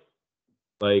 probably.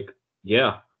 And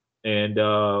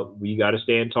we got to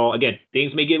stand tall. Again,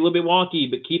 things may get a little bit wonky,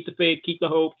 but keep the faith, keep the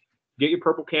hope. Get your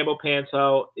purple camo pants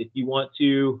out if you want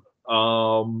to.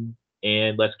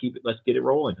 And let's get it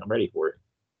rolling. I'm ready for it.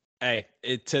 Hey,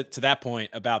 to that point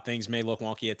about things may look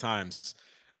wonky at times.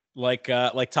 Like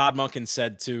Todd Monken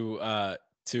said to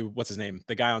what's his name?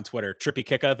 The guy on Twitter, Trippy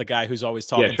Kicka, the guy who's always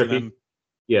talking to them.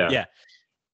 Yeah.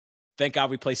 Thank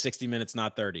God we play 60 minutes,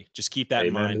 not 30. Just keep that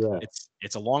in mind.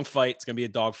 It's a long fight. It's going to be a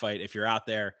dog fight. If you're out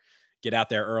there, get out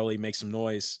there early, make some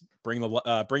noise, bring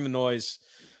the noise.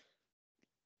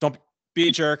 Don't be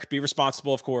a jerk. Be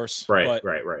responsible, of course. Right.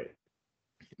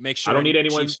 Make sure I don't need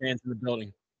anyone Chiefs fans in the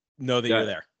building know that you're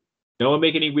there. No one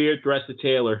make any weird threats to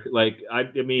Taylor. Like I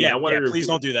wonder. Please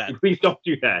don't do that. Please don't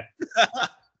do that.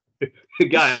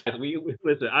 Guys,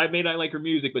 listen. I may not like her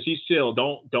music, but she's chill.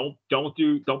 Don't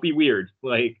be weird.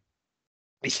 Like,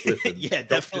 listen,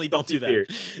 definitely don't do that.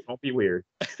 Weird. Don't be weird.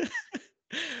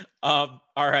 All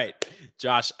right,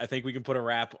 Josh. I think we can put a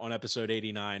wrap on episode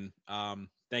 89.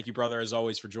 Thank you, brother, as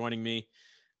always, for joining me.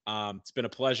 It's been a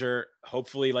pleasure.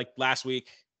 Hopefully, like last week,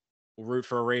 we'll root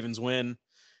for a Ravens win.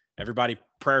 Everybody,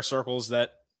 prayer circles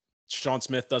that Sean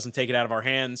Smith doesn't take it out of our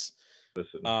hands.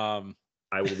 Listen,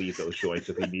 I will leave those joints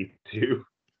if we need to.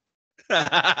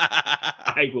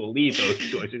 I will leave those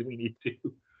joints if we need to.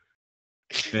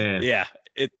 Man. Yeah,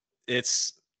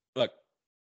 it's look,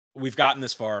 we've gotten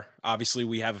this far. Obviously,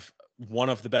 we have one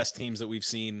of the best teams that we've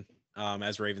seen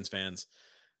as Ravens fans.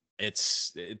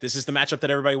 This is the matchup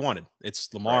that everybody wanted.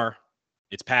 It's Lamar,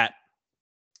 it's Pat,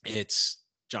 it's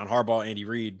John Harbaugh, Andy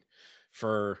Reid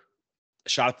for a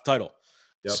shot at the title.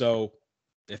 Yep. So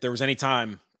if there was any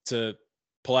time to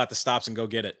pull out the stops and go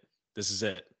get it, this is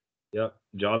it. Yep.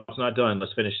 Job's not done.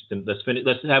 Let's finish.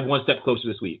 Let's have one step closer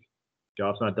this week.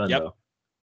 Job's not done though.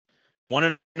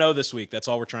 1-0 this week. That's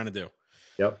all we're trying to do.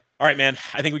 Yep. All right, man.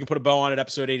 I think we can put a bow on it.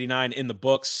 Episode 89 in the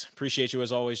books. Appreciate you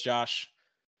as always, Josh.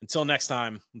 Until next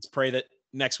time, let's pray that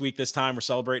next week this time, we're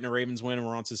celebrating a Ravens win and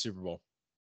we're on to the Super Bowl.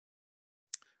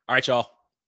 All right, y'all.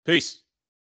 Peace.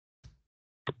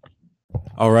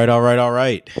 All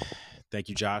right. Thank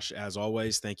you, Josh. As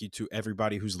always, thank you to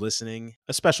everybody who's listening.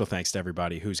 A special thanks to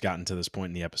everybody who's gotten to this point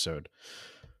in the episode.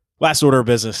 Last order of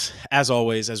business, as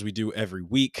always, as we do every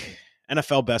week,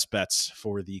 NFL best bets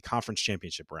for the conference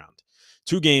championship round.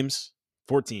 2 games,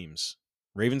 4 teams.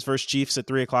 Ravens versus Chiefs at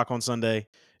 3 o'clock on Sunday.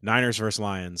 Niners versus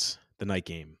Lions, the night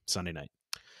game, Sunday night.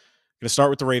 Going to start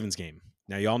with the Ravens game.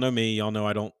 Now, y'all know me. Y'all know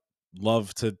I don't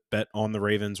love to bet on the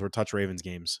Ravens or touch Ravens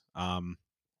games.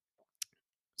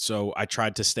 So I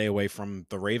tried to stay away from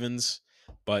the Ravens,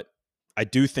 but I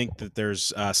do think that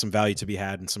there's some value to be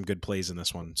had and some good plays in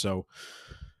this one. So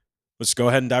let's go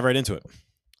ahead and dive right into it.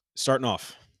 Starting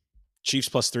off, Chiefs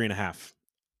plus 3.5.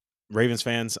 Ravens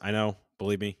fans, I know,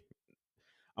 believe me,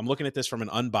 I'm looking at this from an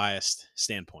unbiased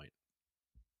standpoint.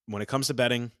 When it comes to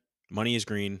betting, money is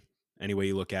green, any way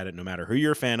you look at it, no matter who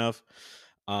you're a fan of.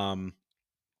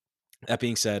 That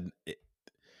being said,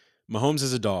 Mahomes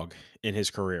is a dog in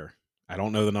his career. I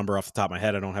don't know the number off the top of my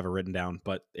head. I don't have it written down,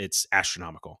 but it's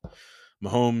astronomical.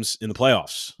 Mahomes in the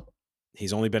playoffs,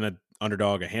 he's only been an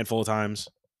underdog a handful of times.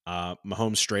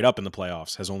 Mahomes straight up in the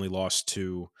playoffs has only lost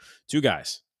to 2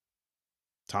 guys,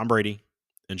 Tom Brady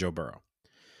and Joe Burrow.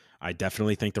 I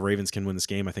definitely think the Ravens can win this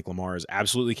game. I think Lamar is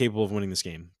absolutely capable of winning this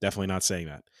game. Definitely not saying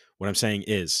that. What I'm saying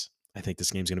is I think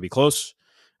this game's going to be close.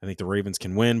 I think the Ravens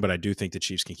can win, but I do think the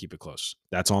Chiefs can keep it close.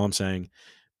 That's all I'm saying.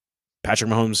 Patrick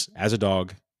Mahomes as a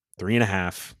dog,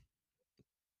 3.5.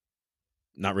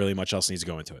 Not really much else needs to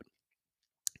go into it.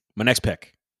 My next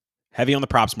pick, heavy on the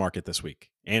props market this week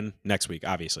and next week,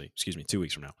 obviously. 2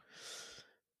 weeks from now.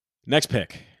 Next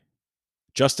pick,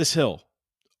 Justice Hill,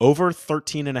 over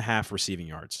 13.5 receiving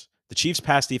yards. The Chiefs'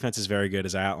 pass defense is very good,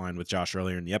 as I outlined with Josh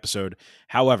earlier in the episode.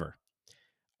 However,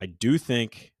 I do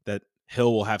think that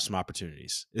Hill will have some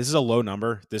opportunities. This is a low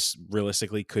number. This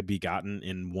realistically could be gotten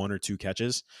in 1 or 2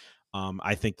 catches.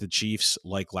 I think the Chiefs,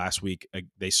 like last week,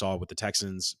 they saw with the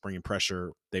Texans bringing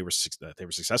pressure. They were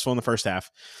successful in the first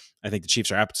half. I think the Chiefs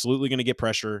are absolutely going to get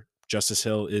pressure. Justice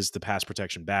Hill is the pass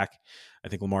protection back. I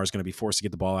think Lamar is going to be forced to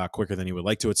get the ball out quicker than he would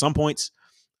like to at some points.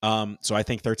 So I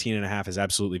think 13.5 is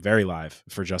absolutely very live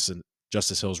for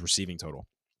Justice Hill's receiving total.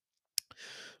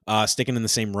 Sticking in the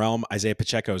same realm, Isaiah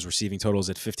Pacheco's receiving total is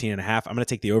at 15.5. I'm going to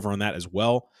take the over on that as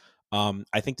well.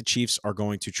 I think the Chiefs are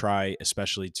going to try,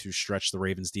 especially to stretch the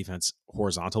Ravens defense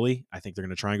horizontally. I think they're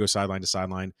going to try and go sideline to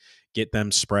sideline, get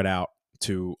them spread out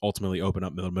to ultimately open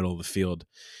up the middle of the field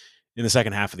in the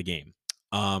second half of the game.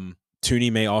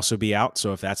 Tooney may also be out.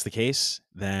 So if that's the case,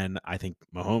 then I think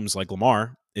Mahomes, like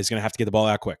Lamar, is going to have to get the ball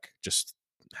out quick, just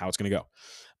how it's going to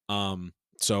go.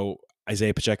 So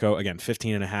Isaiah Pacheco, again,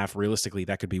 15.5. Realistically,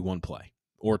 that could be 1 play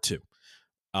or 2.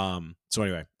 So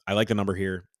anyway, I like the number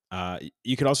here.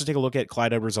 You could also take a look at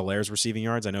Clyde Edwards-Helaire's receiving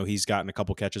yards. I know he's gotten a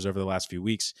couple catches over the last few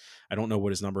weeks. I don't know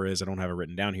what his number is. I don't have it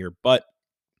written down here. But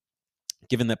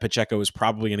given that Pacheco is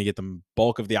probably going to get the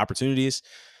bulk of the opportunities,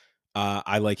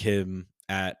 I like him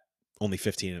at only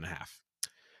 15.5.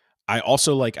 I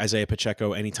also like Isaiah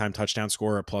Pacheco anytime touchdown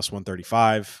scorer at plus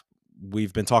 135.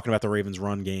 We've been talking about the Ravens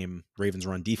run game, Ravens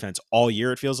run defense all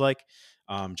year, it feels like.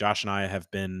 Josh and I have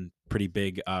been pretty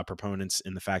big proponents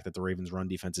in the fact that the Ravens run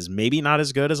defense is maybe not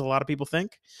as good as a lot of people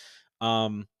think.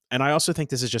 And I also think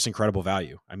this is just incredible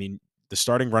value. I mean, the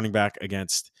starting running back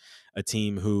against a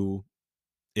team who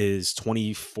is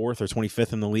 24th or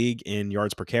 25th in the league in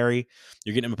yards per carry,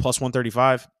 you're getting him a plus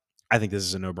 135. I think this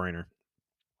is a no-brainer.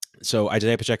 So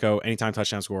Isaiah Pacheco, anytime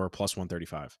touchdown scorer, plus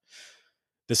 135.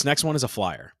 This next one is a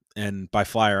flyer. And by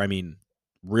flyer, I mean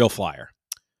real flyer.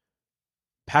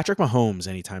 Patrick Mahomes,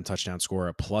 anytime touchdown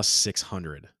scorer, plus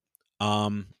 600.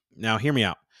 Now, hear me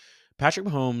out. Patrick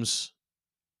Mahomes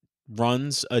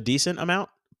runs a decent amount,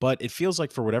 but it feels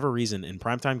like for whatever reason in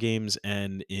primetime games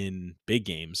and in big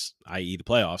games, i.e. the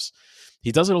playoffs,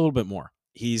 he does it a little bit more.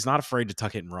 He's not afraid to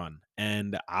tuck it and run.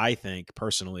 And I think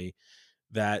personally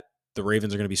that the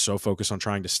Ravens are going to be so focused on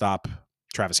trying to stop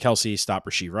Travis Kelce, stop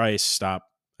Rashee Rice, stop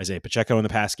Isaiah Pacheco in the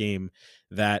pass game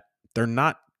that they're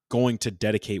not going to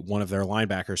dedicate one of their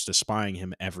linebackers to spying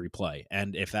him every play.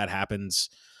 And if that happens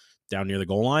down near the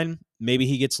goal line, maybe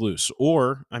he gets loose.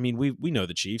 Or, I mean, we know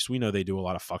the Chiefs. We know they do a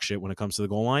lot of fuck shit when it comes to the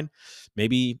goal line.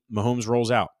 Maybe Mahomes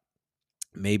rolls out.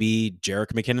 Maybe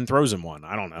Jerick McKinnon throws him one.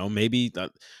 I don't know. Maybe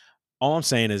all I'm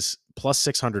saying is plus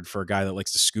 600 for a guy that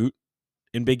likes to scoot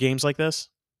in big games like this.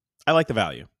 I like the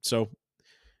value. So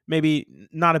maybe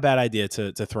not a bad idea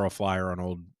to throw a flyer on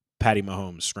old Patty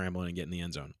Mahomes scrambling and getting the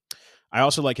end zone. I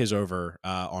also like his over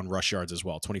on rush yards as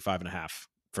well, 25.5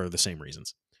 for the same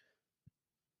reasons.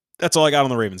 That's all I got on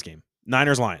the Ravens game.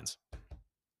 Niners-Lions.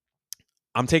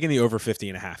 I'm taking the over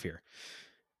 50.5 here.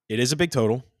 It is a big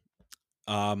total.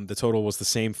 The total was the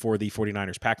same for the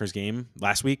 49ers-Packers game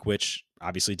last week, which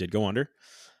obviously did go under.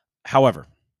 However,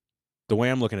 the way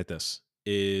I'm looking at this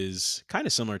is kind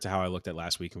of similar to how I looked at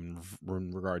last week in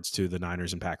regards to the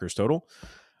Niners and Packers total.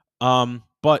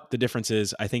 But the difference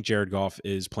is I think Jared Goff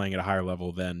is playing at a higher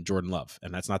level than Jordan Love.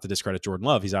 And that's not to discredit Jordan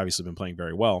Love. He's obviously been playing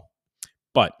very well.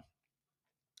 But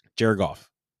Jared Goff,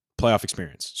 playoff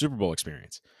experience, Super Bowl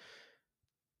experience.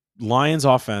 Lions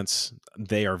offense,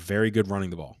 they are very good running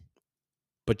the ball.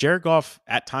 But Jared Goff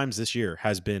at times this year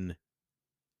has been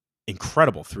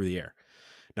incredible through the air.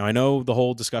 Now, I know the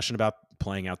whole discussion about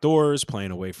playing outdoors,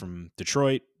 playing away from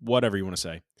Detroit, whatever you want to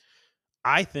say.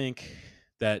 I think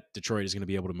that Detroit is going to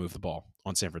be able to move the ball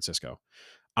on San Francisco.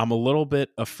 I'm a little bit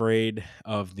afraid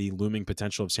of the looming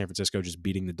potential of San Francisco just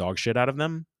beating the dog shit out of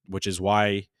them, which is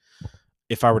why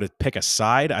if I were to pick a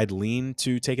side, I'd lean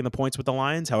to taking the points with the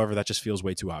Lions. However, that just feels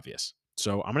way too obvious.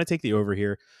 So I'm going to take the over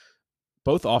here.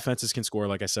 Both offenses can score,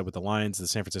 like I said, with the Lions, the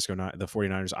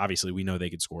 49ers, obviously we know they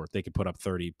could score. They could put up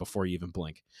 30 before you even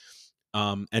blink.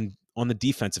 And on the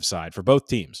defensive side, for both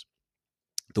teams,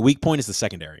 the weak point is the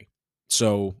secondary.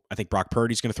 So I think Brock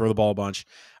Purdy's going to throw the ball a bunch.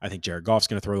 I think Jared Goff's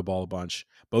going to throw the ball a bunch.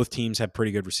 Both teams have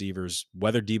pretty good receivers.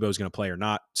 Whether Debo's going to play or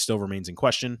not still remains in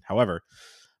question. However,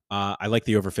 I like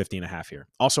the over 50.5 here.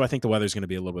 Also, I think the weather's going to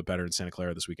be a little bit better in Santa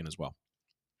Clara this weekend as well.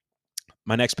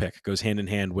 My next pick goes hand in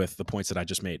hand with the points that I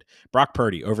just made. Brock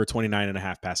Purdy, over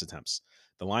 29.5 pass attempts.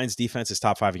 The Lions' defense is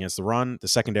top 5 against the run. The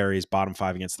secondary is bottom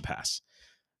 5 against the pass.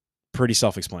 Pretty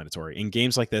self-explanatory. In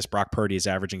games like this, Brock Purdy is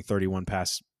averaging 31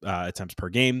 pass attempts per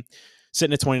game.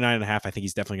 Sitting at 29.5, I think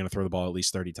he's definitely going to throw the ball at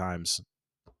least 30 times.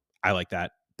 I like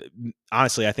that.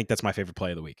 Honestly, I think that's my favorite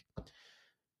play of the week.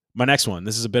 My next one,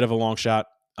 this is a bit of a long shot.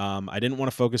 I didn't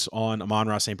want to focus on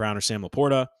Amon-Ra St. Brown or Sam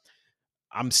Laporta.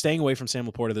 I'm staying away from Sam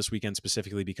Laporta this weekend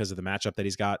specifically because of the matchup that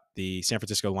he's got. The San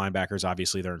Francisco linebackers,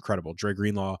 obviously, they're incredible. Dre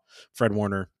Greenlaw, Fred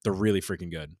Warner, they're really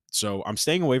freaking good. So I'm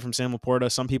staying away from Sam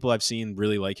Laporta. Some people I've seen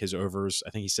really like his overs. I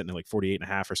think he's sitting at like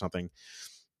 48.5 or something.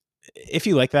 If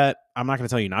you like that, I'm not going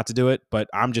to tell you not to do it, but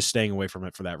I'm just staying away from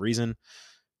it for that reason.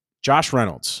 Josh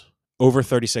Reynolds, over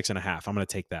 36.5. I'm going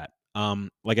to take that.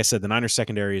 Like I said, the Niners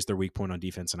secondary is their weak point on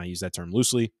defense, and I use that term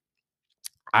loosely.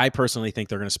 I personally think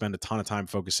they're going to spend a ton of time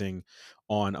focusing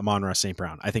on Amon-Ra St.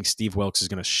 Brown. I think Steve Wilkes is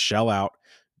going to shell out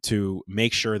to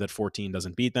make sure that 14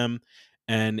 doesn't beat them.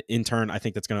 And in turn, I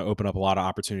think that's going to open up a lot of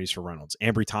opportunities for Reynolds.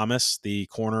 Ambry Thomas, the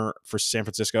corner for San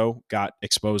Francisco, got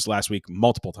exposed last week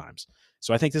multiple times.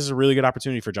 So I think this is a really good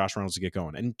opportunity for Josh Reynolds to get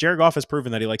going. And Jared Goff has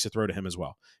proven that he likes to throw to him as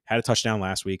well. Had a touchdown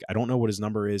last week. I don't know what his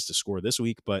number is to score this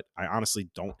week, but I honestly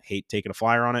don't hate taking a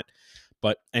flyer on it.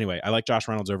 But anyway, I like Josh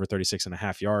Reynolds over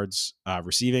 36.5 yards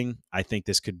receiving. I think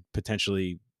this could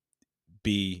potentially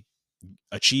be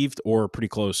achieved or pretty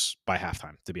close by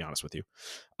halftime, to be honest with you.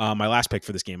 My last pick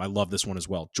for this game, I love this one as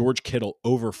well. George Kittle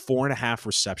over 4.5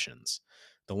 receptions.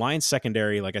 The Lions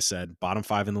secondary, like I said, bottom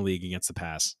 5 in the league against the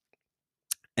pass.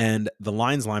 And the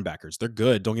Lions linebackers, they're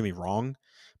good. Don't get me wrong,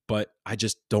 but I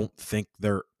just don't think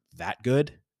they're that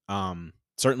good.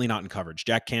 Certainly not in coverage.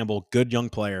 Jack Campbell, good young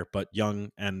player, but young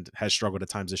and has struggled at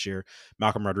times this year.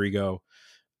 Malcolm Rodrigo,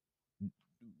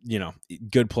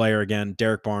 good player again.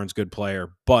 Derek Barnes, good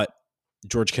player, but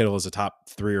George Kittle is a top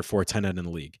 3 or 4 tight end in the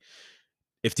league.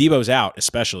 If Debo's out,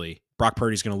 especially, Brock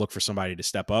Purdy's going to look for somebody to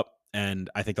step up, and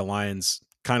I think the Lions,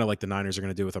 kind of like the Niners are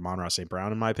going to do with Amon-Ra St.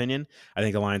 Brown, in my opinion, I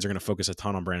think the Lions are going to focus a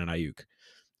ton on Brandon Ayuk.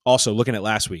 Also, looking at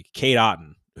last week, Cade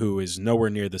Otton, who is nowhere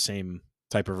near the same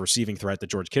type of receiving threat that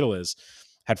George Kittle is,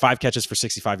 had 5 catches for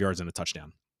 65 yards and a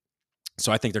touchdown.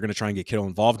 So I think they're going to try and get Kittle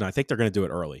involved, and I think they're going to do it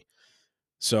early.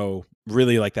 So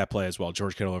really like that play as well.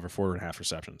 George Kittle over 4.5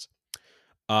 receptions.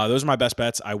 Those are my best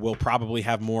bets. I will probably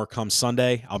have more come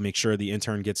Sunday. I'll make sure the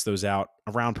intern gets those out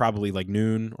around probably like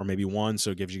noon or maybe 1,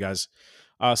 so it gives you guys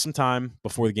some time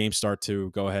before the game start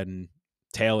to go ahead and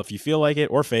tail if you feel like it,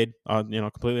 or fade.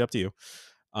 Completely up to you.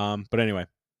 But anyway,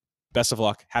 best of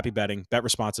luck. Happy betting. Bet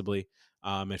responsibly.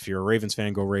 If you're a Ravens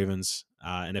fan, go Ravens.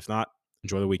 And if not,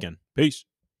 enjoy the weekend. Peace.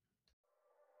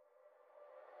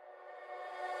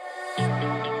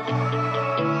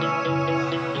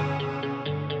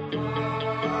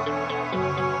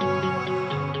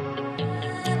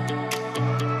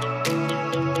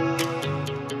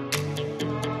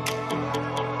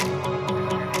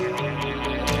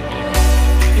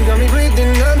 You got me breathing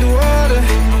underwater.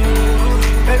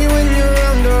 Baby, when you're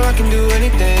around, girl, I can do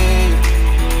anything.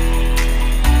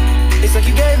 It's like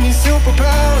you gave me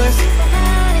superpowers.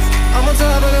 I'm on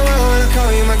top of the world when I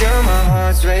call you my girl, my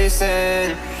heart's racing.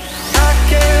 I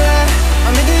can't lie,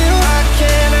 I'm into you, I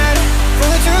can't hide. Pull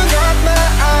the trigger off my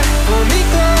eye, pull me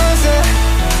closer.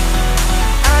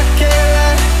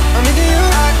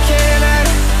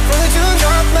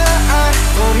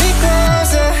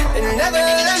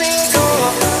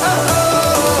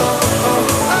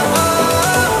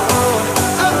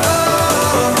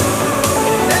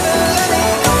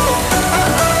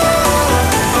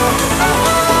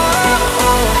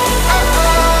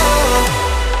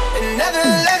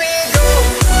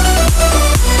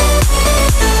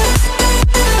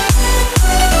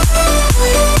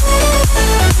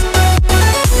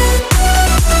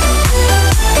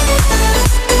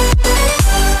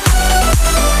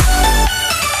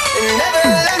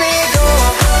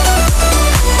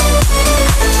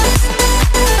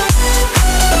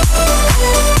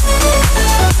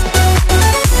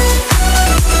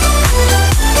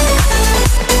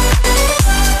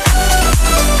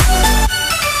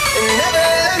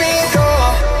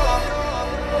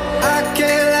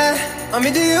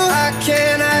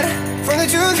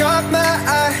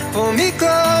 pull me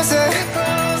closer.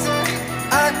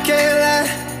 I can't lie,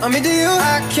 I'm into you,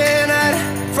 I can't hide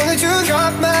from the truth.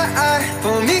 Caught my eye,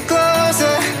 pull me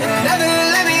closer, and never